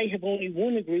that I have only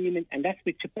one agreement, and that's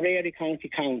with Tipperary County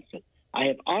Council. I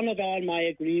have honoured all my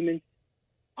agreements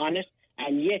on it,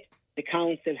 and yet the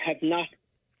council have not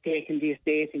taken the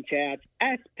estate in charge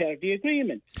as per the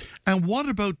agreement. And what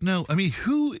about now? I mean,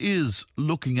 who is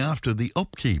looking after the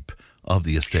upkeep of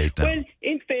the estate now? Well,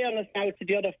 in fairness now to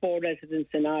the other four residents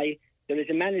and I, there is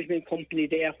a management company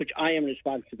there which I am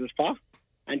responsible for.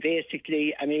 And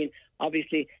basically, I mean,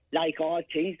 obviously, like all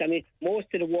things, I mean, most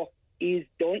of the work is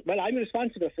done. Well, I'm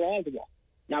responsible for all the work.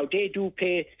 Now, they do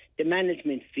pay the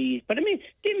management fees. But, I mean,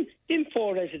 them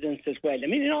four residents as well. I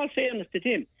mean, in all fairness to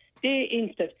them,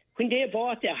 when they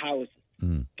bought their house,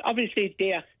 obviously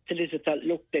their solicitor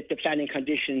looked at the planning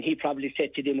condition. He probably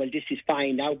said to them, well, this is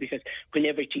fine now, because when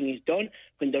everything is done,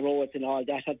 when the roads and all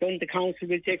that are done, the council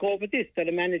will take over this. So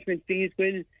the management fees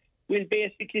will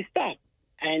basically stop.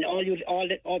 And all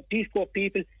these poor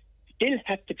people still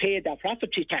have to pay their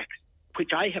property tax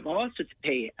which I have also to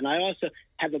pay, and I also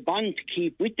have a bond to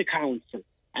keep with the council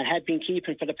and have been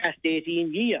keeping for the past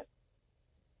 18 years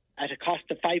at a cost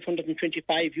of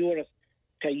 €525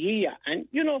 per year. And,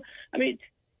 you know, I mean,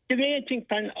 the main thing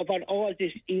about all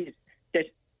this is that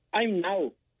I'm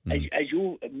now, as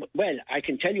you, well, I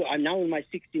can tell you, I'm now in my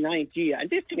 69th year, and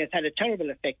this thing has had a terrible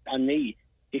effect on me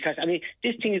because, I mean,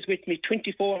 this thing is with me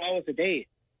 24 hours a day.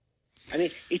 I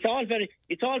mean, it's all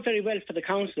very well for the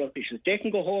council officials. They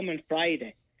can go home on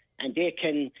Friday and they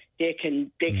can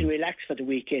relax for the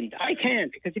weekend. I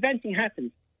can't, because if anything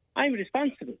happens, I'm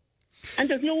responsible. And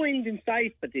there's no end in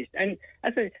sight for this. And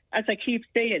as I keep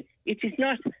saying, it is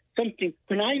not something,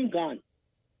 when I'm gone,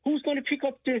 who's going to pick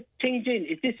up the things in?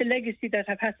 Is this a legacy that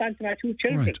I've passed on to my two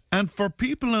children? Right. And for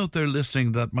people out there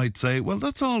listening that might say, well,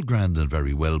 that's all grand and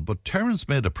very well, but Terence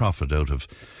made a profit out of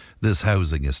this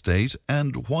housing estate,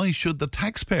 and why should the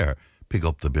taxpayer pick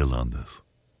up the bill on this?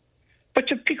 But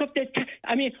to pick up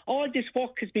I mean, all this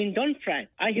work has been done, Frank.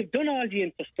 I have done all the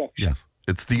infrastructure. Yes.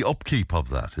 It's the upkeep of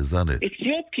that, is that it? It's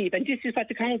the upkeep, and this is what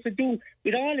the council do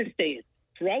with all estates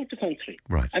throughout the country.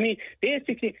 Right. I mean,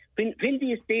 basically, when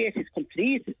the estate is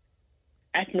completed,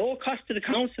 at no cost to the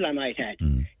council, I might add,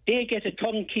 they get a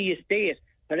turnkey estate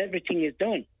where everything is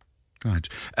done. Right.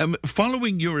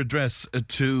 Following your address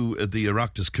to the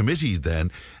Oireachtas Committee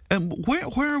then,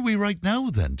 where are we right now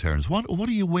then, Terence? What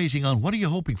are you waiting on? What are you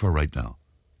hoping for right now?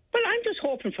 Well, I'm just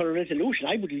hoping for a resolution.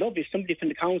 I would love if somebody from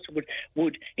the council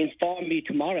would inform me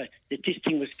tomorrow that this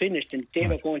thing was finished and they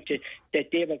were going to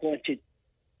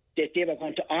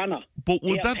honour. But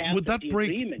would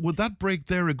that break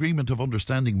their agreement of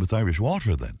understanding with Irish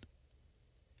Water then?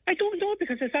 I don't know,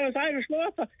 because as far as Irish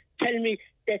Water tell me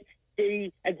that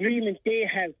the agreement they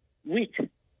have with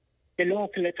the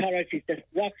local authorities that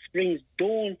Rock Springs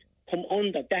don't come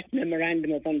under that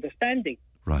memorandum of understanding.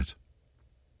 Right.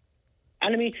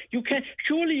 And I mean, you can't.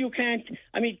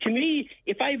 I mean, to me,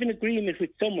 if I have an agreement with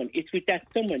someone, it's with that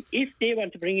someone. If they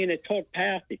want to bring in a third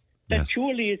party, that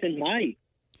surely isn't my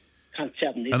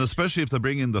concern. And especially if they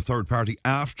bring in the third party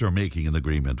after making an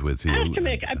agreement with you. 10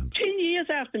 years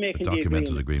after making the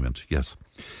documented agreement, yes.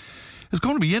 It's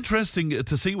going to be interesting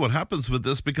to see what happens with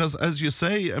this, because, as you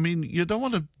say, I mean, you don't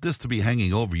want this to be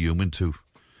hanging over you into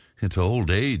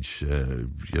old age. You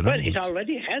know? Well, it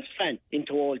already has ran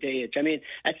into old age. I mean,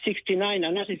 at 69,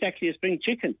 I'm not exactly a spring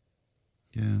chicken.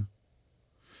 Yeah.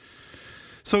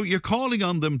 So you're calling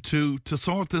on them to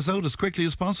sort this out as quickly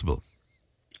as possible?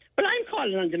 Well, I'm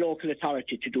calling on the local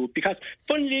authority to do it, because,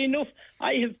 funnily enough,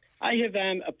 I have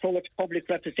approached public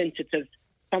representatives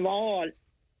from all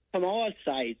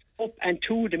sides, up and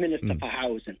to the Minister for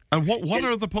Housing. And what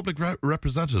are the public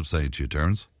representatives saying to you,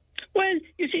 Terence? Well,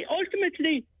 you see,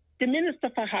 ultimately, the Minister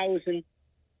for Housing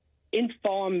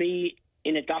informed me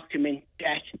in a document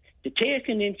that the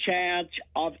taking in charge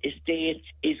of estates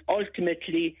is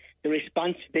ultimately the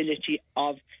responsibility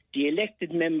of the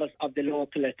elected members of the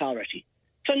local authority.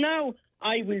 So now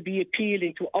I will be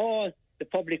appealing to all the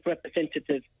public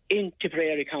representatives in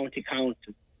Tipperary County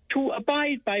Council to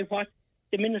abide by what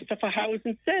the Minister for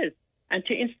Housing says and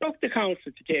to instruct the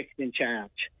council to take it in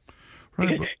charge.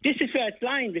 Right. This is where it's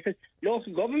lying, because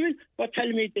local government were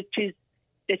telling me that tis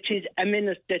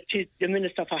the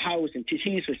Minister for Housing, tis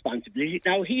his responsibility.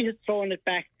 Now he has thrown it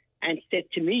back and said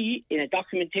to me in a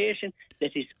documentation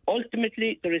that is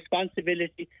ultimately the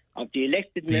responsibility of the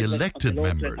elected members of the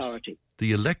local authority.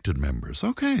 The elected members.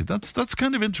 Okay, that's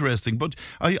kind of interesting, but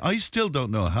I still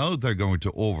don't know how they're going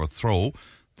to overthrow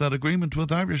that agreement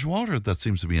with Irish Water that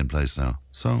seems to be in place now.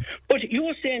 So, but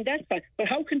you're saying that's fine. But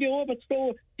how can they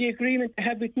overthrow the agreement they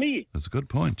have with me? That's a good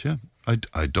point. Yeah,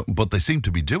 I don't. But they seem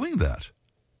to be doing that.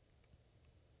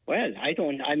 Well, I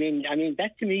don't. I mean,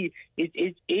 that to me is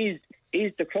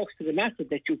the crux of the matter,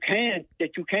 that you can't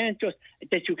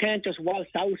just waltz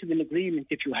out of an agreement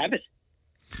if you have it.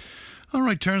 All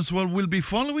right, Terence. Well, we'll be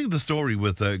following the story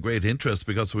with great interest,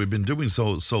 because we've been doing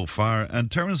so far.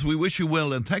 And Terence, we wish you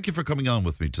well, and thank you for coming on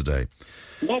with me today.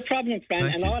 No problem,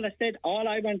 Fran. And all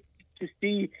I want to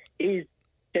see is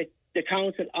that the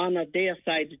council honour their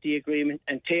side of the agreement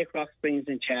and take Rock Springs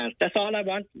in charge. That's all I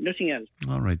want. Nothing else.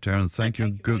 All right, Terence. Thank you.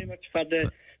 Thank you very much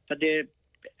for the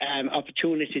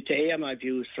opportunity to air my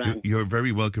views, Frank. You're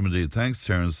very welcome indeed. Thanks,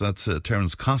 Terence. That's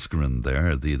Terence Coscaran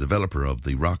there, the developer of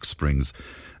the Rock Springs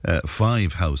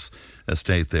 5 house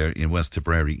estate there in West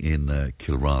Tipperary in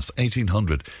Kilross.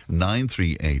 1800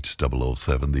 938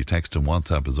 007. The text and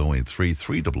WhatsApp is 083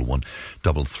 311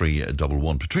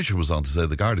 3311. Patricia was on to say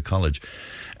the Garda College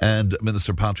and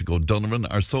Minister Patrick O'Donovan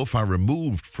are so far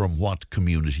removed from what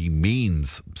community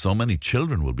means. So many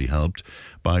children will be helped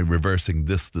by reversing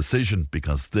this decision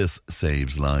because this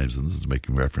saves lives. And this is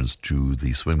making reference to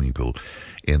the swimming pool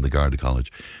in the Garda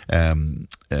College.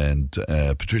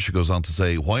 Patricia goes on to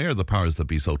say, why are the powers that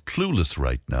be so clueless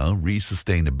right now?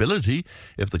 Re-sustainability,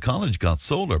 if the college got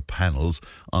solar panels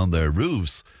on their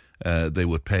roofs, they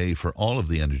would pay for all of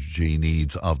the energy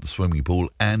needs of the swimming pool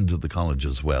and the college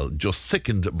as well. Just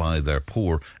sickened by their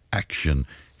poor action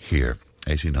here.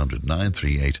 1800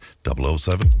 938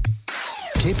 007.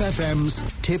 Tip FM's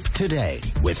Tip Today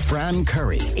with Fran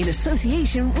Curry. In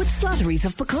association with Slattery's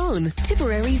of Pecan,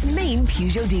 Tipperary's main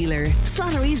Peugeot dealer.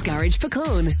 Slattery's Garage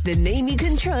Pecan, the name you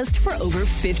can trust for over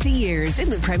 50 years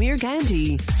in the Premier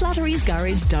County.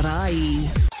 Slattery'sGarage.ie.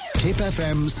 Tip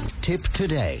FM's Tip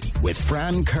Today with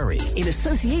Fran Curry. In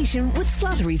association with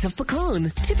Slattery's of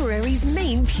Pecan, Tipperary's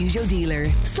main Peugeot dealer.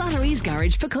 Slattery's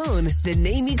Garage Pecan, the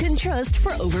name you can trust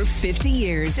for over 50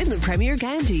 years in the Premier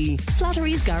County.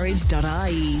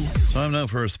 Slattery'sGarage.ie. Time now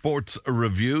for a sports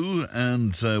review,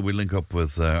 and we link up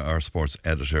with our sports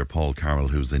editor, Paul Carroll,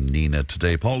 who's in Nina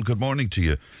today. Paul, good morning to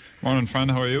you. Morning, Fran.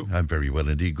 How are you? I'm very well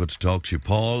indeed. Good to talk to you,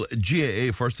 Paul.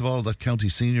 GAA, first of all, that county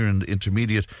senior and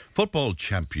intermediate football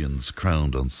champions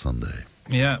crowned on Sunday.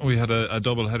 Yeah, we had a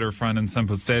double header, Fran, in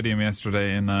Semple Stadium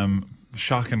yesterday in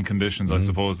shocking conditions, I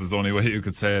suppose is the only way you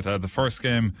could say it. The first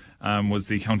game was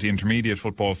the county intermediate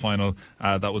football final.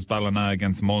 That was Ballina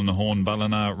against Mullinahone.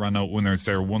 Ballina ran out winners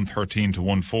there 113 to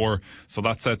 1-4. So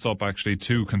that sets up actually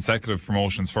two consecutive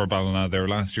promotions for Ballina. They were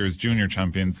last year's junior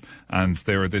champions and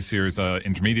they were this year's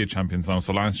intermediate champions now.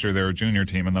 So last year they were a junior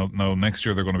team and now next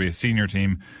year they're going to be a senior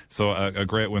team. So a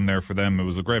great win there for them. It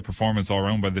was a great performance all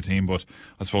around by the team, but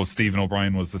I suppose Stephen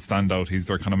O'Brien was the standout. He's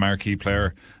their kind of marquee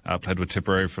player. Played with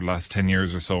Tipperary for the last 10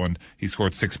 years or so, and he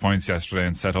scored 6 points yesterday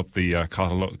and set up the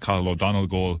Cathal O'Donnell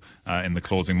goal in the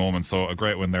closing moment. So a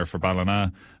great win there for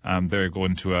Ballina. They're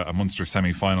going to a Munster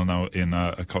semi-final now in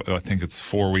I think it's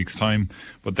 4 weeks' time.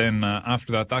 But then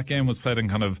after that game was played in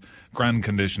kind of grand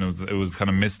condition. It was kind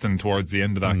of misting towards the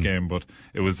end of that game, but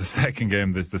it was the second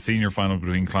game, the senior final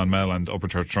between Clonmel and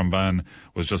Upperchurch Strumban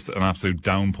was just an absolute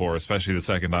downpour, especially the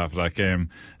second half of that game.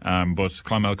 But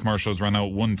Clonmel Commercials ran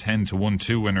out 110 to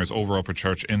 1-2 winners over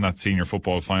Upperchurch in that senior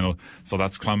football final. So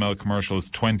that's Clonmel Commercials'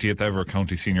 20th ever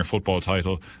county senior football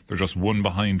title. They're just one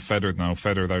behind Feather now.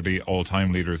 Feather, they're the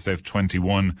all-time leaders. They've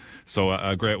 21. So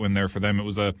a great win there for them. It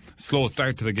was a slow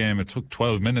start to the game. It took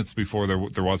 12 minutes before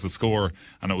there was a score,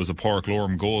 and it was a Pádraig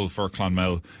Lorme goal for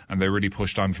Clonmel, and they really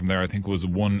pushed on from there. I think it was a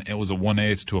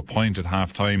 1-8 to a point at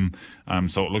half time.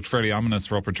 So it looked fairly ominous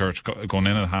for Upperchurch going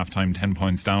in at half time, 10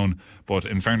 points down. But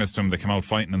in fairness to them, they came out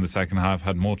fighting in the second half,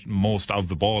 had most of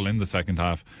the ball in the second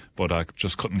half, but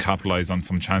just couldn't capitalise on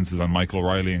some chances. On Michael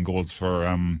O'Reilly in goals for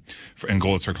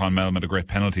Clonmel, made a great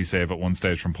penalty save at one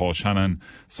stage from Paul Shannon.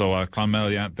 So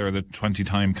Clonmel, yeah, they're the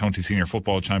 20-time county senior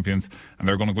football champions, and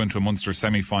they're going to go into a Munster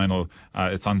semi-final.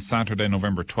 It's on Saturday,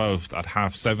 November 12th at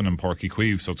 7:30 in Páirc Uí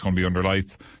Chaoimh, so it's going to be under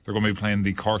lights. They're going to be playing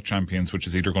the Cork champions, which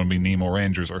is either going to be Nemo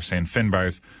Rangers or St.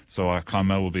 Finbars. So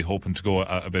Clonmel will be hoping to go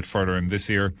a bit further in this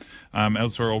year.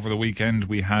 Elsewhere over the weekend,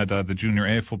 we had the Junior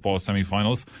A football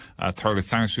semi-finals. Thurles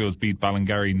Sarsfields beat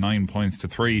Ballingarry 9 points to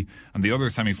 3, and the other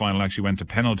semi-final actually went to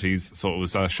penalties. So it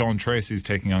was Sean Tracy's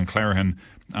taking on Clarehan.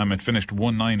 It finished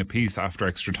 1-9 apiece after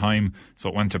extra time, so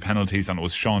it went to penalties, and it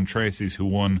was Sean Tracy's who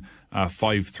won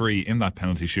 5-3 in that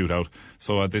penalty shootout.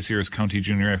 So this year's County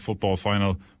Junior A football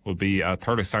final will be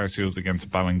Thurles Sarsfields against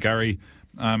Ballingarry.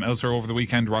 Elsewhere over the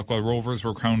weekend, Rockwell Rovers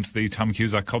were crowned the Tom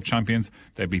Cusack Cup champions.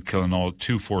 They beat Killinall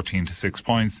 2-14 to 6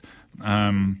 points.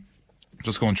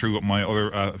 Just going through my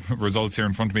other results here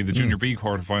in front of me, the Junior B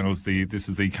quarterfinals. This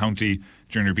is the County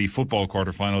Junior B football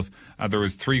quarterfinals. There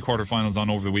was 3 quarterfinals on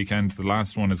over the weekend. The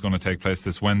last one is going to take place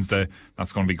this Wednesday.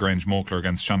 That's going to be Grange Mokler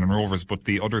against Shannon Rovers. But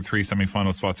the other 3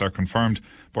 semi-final spots are confirmed.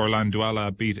 Borland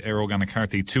Douala beat Aero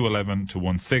Gannacarthy 2-11 to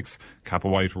 1-6. Kappa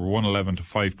White were 1-11 to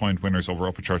 5-point winners over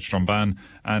Upperchurch Strumban.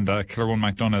 And Killarone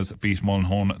McDonough's beat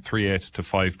Mullinahone 3-8 to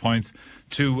 5 points.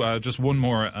 Just one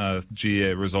more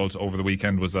GA result over the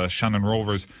weekend was Shannon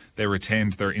Rovers. They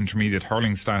retained their intermediate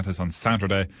hurling status on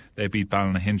Saturday. They beat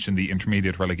Ballynahinch in the intermediate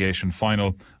intermediate relegation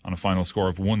final on a final score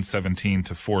of 117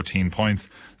 to 14 points.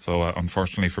 So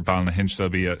unfortunately for Ballynahinch,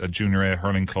 there'll be a Junior A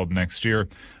hurling club next year.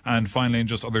 And finally, in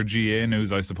just other GAA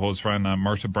news, I suppose, Fran,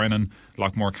 Murtagh Brennan,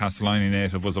 Lockmore Castellani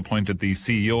native, was appointed the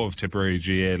CEO of Tipperary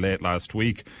GAA late last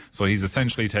week. So he's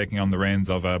essentially taking on the reins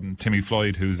of Timmy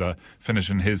Floyd, who's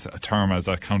finishing his term as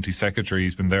a county secretary.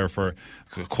 He's been there for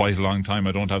quite a long time.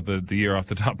 I don't have the year off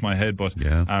the top of my head, but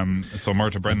so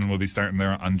Murtagh Brennan will be starting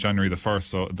there on January the 1st.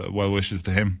 So well wishes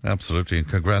to him. Absolutely, and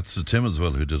congrats to Tim as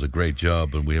well, who did a great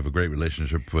job, and we have a great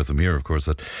relationship with him here, of course,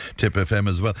 at Tip FM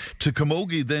as well. To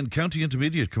Camogie then, County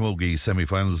Intermediate Camogie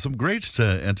semi-finals. Some great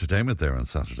entertainment there on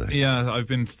Saturday. Yeah, I've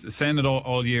been saying it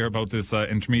all year about this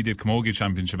Intermediate Camogie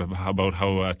Championship, about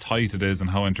how tight it is and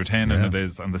how entertaining it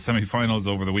is, and the semi-finals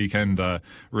over the weekend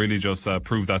really just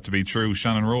proved that to be true.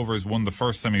 Shannon Rovers won the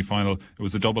first semi-final. It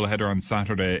was a double header on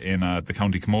Saturday in the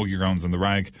County Camogie grounds in the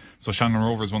Rag. So Shannon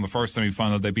Rovers won the first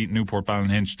semi-final. They beat Newport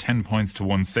Ballynahinch 10 points to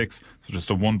 1-6, so just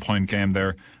a 1 point game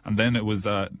there. And then it was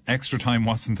extra time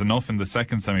wasn't enough in the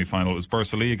second semi-final. It was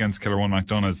Bursalee against Killarone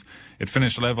MacDonough's. It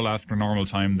finished level after normal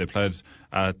time. They played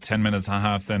 10 minutes and a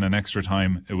half, then an extra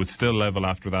time. It was still level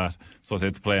after that, so they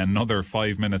had to play another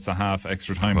 5 minutes and a half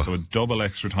extra time, so a double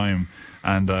extra time.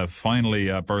 And finally,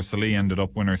 Bursalee ended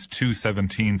up winners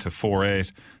 217 to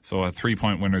 4-8. So 3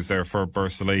 point winners there for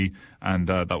Bursalee. And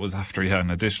that was after an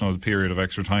additional period of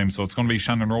extra time. So it's going to be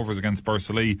Shannon Rovers against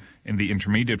Bursalee in the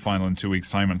intermediate final in 2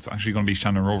 weeks' time. And it's actually going to be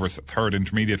Shannon Rovers' third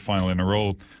intermediate final in a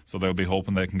row. So they'll be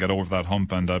hoping they can get over that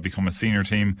hump and become a senior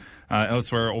team.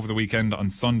 Elsewhere over the weekend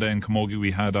on Sunday in Camogie,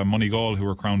 we had Moneygall, who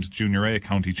were crowned Junior A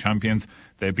county champions.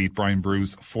 They beat Brian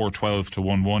Bruce 4-12 to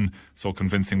 1-1. So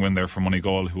convincing win there for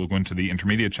Moneygall, who will go into the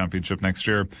intermediate championship next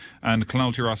year. And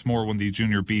Clonalty Rossmore won the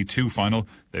Junior B2 final.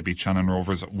 They beat Shannon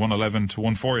Rovers 111 to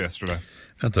 1-4 yesterday.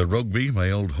 At the Rugby, my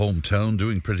old hometown,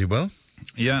 doing pretty well.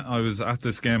 Yeah, I was at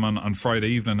this game on Friday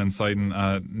evening inside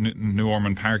New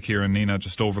Ormond Park here in Neenah,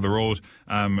 just over the road.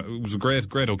 It was a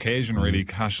great occasion, really.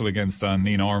 Cashel against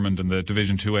Neenah Ormond in the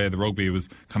Division 2A, the rugby. It was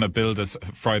kind of billed as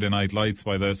Friday Night Lights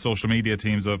by the social media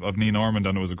teams of Neenah Ormond,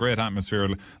 and it was a great atmosphere.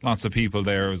 Lots of people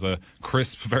there. It was a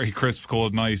very crisp,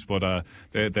 cold night, but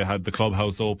they had the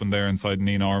clubhouse open there inside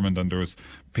Neenah Ormond, and there was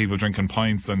people drinking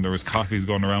pints and there was coffees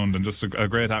going around, and just a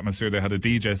great atmosphere. They had a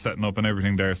DJ setting up and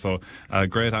everything there, so a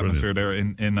great atmosphere there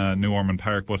in New Ormond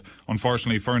Park. But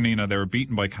unfortunately for Neenah, they were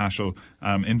beaten by Cashel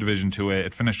in Division 2A.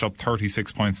 It finished up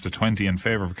 36 points to 20 in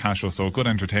favour of Cashel, so a good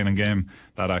entertaining game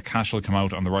that Cashel came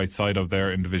out on the right side of there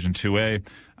in Division 2A.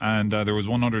 And there was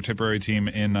one other Tipperary team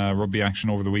in rugby action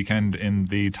over the weekend in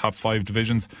the top 5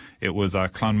 divisions. It was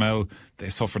Clonmel. They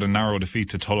suffered a narrow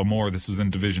defeat to Tullamore. This was in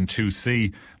Division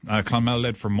 2C. Clonmel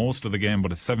led for most of the game,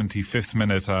 but a 75th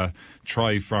minute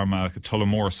try from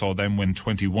Tullamore saw them win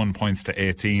 21 points to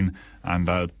 18.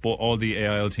 And all the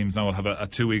AIL teams now will have a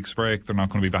 2 weeks break. They're not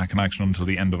going to be back in action until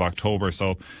the end of October.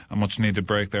 So a much needed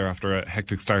break there after a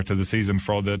hectic start to the season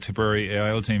for all the Tipperary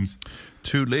AIL teams.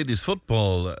 To ladies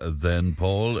football then,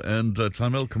 Paul, and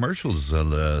Clonmel Commercials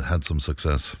had some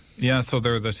success. Yeah, so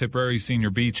they're the Tipperary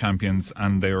Senior B champions,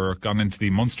 and they were gone into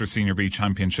the Munster Senior B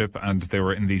Championship, and they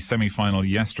were in the semi-final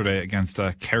yesterday against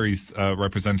Kerry's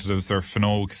representatives, their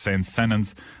Finogue St.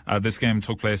 Senans. This game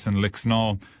took place in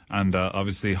Lixnaw, and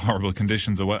obviously horrible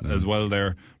conditions as well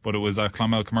there. But it was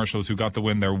Clonmel Commercials who got the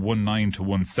win there, 1-9 to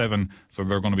 1-7. So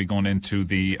they're going to be going into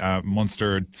the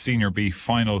Munster Senior B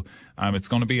final. It's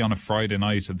going to be on a Friday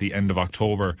night at the end of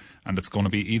October, and it's going to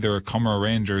be either Cumra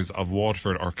Rangers of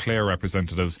Waterford or Clare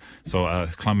representatives. So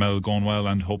Clonmel going well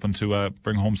and hoping to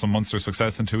bring home some Munster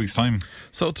success in 2 weeks' time.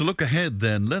 So to look ahead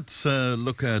then, let's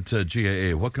look at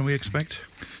GAA. What can we expect?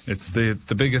 It's the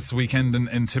biggest weekend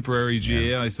in Tipperary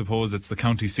GAA, I suppose. It's the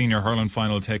County Senior Hurling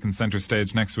Final taking centre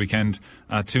stage next weekend.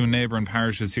 2 neighbouring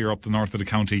parishes here up the north of the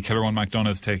county. Killarone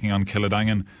MacDonough's taking on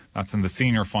Killadangan. That's in the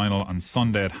senior final on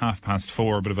Sunday at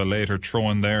 4:30. A bit of a later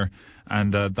throw-in there.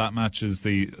 And that match is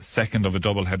the second of a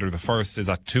double header. The first is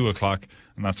at 2:00,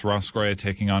 and that's Rossgray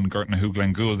taking on Gertnahoe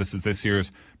Glengool. This is this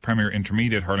year's Premier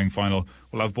Intermediate Hurling Final.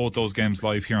 We'll have both those games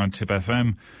live here on Tip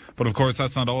FM. But of course,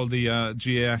 that's not all the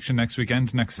GAA action next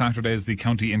weekend. Next Saturday is the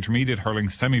County Intermediate Hurling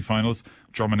semi-finals.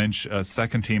 Drummond Inch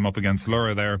second team up against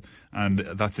Lura there, and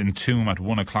that's in Toom at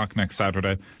 1:00 next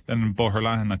Saturday. Then in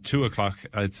Boherlahan at 2:00,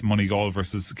 it's Moneygall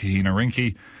versus Kahina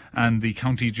Rinky. And the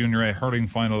County Junior A hurling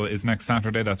final is next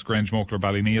Saturday. That's Grange Mokler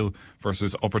Ballyneal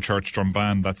versus Upperchurch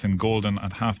Drumban. That's in Golden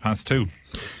at 2:30.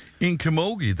 In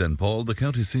Camogie then, Paul, the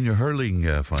County Senior Hurling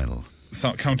final.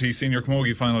 County Senior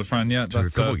Camogie final, Fran. Yeah,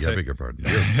 that's I beg your pardon.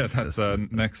 Yeah, that's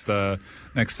next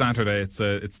Saturday.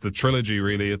 It's the trilogy,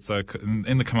 really. It's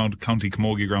in the County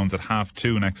Camogie grounds at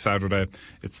 2:30 next Saturday.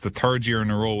 It's the third year in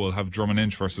a row we'll have Drummond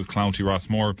Inch versus Clounty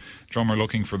Rossmore. Drum are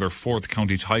looking for their fourth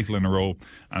county title in a row,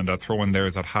 and throw-in there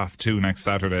is at 2:30 next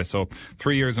Saturday. So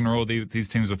 3 years in a row these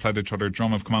teams have played each other.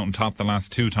 Drum have come out on top the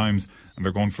last 2 times, and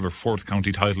they're going for their fourth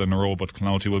county title in a row. But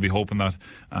Clounty will be hoping that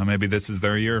maybe this is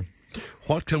their year.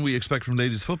 What can we expect from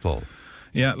ladies football?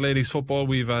 Yeah, ladies football,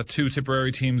 we've 2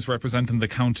 Tipperary teams representing the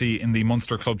county in the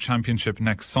Munster Club Championship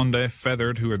next Sunday.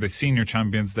 Feathered, who are the senior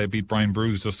champions, they beat Brian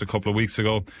Bruce just a couple of weeks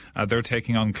ago. They're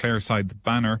taking on Clareside the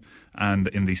Banner and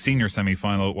in the senior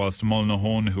semi-final, whilst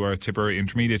Mullinahone, who are Tipperary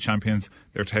intermediate champions,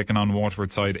 they're taking on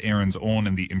Waterford side Aaron's Own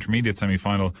in the intermediate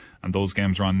semi-final, and those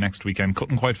games are on next weekend.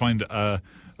 Couldn't quite find a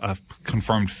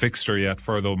confirmed fixture yet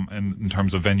for them in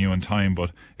terms of venue and time,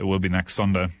 but it will be next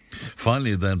Sunday.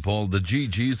 Finally then, Paul, the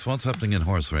GGs, what's happening in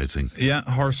horse racing? Yeah,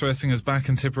 horse racing is back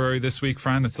in Tipperary this week,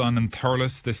 Fran. It's on in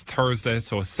Thurles this Thursday,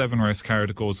 so a 7-race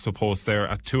card goes to post there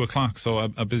at 2 o'clock, so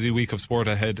a busy week of sport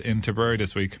ahead in Tipperary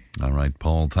this week. All right,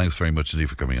 Paul, thanks very much indeed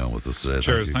for coming on with us today.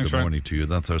 Cheers, thanks. Good morning to you.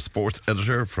 That's our sports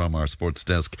editor from our sports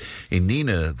desk in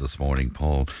Nina this morning,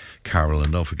 Paul Carroll.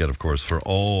 And don't forget, of course, for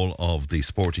all of the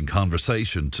sporting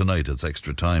conversation tonight, it's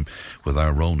extra time with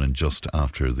our Ronan just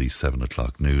after the 7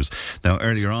 o'clock news. Now,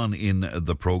 earlier on in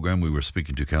the programme, we were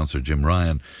speaking to Councillor Jim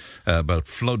Ryan about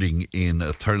flooding in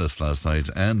Thurles last night,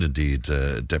 and indeed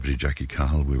Deputy Jackie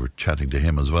Cahill. We were chatting to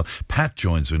him as well. Pat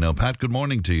joins me now. Pat, good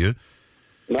morning to you.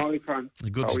 Morning, Fran.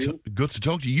 Good to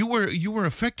talk to you. You were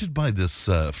affected by this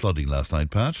flooding last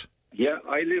night, Pat? Yeah,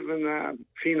 I live in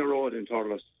Fina Road in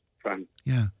Thurles, Fran.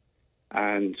 Yeah.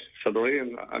 And for the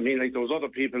rain, I mean, like those other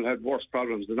people had worse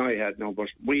problems than I had now, but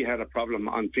we had a problem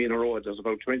on Fina Road. There's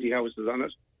about 20 houses on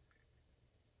it.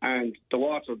 And the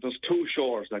water, there's 2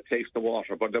 shores that takes the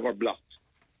water, but they were blocked.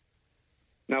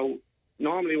 Now,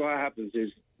 normally what happens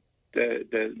is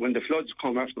when the floods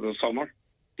come after the summer,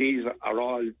 these are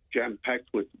all jam-packed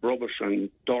with rubbish and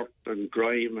dirt and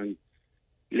grime and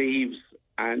leaves,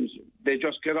 and they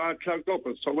just get all clogged up.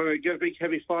 And so when I get a big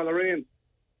heavy fall of rain,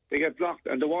 they get blocked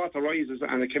and the water rises,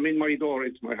 and it came in my door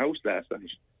into my house last night.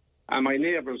 And my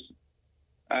neighbours,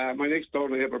 my next door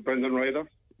neighbour, Brendan Ryder,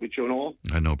 which you know.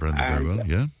 I know Brendan very well,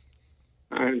 yeah.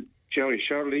 And Jerry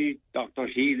Shirley, Dr.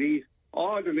 Healy,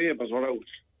 all the neighbours were out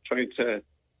trying to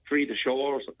free the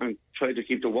shores and try to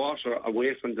keep the water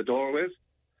away from the doorways.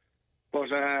 But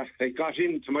they got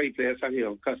into my place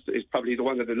anyhow, because it's probably the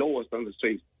one of the lowest on the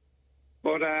street.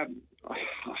 But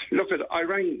look, I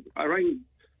rang.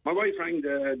 My wife rang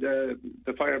the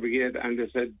fire brigade, and they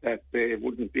said that they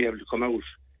wouldn't be able to come out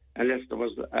unless there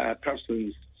was a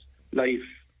person's life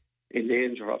in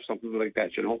danger of something like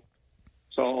that, you know.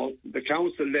 So the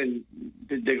council then,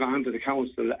 they got on to the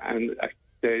council, and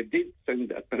they did send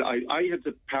that. But I had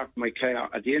to park my car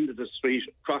at the end of the street,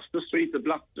 across the street, to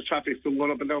block the traffic from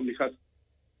going up and down, because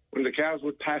when the cars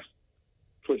would pass,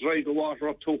 it would drive the water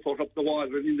up 2 foot up the wall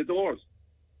and in the doors.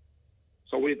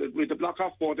 So we had to block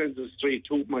off both ends of the street,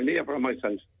 to my neighbour and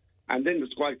myself. And then the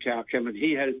squad car came and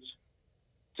he helped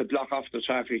to block off the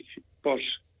traffic. But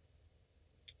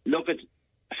look,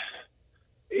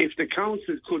 if the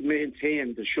council could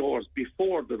maintain the shores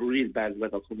before the real bad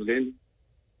weather comes in,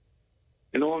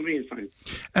 you know what I mean, Frank?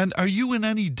 And are you in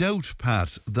any doubt,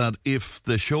 Pat, that if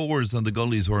the shores and the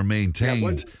gullies were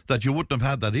maintained, that you wouldn't have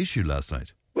had that issue last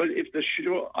night? Well, if the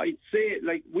shore, I'd say,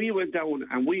 like, we went down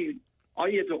and I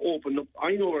had to open up.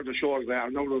 I know where the shores are.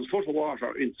 Now, there's a foot of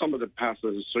water in some of the parts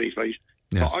of the street, right?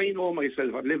 Yes. So I know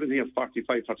myself, I've lived here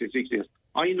 45, 36 years.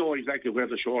 I know exactly where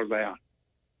the shores are.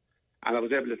 And I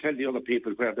was able to tell the other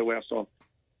people where they were. So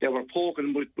they were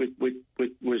poking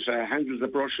with handles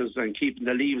of brushes and keeping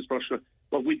the leaves brushed.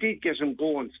 But we did get them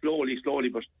going slowly.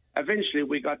 But eventually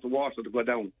we got the water to go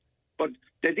down. But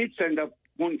they did send up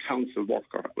one council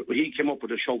worker. He came up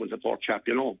with a shovel, the poor chap,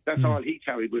 you know. That's all he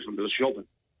carried with him, was a shovel.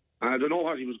 And I don't know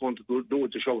what he was going to do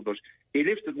with the shovel, but he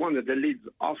lifted one of the lids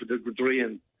off of the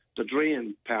drain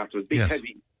part, the big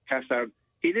heavy cast iron.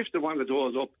 He lifted one of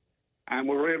those up, and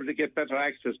we were able to get better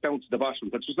access down to the bottom.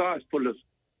 But it was always full of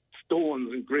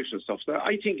stones and grit and stuff. So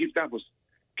I think if that was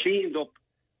cleaned up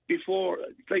before,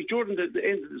 like during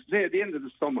the end of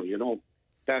the summer, you know,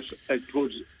 that it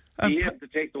would be able to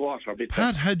take the water a bit.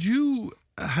 Pat, had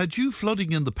you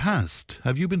flooding in the past?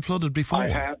 Have you been flooded before? I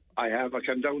have. I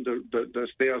came down the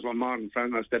stairs one morning,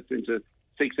 and I stepped into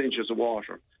 6 inches of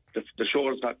water. The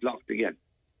shores got blocked again.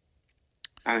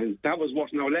 And that was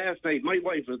what. Now, last night, my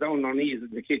wife was down on her knees in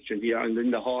the kitchen here and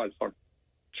in the hall for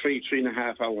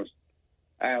 3.5 hours,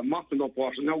 mopping up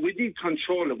water. Now, we did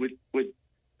control it with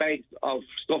bags of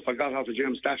stuff I got out of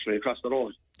Jim's stationery across the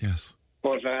road. Yes.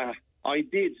 But I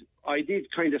did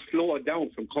kind of slow it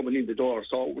down from coming in the door.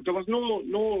 So there was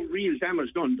no real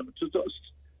damage done. Just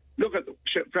look at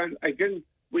friend again.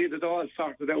 We had it all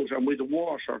sorted out, and with the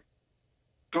water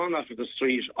gone off of the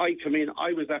street, I come in.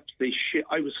 I was absolutely shit.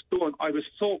 I was stoned. I was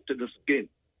soaked to the skin.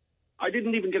 I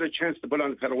didn't even get a chance to put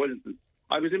on a pair of Wellington.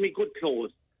 I was in my good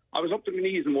clothes. I was up to my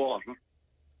knees in water.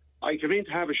 I came in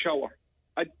to have a shower.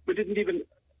 We didn't even.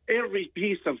 Every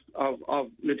piece of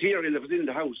material that was in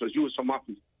the house was used for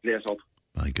mopping the place up.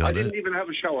 My God, I didn't even have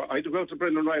a shower. I had to go to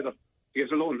Brendan Ryder. He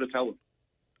has a loan of the towel.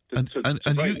 And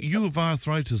you have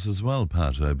arthritis as well,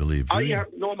 Pat, I believe.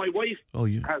 No, my wife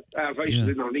has arthritis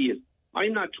in her knees.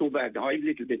 I'm not too bad. I have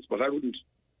little bits, but I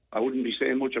wouldn't be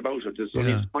saying much about it. There's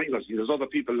there's other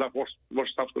people that worse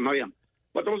stuff than I am.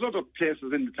 But there was other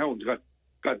places in the town that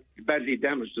got badly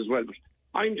damaged as well. But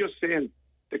I'm just saying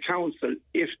the council,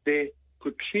 if they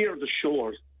could clear the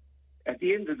shores at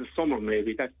the end of the summer,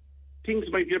 maybe, that things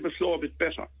might be able to flow a bit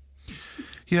better.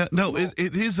 Yeah, no, it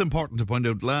is important to point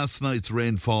out last night's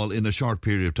rainfall in a short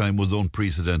period of time was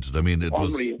unprecedented. I mean, it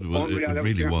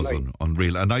really was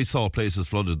unreal. And I saw places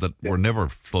flooded that were never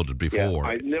flooded before. Yeah,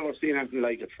 I've never seen anything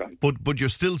like it, Frank. But you're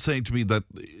still saying to me that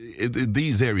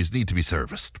these areas need to be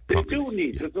serviced properly. They do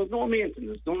need. Yeah. There's no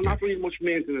maintenance. There's not really much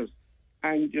maintenance.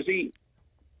 And you see,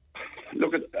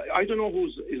 look at, I don't know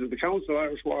is it the council or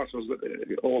Irish Water's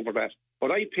over that, but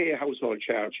I pay a household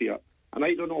charge here, and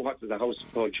I don't know what the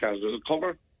household charge does. It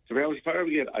cover the fire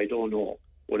brigade? I don't know.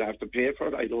 Would I have to pay for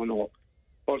it? I don't know.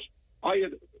 But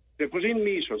they put in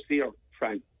meters here,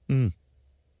 Frank.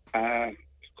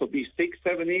 Could be 6,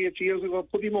 7, 8 years ago,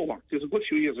 could be more. There's a good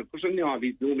few years. They put in all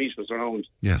these new meters around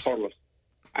Thurles,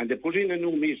 and they put in a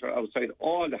new meter outside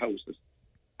all the houses.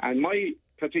 And my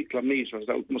particular meters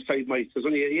outside there's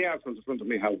only a yard from the front of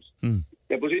my house.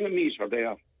 They put in a meter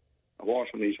there, a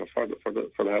water meter for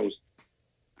the house.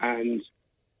 And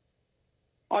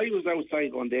I was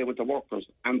outside one day with the workers,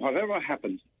 and whatever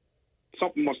happened,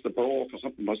 something must have broke or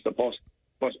something must have bust.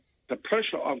 But the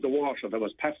pressure of the water that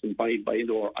was passing by the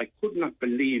door, I could not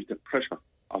believe the pressure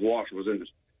of water was in it.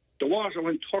 The water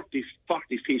went 30,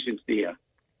 40 feet into the air.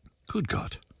 Good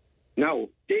God. Now,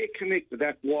 they connected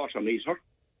that water meter,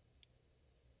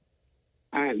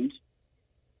 and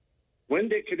when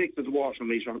they connected the water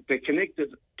meter, they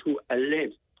connected to a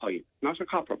lead pipe, not a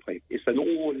copper pipe. It's an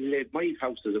old lead. My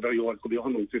house is a very old, it could be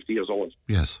 150 years old.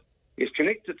 Yes. It's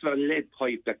connected to a lead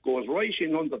pipe that goes right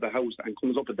in under the house and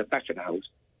comes up at the back of the house.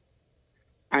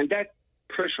 And that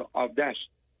pressure of that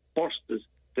bursts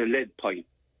the lead pipe.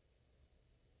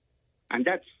 And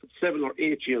that's 7 or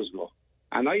 8 years ago.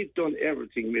 And I've done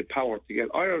everything in my power to get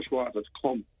Irish Water to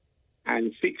come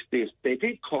and fix this. They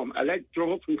did come. A lad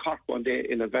drove up from Cork one day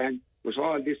in a van with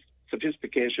all this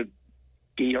sophisticated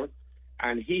gear,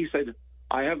 and he said,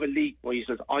 I have a leak. Well, he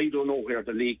said, I don't know where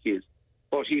the leak is.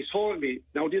 But he told me,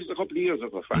 now this is a couple of years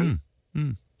ago, Frank,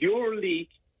 your leak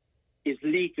is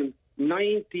leaking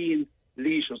 19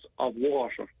 litres of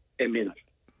water a minute.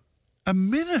 A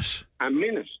minute? A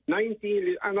minute. 19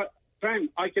 litres. And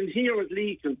Frank, I can hear it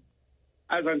leaking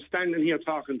as I'm standing here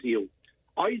talking to you.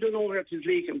 I don't know where it is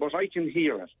leaking, but I can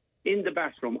hear it. In the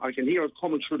bathroom, I can hear it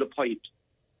coming through the pipes.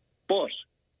 But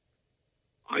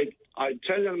I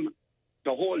tell them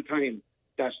the whole time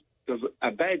that there's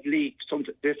a bad leak.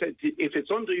 They said, if it's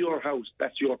under your house,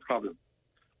 that's your problem.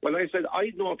 Well, I said, I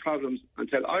had no problems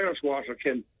until Irish Water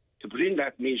came to put in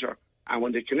that meter, and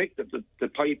when they connected the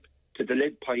pipe to the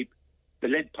lead pipe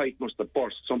must have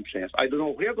burst someplace. I don't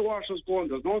know where the water's going.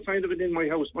 There's no sign of it in my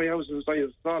house. My house is the size of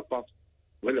a salt box.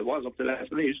 Well, it was up to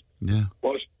last night. Yeah.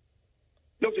 But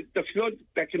look, the flood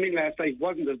that came in last night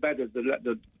wasn't as bad as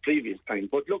the previous time.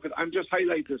 But look, I'm just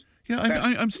highlighting this. Yeah,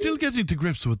 I'm still getting to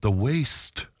grips with the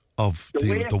waste of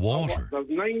the water. There's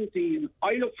 19.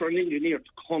 I look for an engineer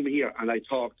to come here and I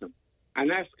talk to him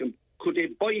and ask him, could they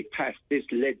bypass this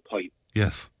lead pipe?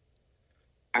 Yes.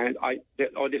 And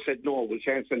they said, no, we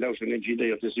can't send out an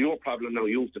engineer. This is your problem now.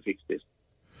 You have to fix this.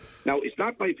 Now, it's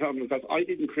not my problem because I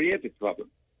didn't create the problem.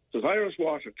 So Irish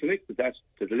Water connected that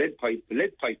to the lead pipe. The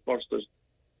lead pipe bursted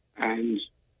and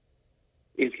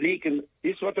it's leaking.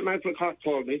 This is what the man from Cork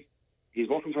told me. He's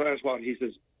working for Irish Water. He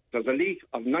says there's a leak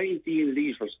of 19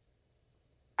 litres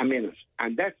a minute.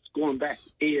 And that's going back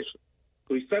 7,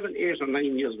 8 or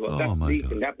 9 years ago. That's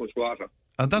leaking that much water.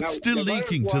 And that's still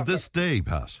leaking to this day,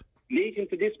 Pat? Leaking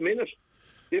to this minute.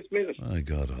 This minute. My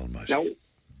God almighty. Now,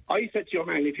 I said to your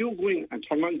man, if you go in and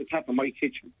turn on the tap of my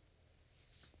kitchen,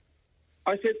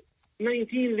 I said,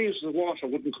 19 litres of water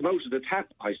wouldn't come out of the tap,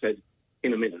 I said,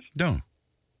 in a minute. No.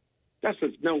 That's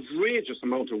an outrageous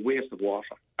amount of waste of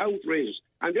water. outrageous.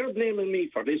 And they're blaming me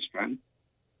for this, Fran,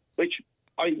 which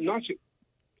I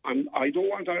don't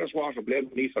want Irish Water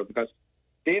blaming me for, because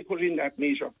they put in that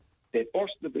meter, they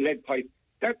burst the lead pipe.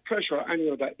 That pressure,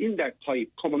 that in that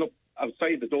pipe coming up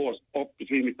outside the doors, up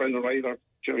between Brendan Ryder,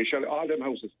 Jerry Shelley, all them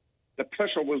houses, the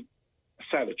pressure was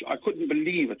savage. I couldn't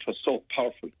believe it was so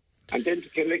powerful. And then to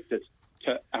connect it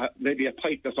to maybe a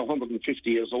pipe that's 150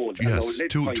 years old. Yes,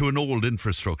 to an old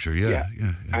infrastructure, yeah.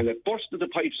 And it busted the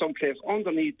pipe someplace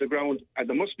underneath the ground, and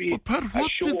there must be But Pat,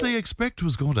 what did they expect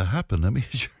was going to happen? I mean,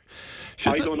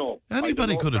 I don't know.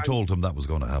 Anybody could have told them that was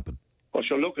going to happen. But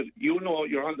sure, look,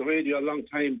 you're on the radio a long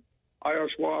time,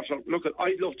 Irish Water. Look,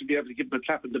 I'd love to be able to give them a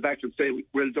clap in the back and say,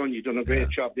 well done, you've done a great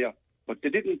job there. But they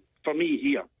didn't for me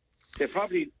here. They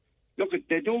probably,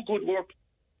 they do good work,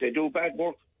 they do bad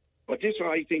work, but this one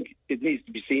I think it needs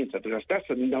to be seen to, because that's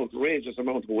an outrageous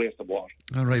amount of waste of water.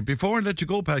 All right, before I let you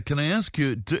go, Pat, can I ask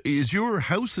you, is your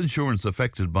house insurance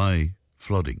affected by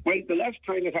flooding? Well, the last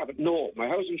time it happened, no, my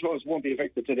house insurance won't be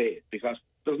affected today, because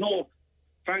there's no,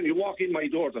 Fran, you walk in my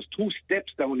door, there's 2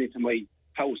 steps down into my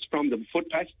house from the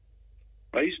footpath,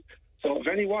 right? So if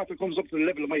any water comes up to the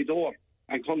level of my door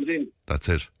and comes in, that's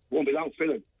it. Won't be long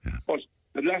filling. Yeah. But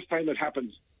the last time it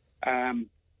happened,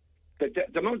 the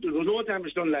amount, there was no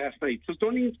damage done last night. There's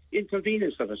no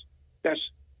inconvenience of it. That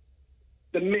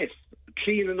the mess,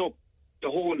 cleaning up the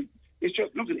whole, it's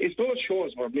just, look, if those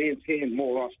shores were maintained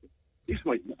more often, this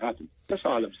might not happen. That's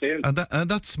all I'm saying. And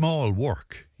that's small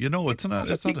work. You know, it's not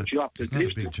a big job.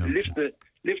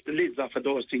 Lift the lids off of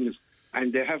those things,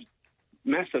 and they have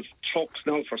massive trucks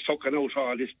now for sucking out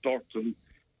all this dirt, and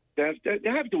they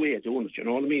have the way of doing it, you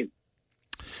know what I mean?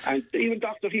 And even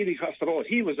Dr. Healy across the road,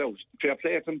 he was out to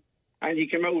play with him, and he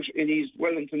came out in his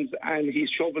Wellingtons and his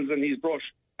shovels and his brush,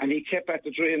 and he kept at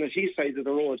the drain at his side of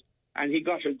the road, and he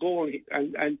got it going,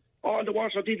 and all the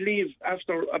water did leave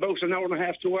after about an hour and a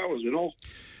half, 2 hours, you know.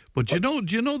 But do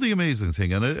you know the amazing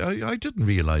thing, and I didn't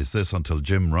realise this until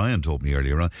Jim Ryan told me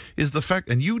earlier on, is the fact,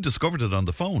 and you discovered it on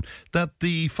the phone, that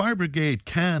the fire brigade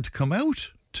can't come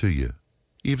out to you.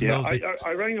 Even though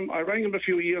I rang him a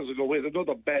few years ago with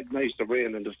another bad night of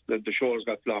rain, and the shores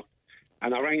got blocked.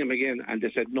 And I rang him again, and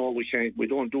they said, no, we can't, we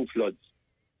don't do floods.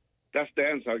 That's the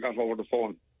answer I got over the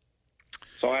phone.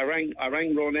 So I rang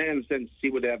Ronan's then to see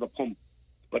would they have a pump.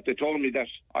 But they told me that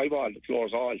I've all the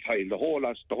floors all tiled, the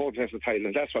whole place is tiled,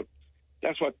 and that's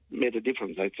what made a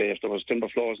difference, I'd say, if there was timber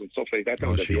floors and stuff like that.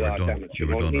 You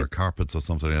were done, or carpets or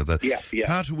something like that. Yeah.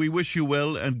 Pat, we wish you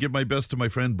well, and give my best to my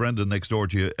friend Brendan next door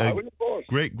to you. I will, of course.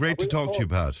 Great to talk to you,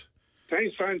 Pat.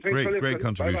 Thanks, Fran. Great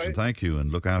contribution. Bye-bye. Thank you,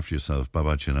 and look after yourself.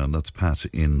 Bye-bye, and that's Pat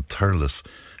in Thurles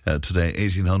today,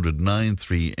 1800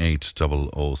 938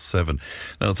 007.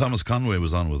 Now, Thomas Conway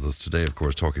was on with us today, of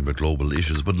course, talking about global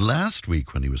issues, but last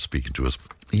week when he was speaking to us,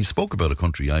 he spoke about a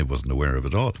country I wasn't aware of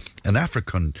at all, an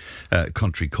African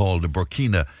country called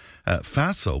Burkina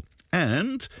Faso.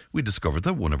 And we discovered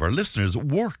that one of our listeners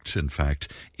worked, in fact,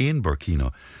 in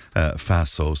Burkina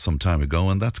Faso some time ago,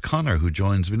 and that's Connor, who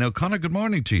joins me now. Connor, good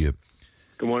morning to you.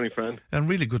 Good morning, Fran. And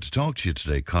really good to talk to you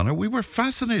today, Connor. We were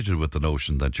fascinated with the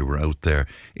notion that you were out there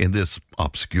in this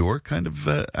obscure kind of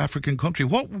African country.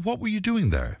 What were you doing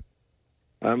there?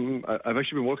 I've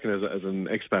actually been working as an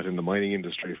expat in the mining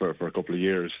industry for a couple of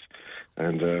years,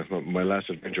 and my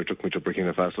last adventure took me to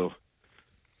Burkina Faso.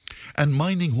 And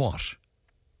mining what?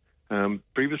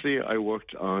 Previously, I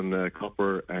worked on a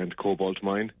copper and cobalt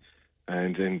mine,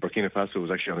 and in Burkina Faso, it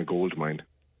was actually on a gold mine.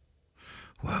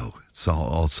 Wow, it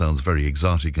all sounds very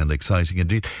exotic and exciting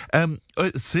indeed.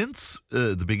 Since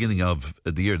the beginning of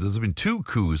the year, there's been 2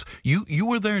 coups. You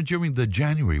were there during the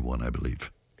January one, I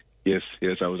believe. Yes,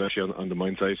 I was actually on the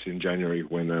mine site in January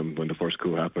when the first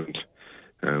coup happened.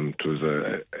 It was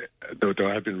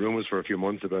there had been rumours for a few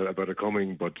months about it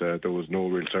coming, but there was no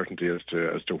real certainty as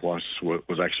to what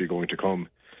was actually going to come.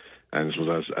 And it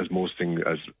was as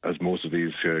most of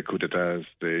these coup d'états,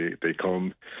 they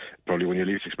come probably when you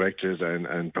least expect it,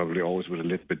 and probably always was a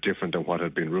little bit different than what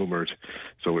had been rumoured.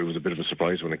 So it was a bit of a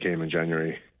surprise when it came in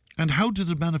January. And how did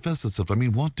it manifest itself? I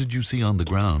mean, what did you see on the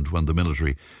ground when the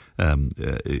military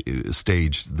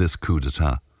staged this coup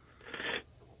d'état?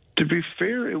 To be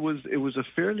fair, it was a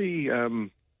fairly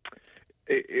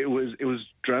it was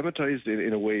dramatized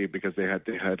in a way because they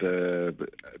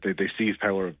seized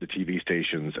power of the TV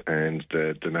stations and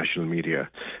the national media,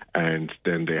 and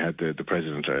then they had the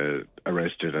president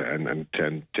arrested and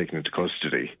taken into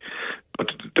custody.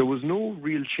 But there was no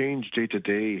real change day to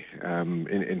day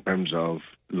in terms of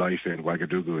life in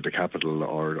Ouagadougou, the capital,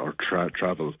 or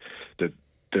travel.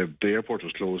 The airport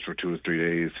was closed for 2 or 3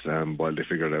 days while they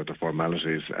figured out the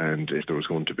formalities and if there was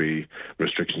going to be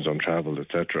restrictions on travel,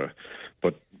 etc.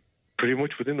 But pretty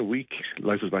much within a week,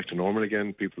 life was back to normal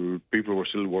again. People were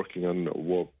still working on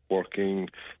working.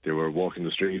 They were walking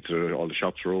the streets. All the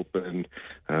shops were open.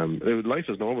 Life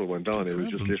as normal went on. It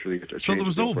was just literally a so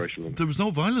there was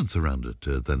no violence around it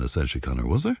then, essentially, Conor,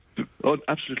 was there? Oh,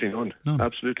 absolutely none.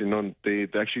 Absolutely none.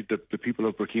 The people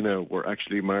of Burkina were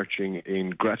actually marching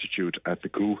in gratitude at the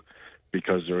coup,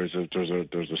 because there's a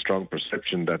strong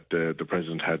perception that the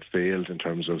president had failed in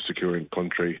terms of securing the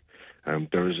country.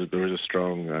 There is a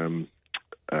strong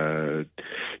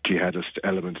jihadist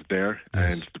element there,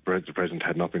 yes. And the president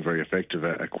had not been very effective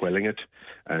at quelling it.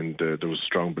 And there was a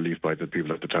strong belief by the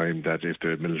people at the time that if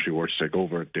the military were to take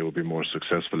over, they would be more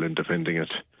successful in defending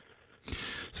it.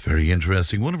 It's very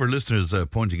interesting. One of our listeners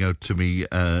pointing out to me,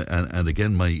 and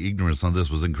again, my ignorance on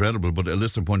this was incredible, but a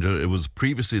listener pointed out it was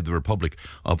previously the Republic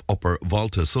of Upper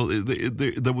Volta. So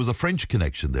there was a French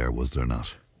connection there, was there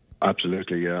not?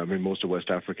 Absolutely, yeah. I mean, most of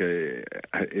West Africa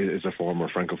is a former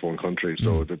Francophone country,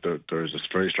 so there is a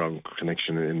very strong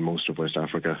connection in most of West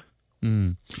Africa.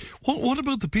 Mm. What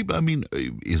about the people? I mean,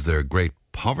 is there great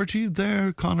poverty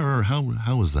there, Conor, or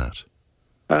how is that?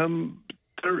 There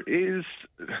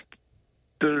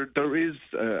is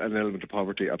an element of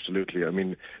poverty, absolutely. I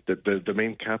mean, the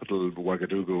main capital,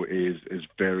 Ouagadougou, is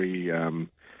very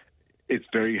it's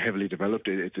very heavily developed.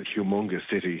 It's a humongous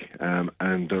city,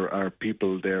 and there are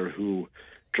people there who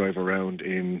drive around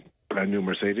in brand new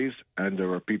Mercedes, and there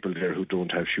are people there who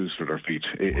don't have shoes for their feet.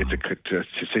 It's a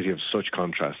city of such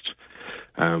contrast.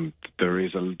 The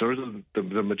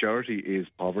majority is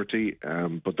poverty,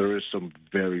 but there is some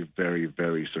very, very,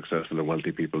 very successful and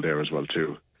wealthy people there as well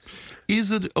too.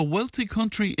 Is it a wealthy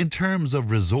country in terms of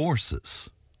resources?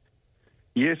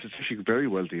 Yes, it's actually very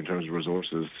wealthy in terms of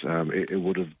resources. It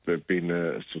would have been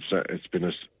it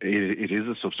is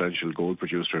a substantial gold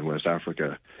producer in West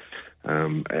Africa,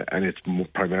 and it's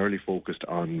primarily focused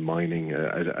on mining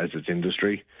as its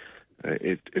industry.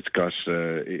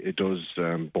 It does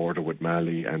border with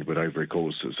Mali and with Ivory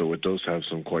Coast, so it does have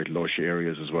some quite lush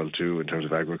areas as well too in terms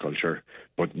of agriculture,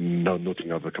 but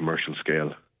nothing of a commercial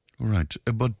scale. Right,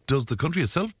 but does the country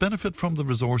itself benefit from the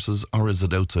resources, or is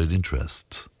it outside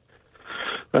interest?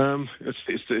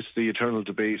 It's the eternal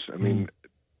debate. I mean,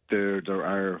 there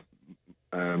are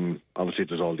obviously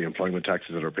there's all the employment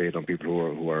taxes that are paid on people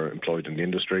who are employed in the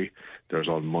industry. There's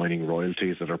all mining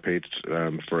royalties that are paid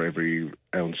for every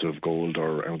ounce of gold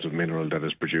or ounce of mineral that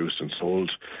is produced and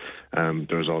sold.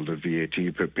 There's all the VAT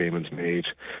payments made.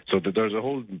 So there's a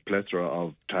whole plethora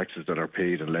of taxes that are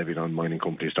paid and levied on mining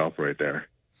companies to operate there.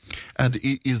 And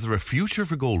is there a future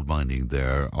for gold mining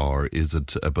there, or is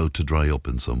it about to dry up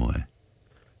in some way?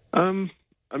 I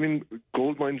mean,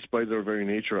 gold mines by their very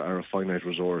nature are a finite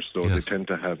resource, so yes. They tend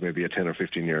to have maybe a 10 or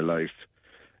 15-year life.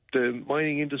 The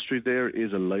mining industry there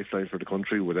is a lifeline for the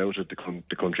country. Without it, the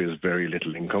country has very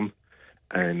little income,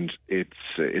 and it's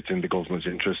in the government's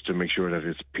interest to make sure that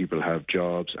its people have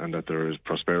jobs and that there is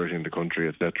prosperity in the country,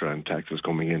 etc., and taxes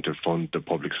coming in to fund the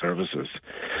public services.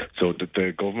 So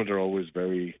the government are always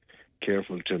very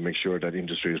careful to make sure that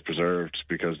industry is preserved,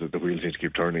 because the wheels need to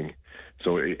keep turning.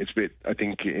 So I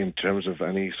think in terms of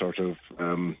any sort of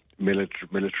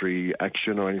military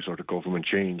action or any sort of government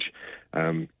change,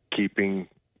 giving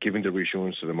the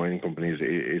reassurance to the mining companies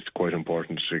is quite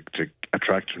important to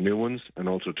attract new ones and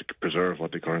also to preserve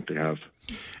what they currently have.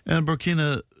 And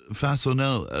Burkina Faso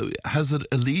now, has it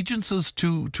allegiances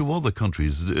to other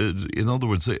countries? In other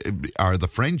words, are the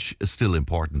French still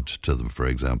important to them, for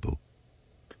example?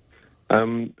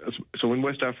 So in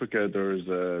West Africa, there's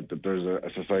a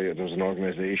society, there's an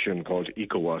organisation called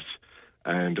ECOWAS,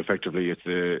 and effectively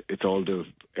it's all the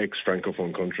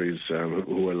ex-Francophone countries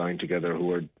who align together,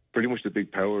 who are pretty much the big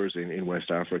powers in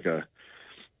West Africa,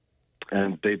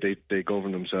 and they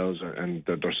govern themselves, and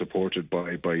they're supported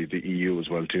by the EU as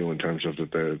well too, in terms of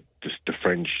the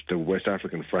French, the West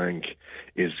African franc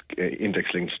is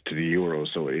index linked to the euro,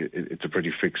 so it's a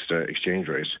pretty fixed exchange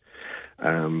rate.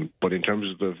 But in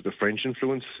terms of the French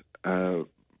influence, the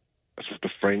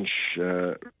French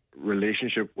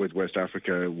relationship with West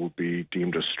Africa would be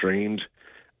deemed as strained,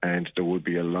 and there would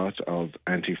be a lot of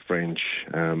anti-French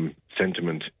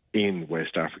sentiment in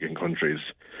West African countries.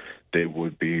 They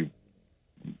would be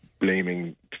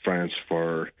blaming France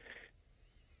for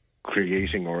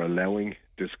creating or allowing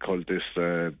this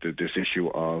issue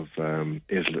of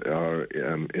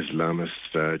Islamist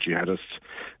jihadists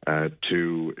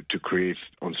to create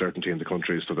uncertainty in the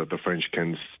country, so that the French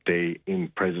can stay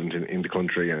present in the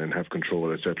country and have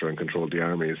control, etc., and control the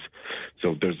armies.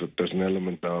 So there's an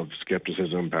element of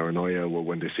skepticism, paranoia,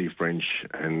 when they see French,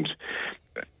 and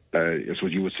so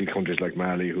you would see countries like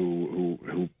Mali who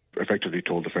effectively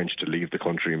told the French to leave the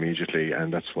country immediately,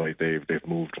 and that's why they've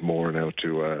moved more now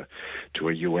to a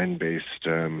UN-based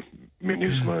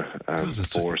MINUSMA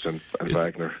force and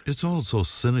Wagner. It's all so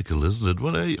cynical, isn't it?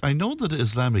 Well, I know that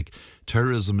Islamic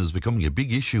terrorism is becoming a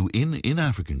big issue in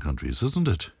African countries, isn't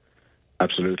it?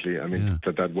 Absolutely. I mean,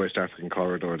 that West African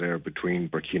corridor there between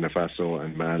Burkina Faso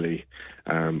and Mali,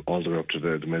 all the way up to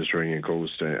the Mediterranean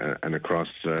coast and across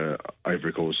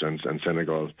Ivory Coast and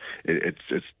Senegal,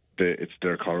 it's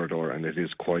their corridor, and it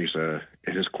is quite a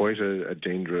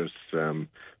dangerous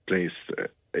place.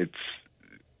 It's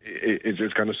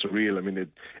kind of surreal. I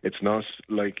mean, it's not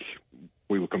like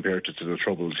we would compare it to the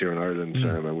troubles here in Ireland,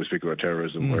 and we speak about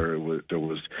terrorism, where it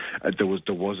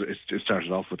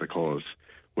started off with a cause.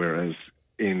 Whereas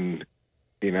in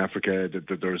Africa,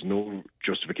 there's no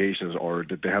justifications, or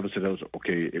that they haven't said out,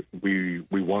 okay, we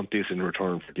want this in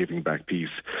return for giving back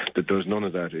peace. That there's none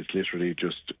of that. It's literally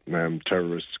just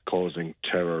terrorists causing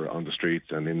terror on the streets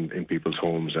and in people's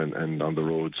homes and on the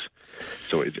roads.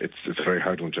 So it's a very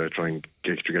hard one to try and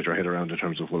get your head around in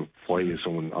terms of, well, why is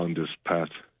someone on this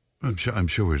path? I'm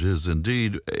sure it is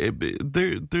indeed.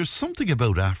 There's something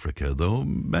about Africa, though.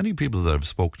 Many people that I've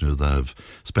spoken to that have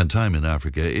spent time in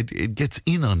Africa, it gets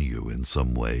in on you in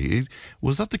some way.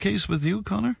 Was that the case with you,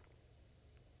 Conor?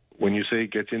 When you say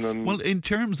get in on... Well, in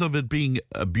terms of it being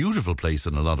a beautiful place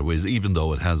in a lot of ways, even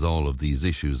though it has all of these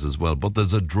issues as well, but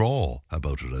there's a draw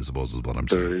about it, I suppose, is what I'm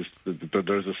saying.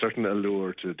 There's a certain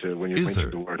allure to when you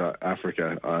mention the word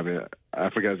Africa. I mean,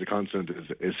 Africa as a continent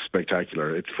is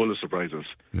spectacular. It's full of surprises.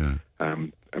 Yeah. I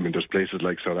mean, there's places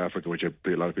like South Africa, which a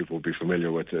lot of people will be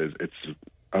familiar with. It's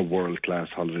a world-class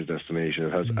holiday destination.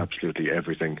 It has absolutely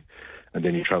everything. And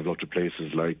then you travel up to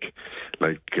places like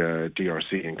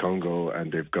DRC in Congo,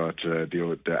 and they've got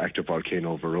the active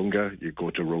volcano Virunga. You go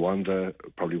to Rwanda,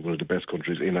 probably one of the best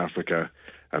countries in Africa,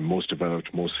 and most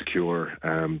developed, most secure.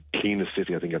 Cleanest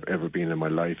city I think I've ever been in my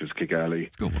life is Kigali.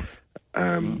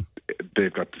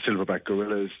 They've got the silverback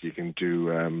gorillas. You can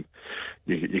do,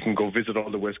 you can go visit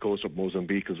all the west coast of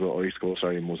Mozambique as well, or east coast,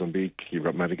 sorry, Mozambique. You've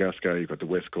got Madagascar. You've got the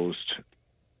west coast.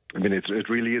 I mean, it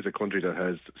really is a country that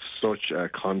has such a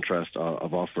contrast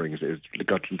of offerings. It's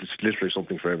got literally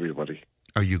something for everybody.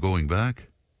 Are you going back?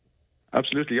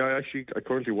 Absolutely. I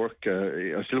currently work.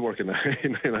 I still work in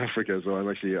Africa, so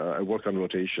I work on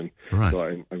rotation. Right.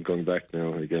 So I'm going back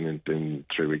now again in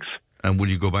 3 weeks. And will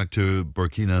you go back to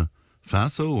Burkina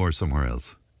Faso or somewhere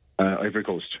else? Ivory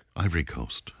Coast. Ivory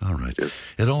Coast. All right. Yes.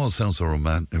 It all sounds so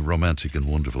romantic and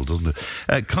wonderful, doesn't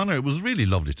it? Conor, it was really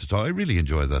lovely to talk. I really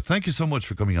enjoyed that. Thank you so much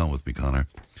for coming on with me, Conor.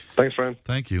 Thanks, Fran.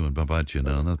 Thank you, and bye-bye to you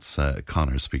now. That's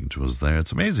Conor speaking to us there.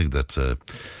 It's amazing that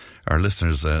our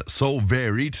listeners are so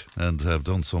varied and have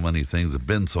done so many things, have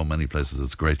been so many places.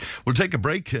 It's great. We'll take a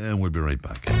break and we'll be right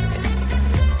back.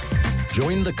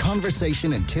 Join the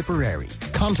conversation in Tipperary.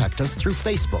 Contact us through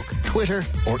Facebook, Twitter,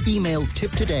 or email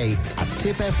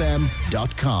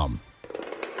tiptoday@tipfm.com.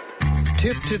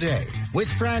 Tip Today with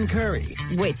Fran Curry.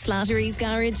 With Slattery's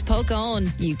Garage,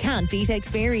 Puckane. You can't beat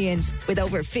experience. With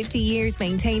over 50 years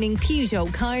maintaining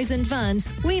Peugeot cars and vans,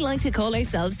 we like to call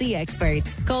ourselves the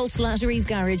experts. Call Slattery's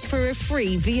Garage for a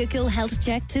free vehicle health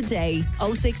check today.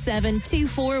 067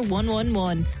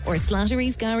 24111 or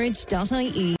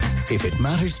slatterysgarage.ie. If it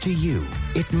matters to you,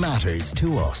 it matters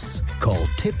to us. Call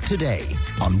Tip Today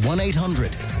on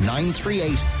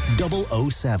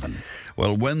 1-800-938-007.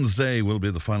 Well, Wednesday will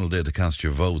be the final day to cast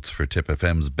your votes for Tip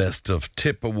FM's Best of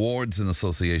Tip Awards in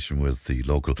association with the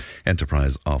local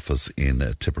enterprise office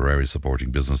in Tipperary,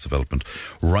 supporting business development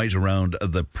right around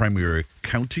the Premier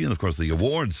County. And of course, the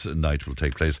awards night will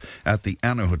take place at the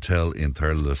Anna Hotel in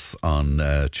Thurles on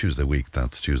Tuesday week.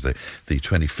 That's Tuesday, the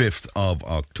 25th of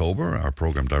October. Our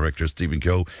programme director, Stephen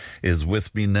Keogh, is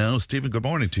with me now. Stephen, good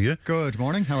morning to you. Good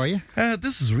morning. How are you?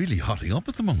 This is really hotting up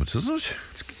at the moment, isn't it?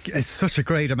 It's such a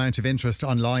great amount of interest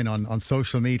online on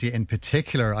social media in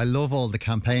particular. I love all the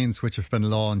campaigns which have been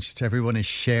launched. Everyone is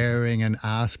sharing and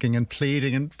asking and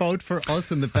pleading and vote for us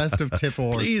in the Best of Tip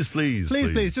Awards. Please,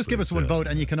 just give us one vote,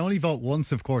 and you can only vote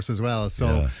once, of course, as well.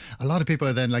 So a lot of people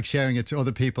are then like sharing it to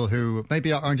other people who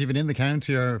maybe aren't even in the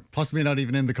county or possibly not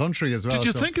even in the country as well. Did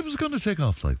you think it was going to take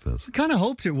off like this? I kind of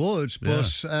hoped it would,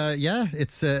 but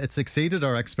it's exceeded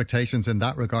our expectations in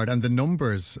that regard. And the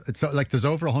numbers, it's like there's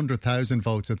over 100,000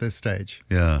 votes at this stage.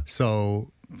 Yeah.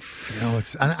 So, you know,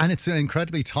 it's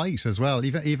incredibly tight as well.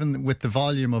 Even with the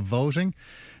volume of voting,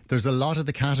 there's a lot of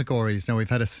the categories. Now, we've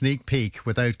had a sneak peek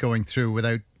without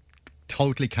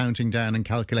totally counting down and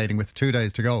calculating with 2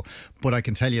 days to go. But I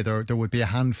can tell you there would be a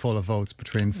handful of votes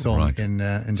between some in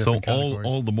different categories.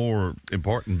 All the more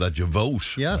important that you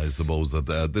vote, yes. I suppose,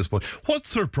 at this point. What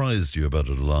surprised you about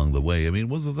it along the way? I mean,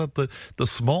 was it that the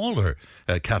smaller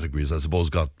categories, I suppose,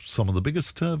 got some of the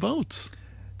biggest votes?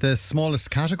 The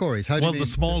smallest categories? How do you mean? The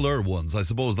smaller ones, I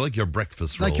suppose, like your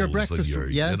breakfast rolls. Like your breakfast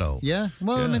rolls, yeah. You know. Yeah.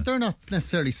 Well, I mean, they're not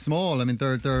necessarily small. I mean,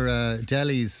 they're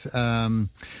delis.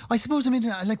 I suppose, I mean,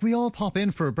 like we all pop in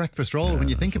for a breakfast roll when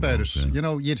you think about it. Yeah. You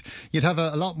know, you'd have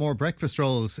a lot more breakfast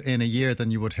rolls in a year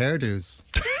than you would hairdos.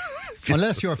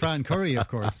 Unless you're Fran Curry, of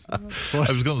course. I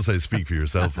was going to say speak for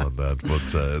yourself on that,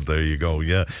 but there you go,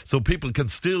 yeah. So people can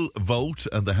still vote,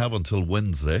 and they have until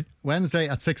Wednesday. Wednesday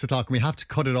at 6 o'clock. We have to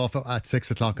cut it off at 6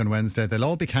 o'clock on Wednesday. They'll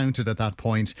all be counted at that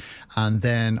point. And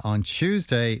then on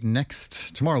Tuesday,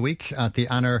 tomorrow week, at the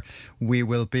Anner, we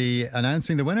will be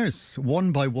announcing the winners.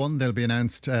 One by one, they'll be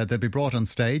announced. They'll be brought on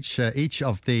stage. Each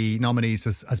of the nominees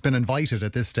has been invited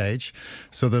at this stage.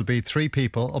 So there'll be up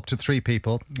to three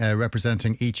people,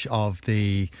 representing each of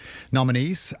the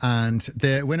nominees, and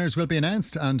the winners will be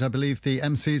announced, and I believe the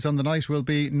MCs on the night will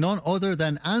be none other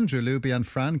than Andrew Luby and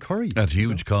Fran Curry. At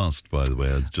huge cost, by the way.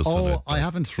 It's just I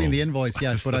haven't seen the invoice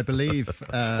yet, but I believe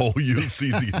you'll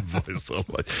see the invoice. Oh,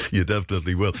 you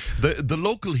definitely will. The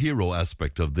local hero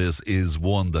aspect of this is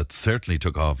one that certainly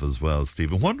took off as well,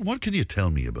 Stephen. What can you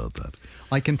tell me about that?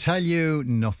 I can tell you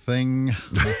nothing,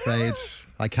 I'm afraid.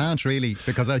 I can't really,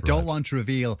 because I don't want to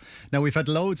reveal. Now, we've had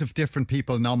loads of different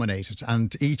people nominated,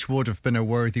 and each would have been a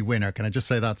worthy winner. Can I just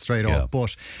say that straight off?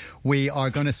 But we are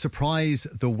going to surprise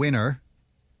the winner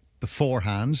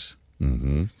beforehand.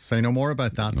 Mm-hmm. Say no more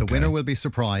about that. The winner will be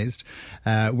surprised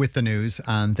with the news,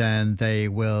 and then they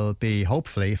will be,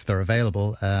 hopefully, if they're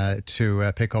available,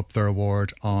 to pick up their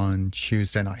award on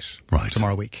Tuesday night,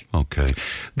 tomorrow week. Okay.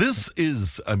 This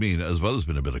is, I mean, as well as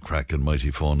being a bit of crack and mighty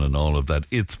fun and all of that,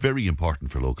 it's very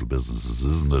important for local businesses,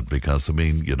 isn't it? Because, I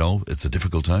mean, you know, it's a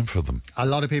difficult time for them. A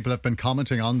lot of people have been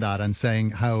commenting on that and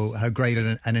saying how great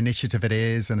an initiative it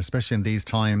is, and especially in these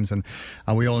times, and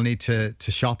we all need to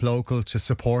shop local, to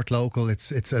support local.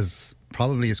 It's as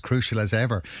probably as crucial as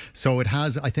ever. So it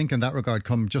has, I think, in that regard,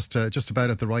 come just about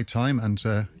at the right time. And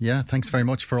thanks very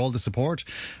much for all the support,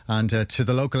 and to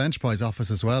the local enterprise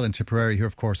office as well in Tipperary, who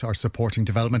of course are supporting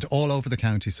development all over the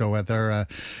county. So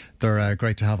they're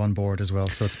great to have on board as well.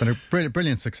 So it's been a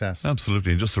brilliant success.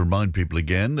 Absolutely. And just to remind people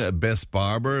again, best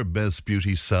barber, best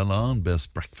beauty salon,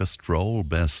 best breakfast roll,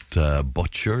 best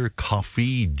butcher,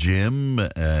 coffee, gym,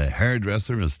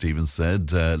 hairdresser, as Stephen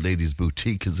said, ladies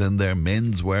boutique is in there,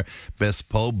 menswear, best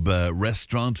pub,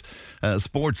 restaurant,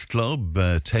 sports club,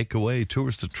 takeaway,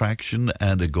 tourist attraction,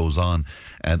 and it goes on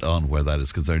and on where that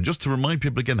is concerned. Just to remind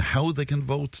people again how they can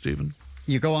vote, Stephen.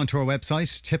 You go onto our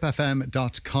website,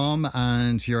 tipfm.com,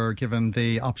 and you're given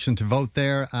the option to vote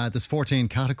there. There's 14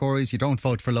 categories. You don't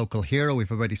vote for local hero.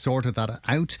 We've already sorted that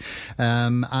out.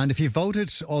 And if you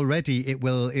voted already,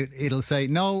 it'll say,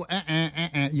 no,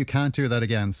 you can't do that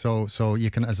again. So you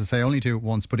can, as I say, only do it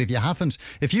once. But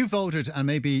if you voted and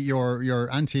maybe your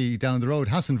auntie down the road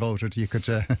hasn't voted, you could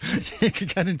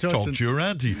get in touch. Talk to your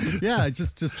auntie. Yeah,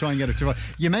 just try and get her to vote.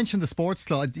 You mentioned the sports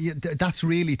club. That's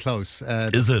really close.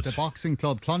 Is it? The boxing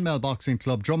club, Clonmel Boxing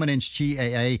Club, Drummond Inch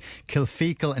GAA,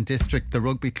 Kilfeacle and District, the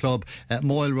Rugby Club,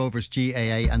 Moyle Rovers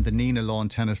GAA, and the Nina Lawn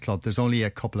Tennis Club. There's only a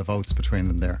couple of votes between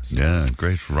them there. So. Yeah,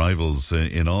 great rivals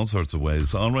in all sorts of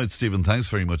ways. All right, Stephen, thanks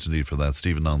very much indeed for that.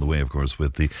 Stephen on the way, of course,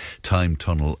 with the time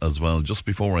tunnel as well. Just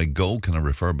before I go, can I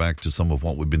refer back to some of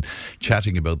what we've been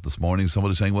chatting about this morning?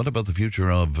 Somebody saying, what about the future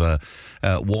of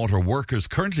water workers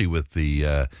currently with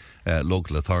the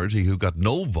local authority who got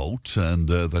no vote, and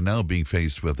they're now being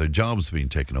faced with their jobs being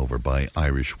taken over by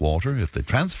Irish Water. If they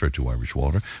transfer to Irish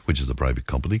Water, which is a private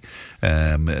company,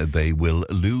 they will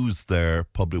lose their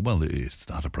public, well, it's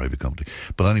not a private company,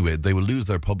 but anyway, they will lose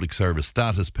their public service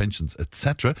status, pensions,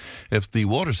 etc. If the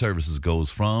water services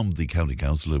goes from the county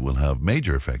council, it will have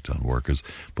major effect on workers,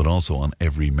 but also on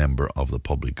every member of the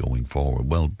public going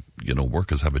forward. Well, you know,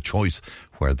 workers have a choice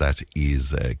where that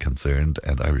is concerned,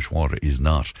 and Irish Water is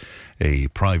not a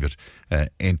private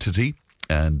entity.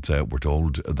 And we're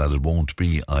told that it won't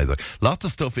be either. Lots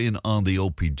of stuff in on the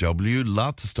OPW,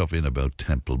 lots of stuff in about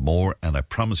Templemore, and I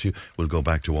promise you we'll go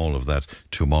back to all of that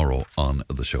tomorrow on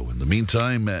the show. In the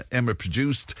meantime, Emma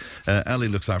produced, Ali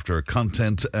looks after her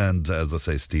content, and as I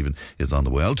say, Stephen is on the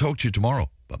way. I'll talk to you tomorrow.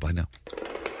 Bye-bye now.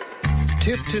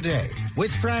 Tip Today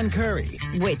with Fran Curry.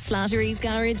 With Slattery's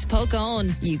Garage,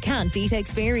 Puckane. You can't beat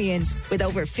experience. With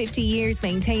over 50 years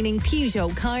maintaining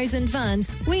Peugeot cars and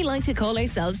vans, we like to call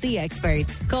ourselves the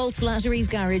experts. Call Slattery's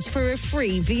Garage for a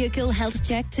free vehicle health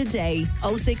check today.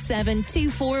 067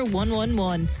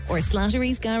 24111 or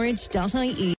slatterysgarage.ie.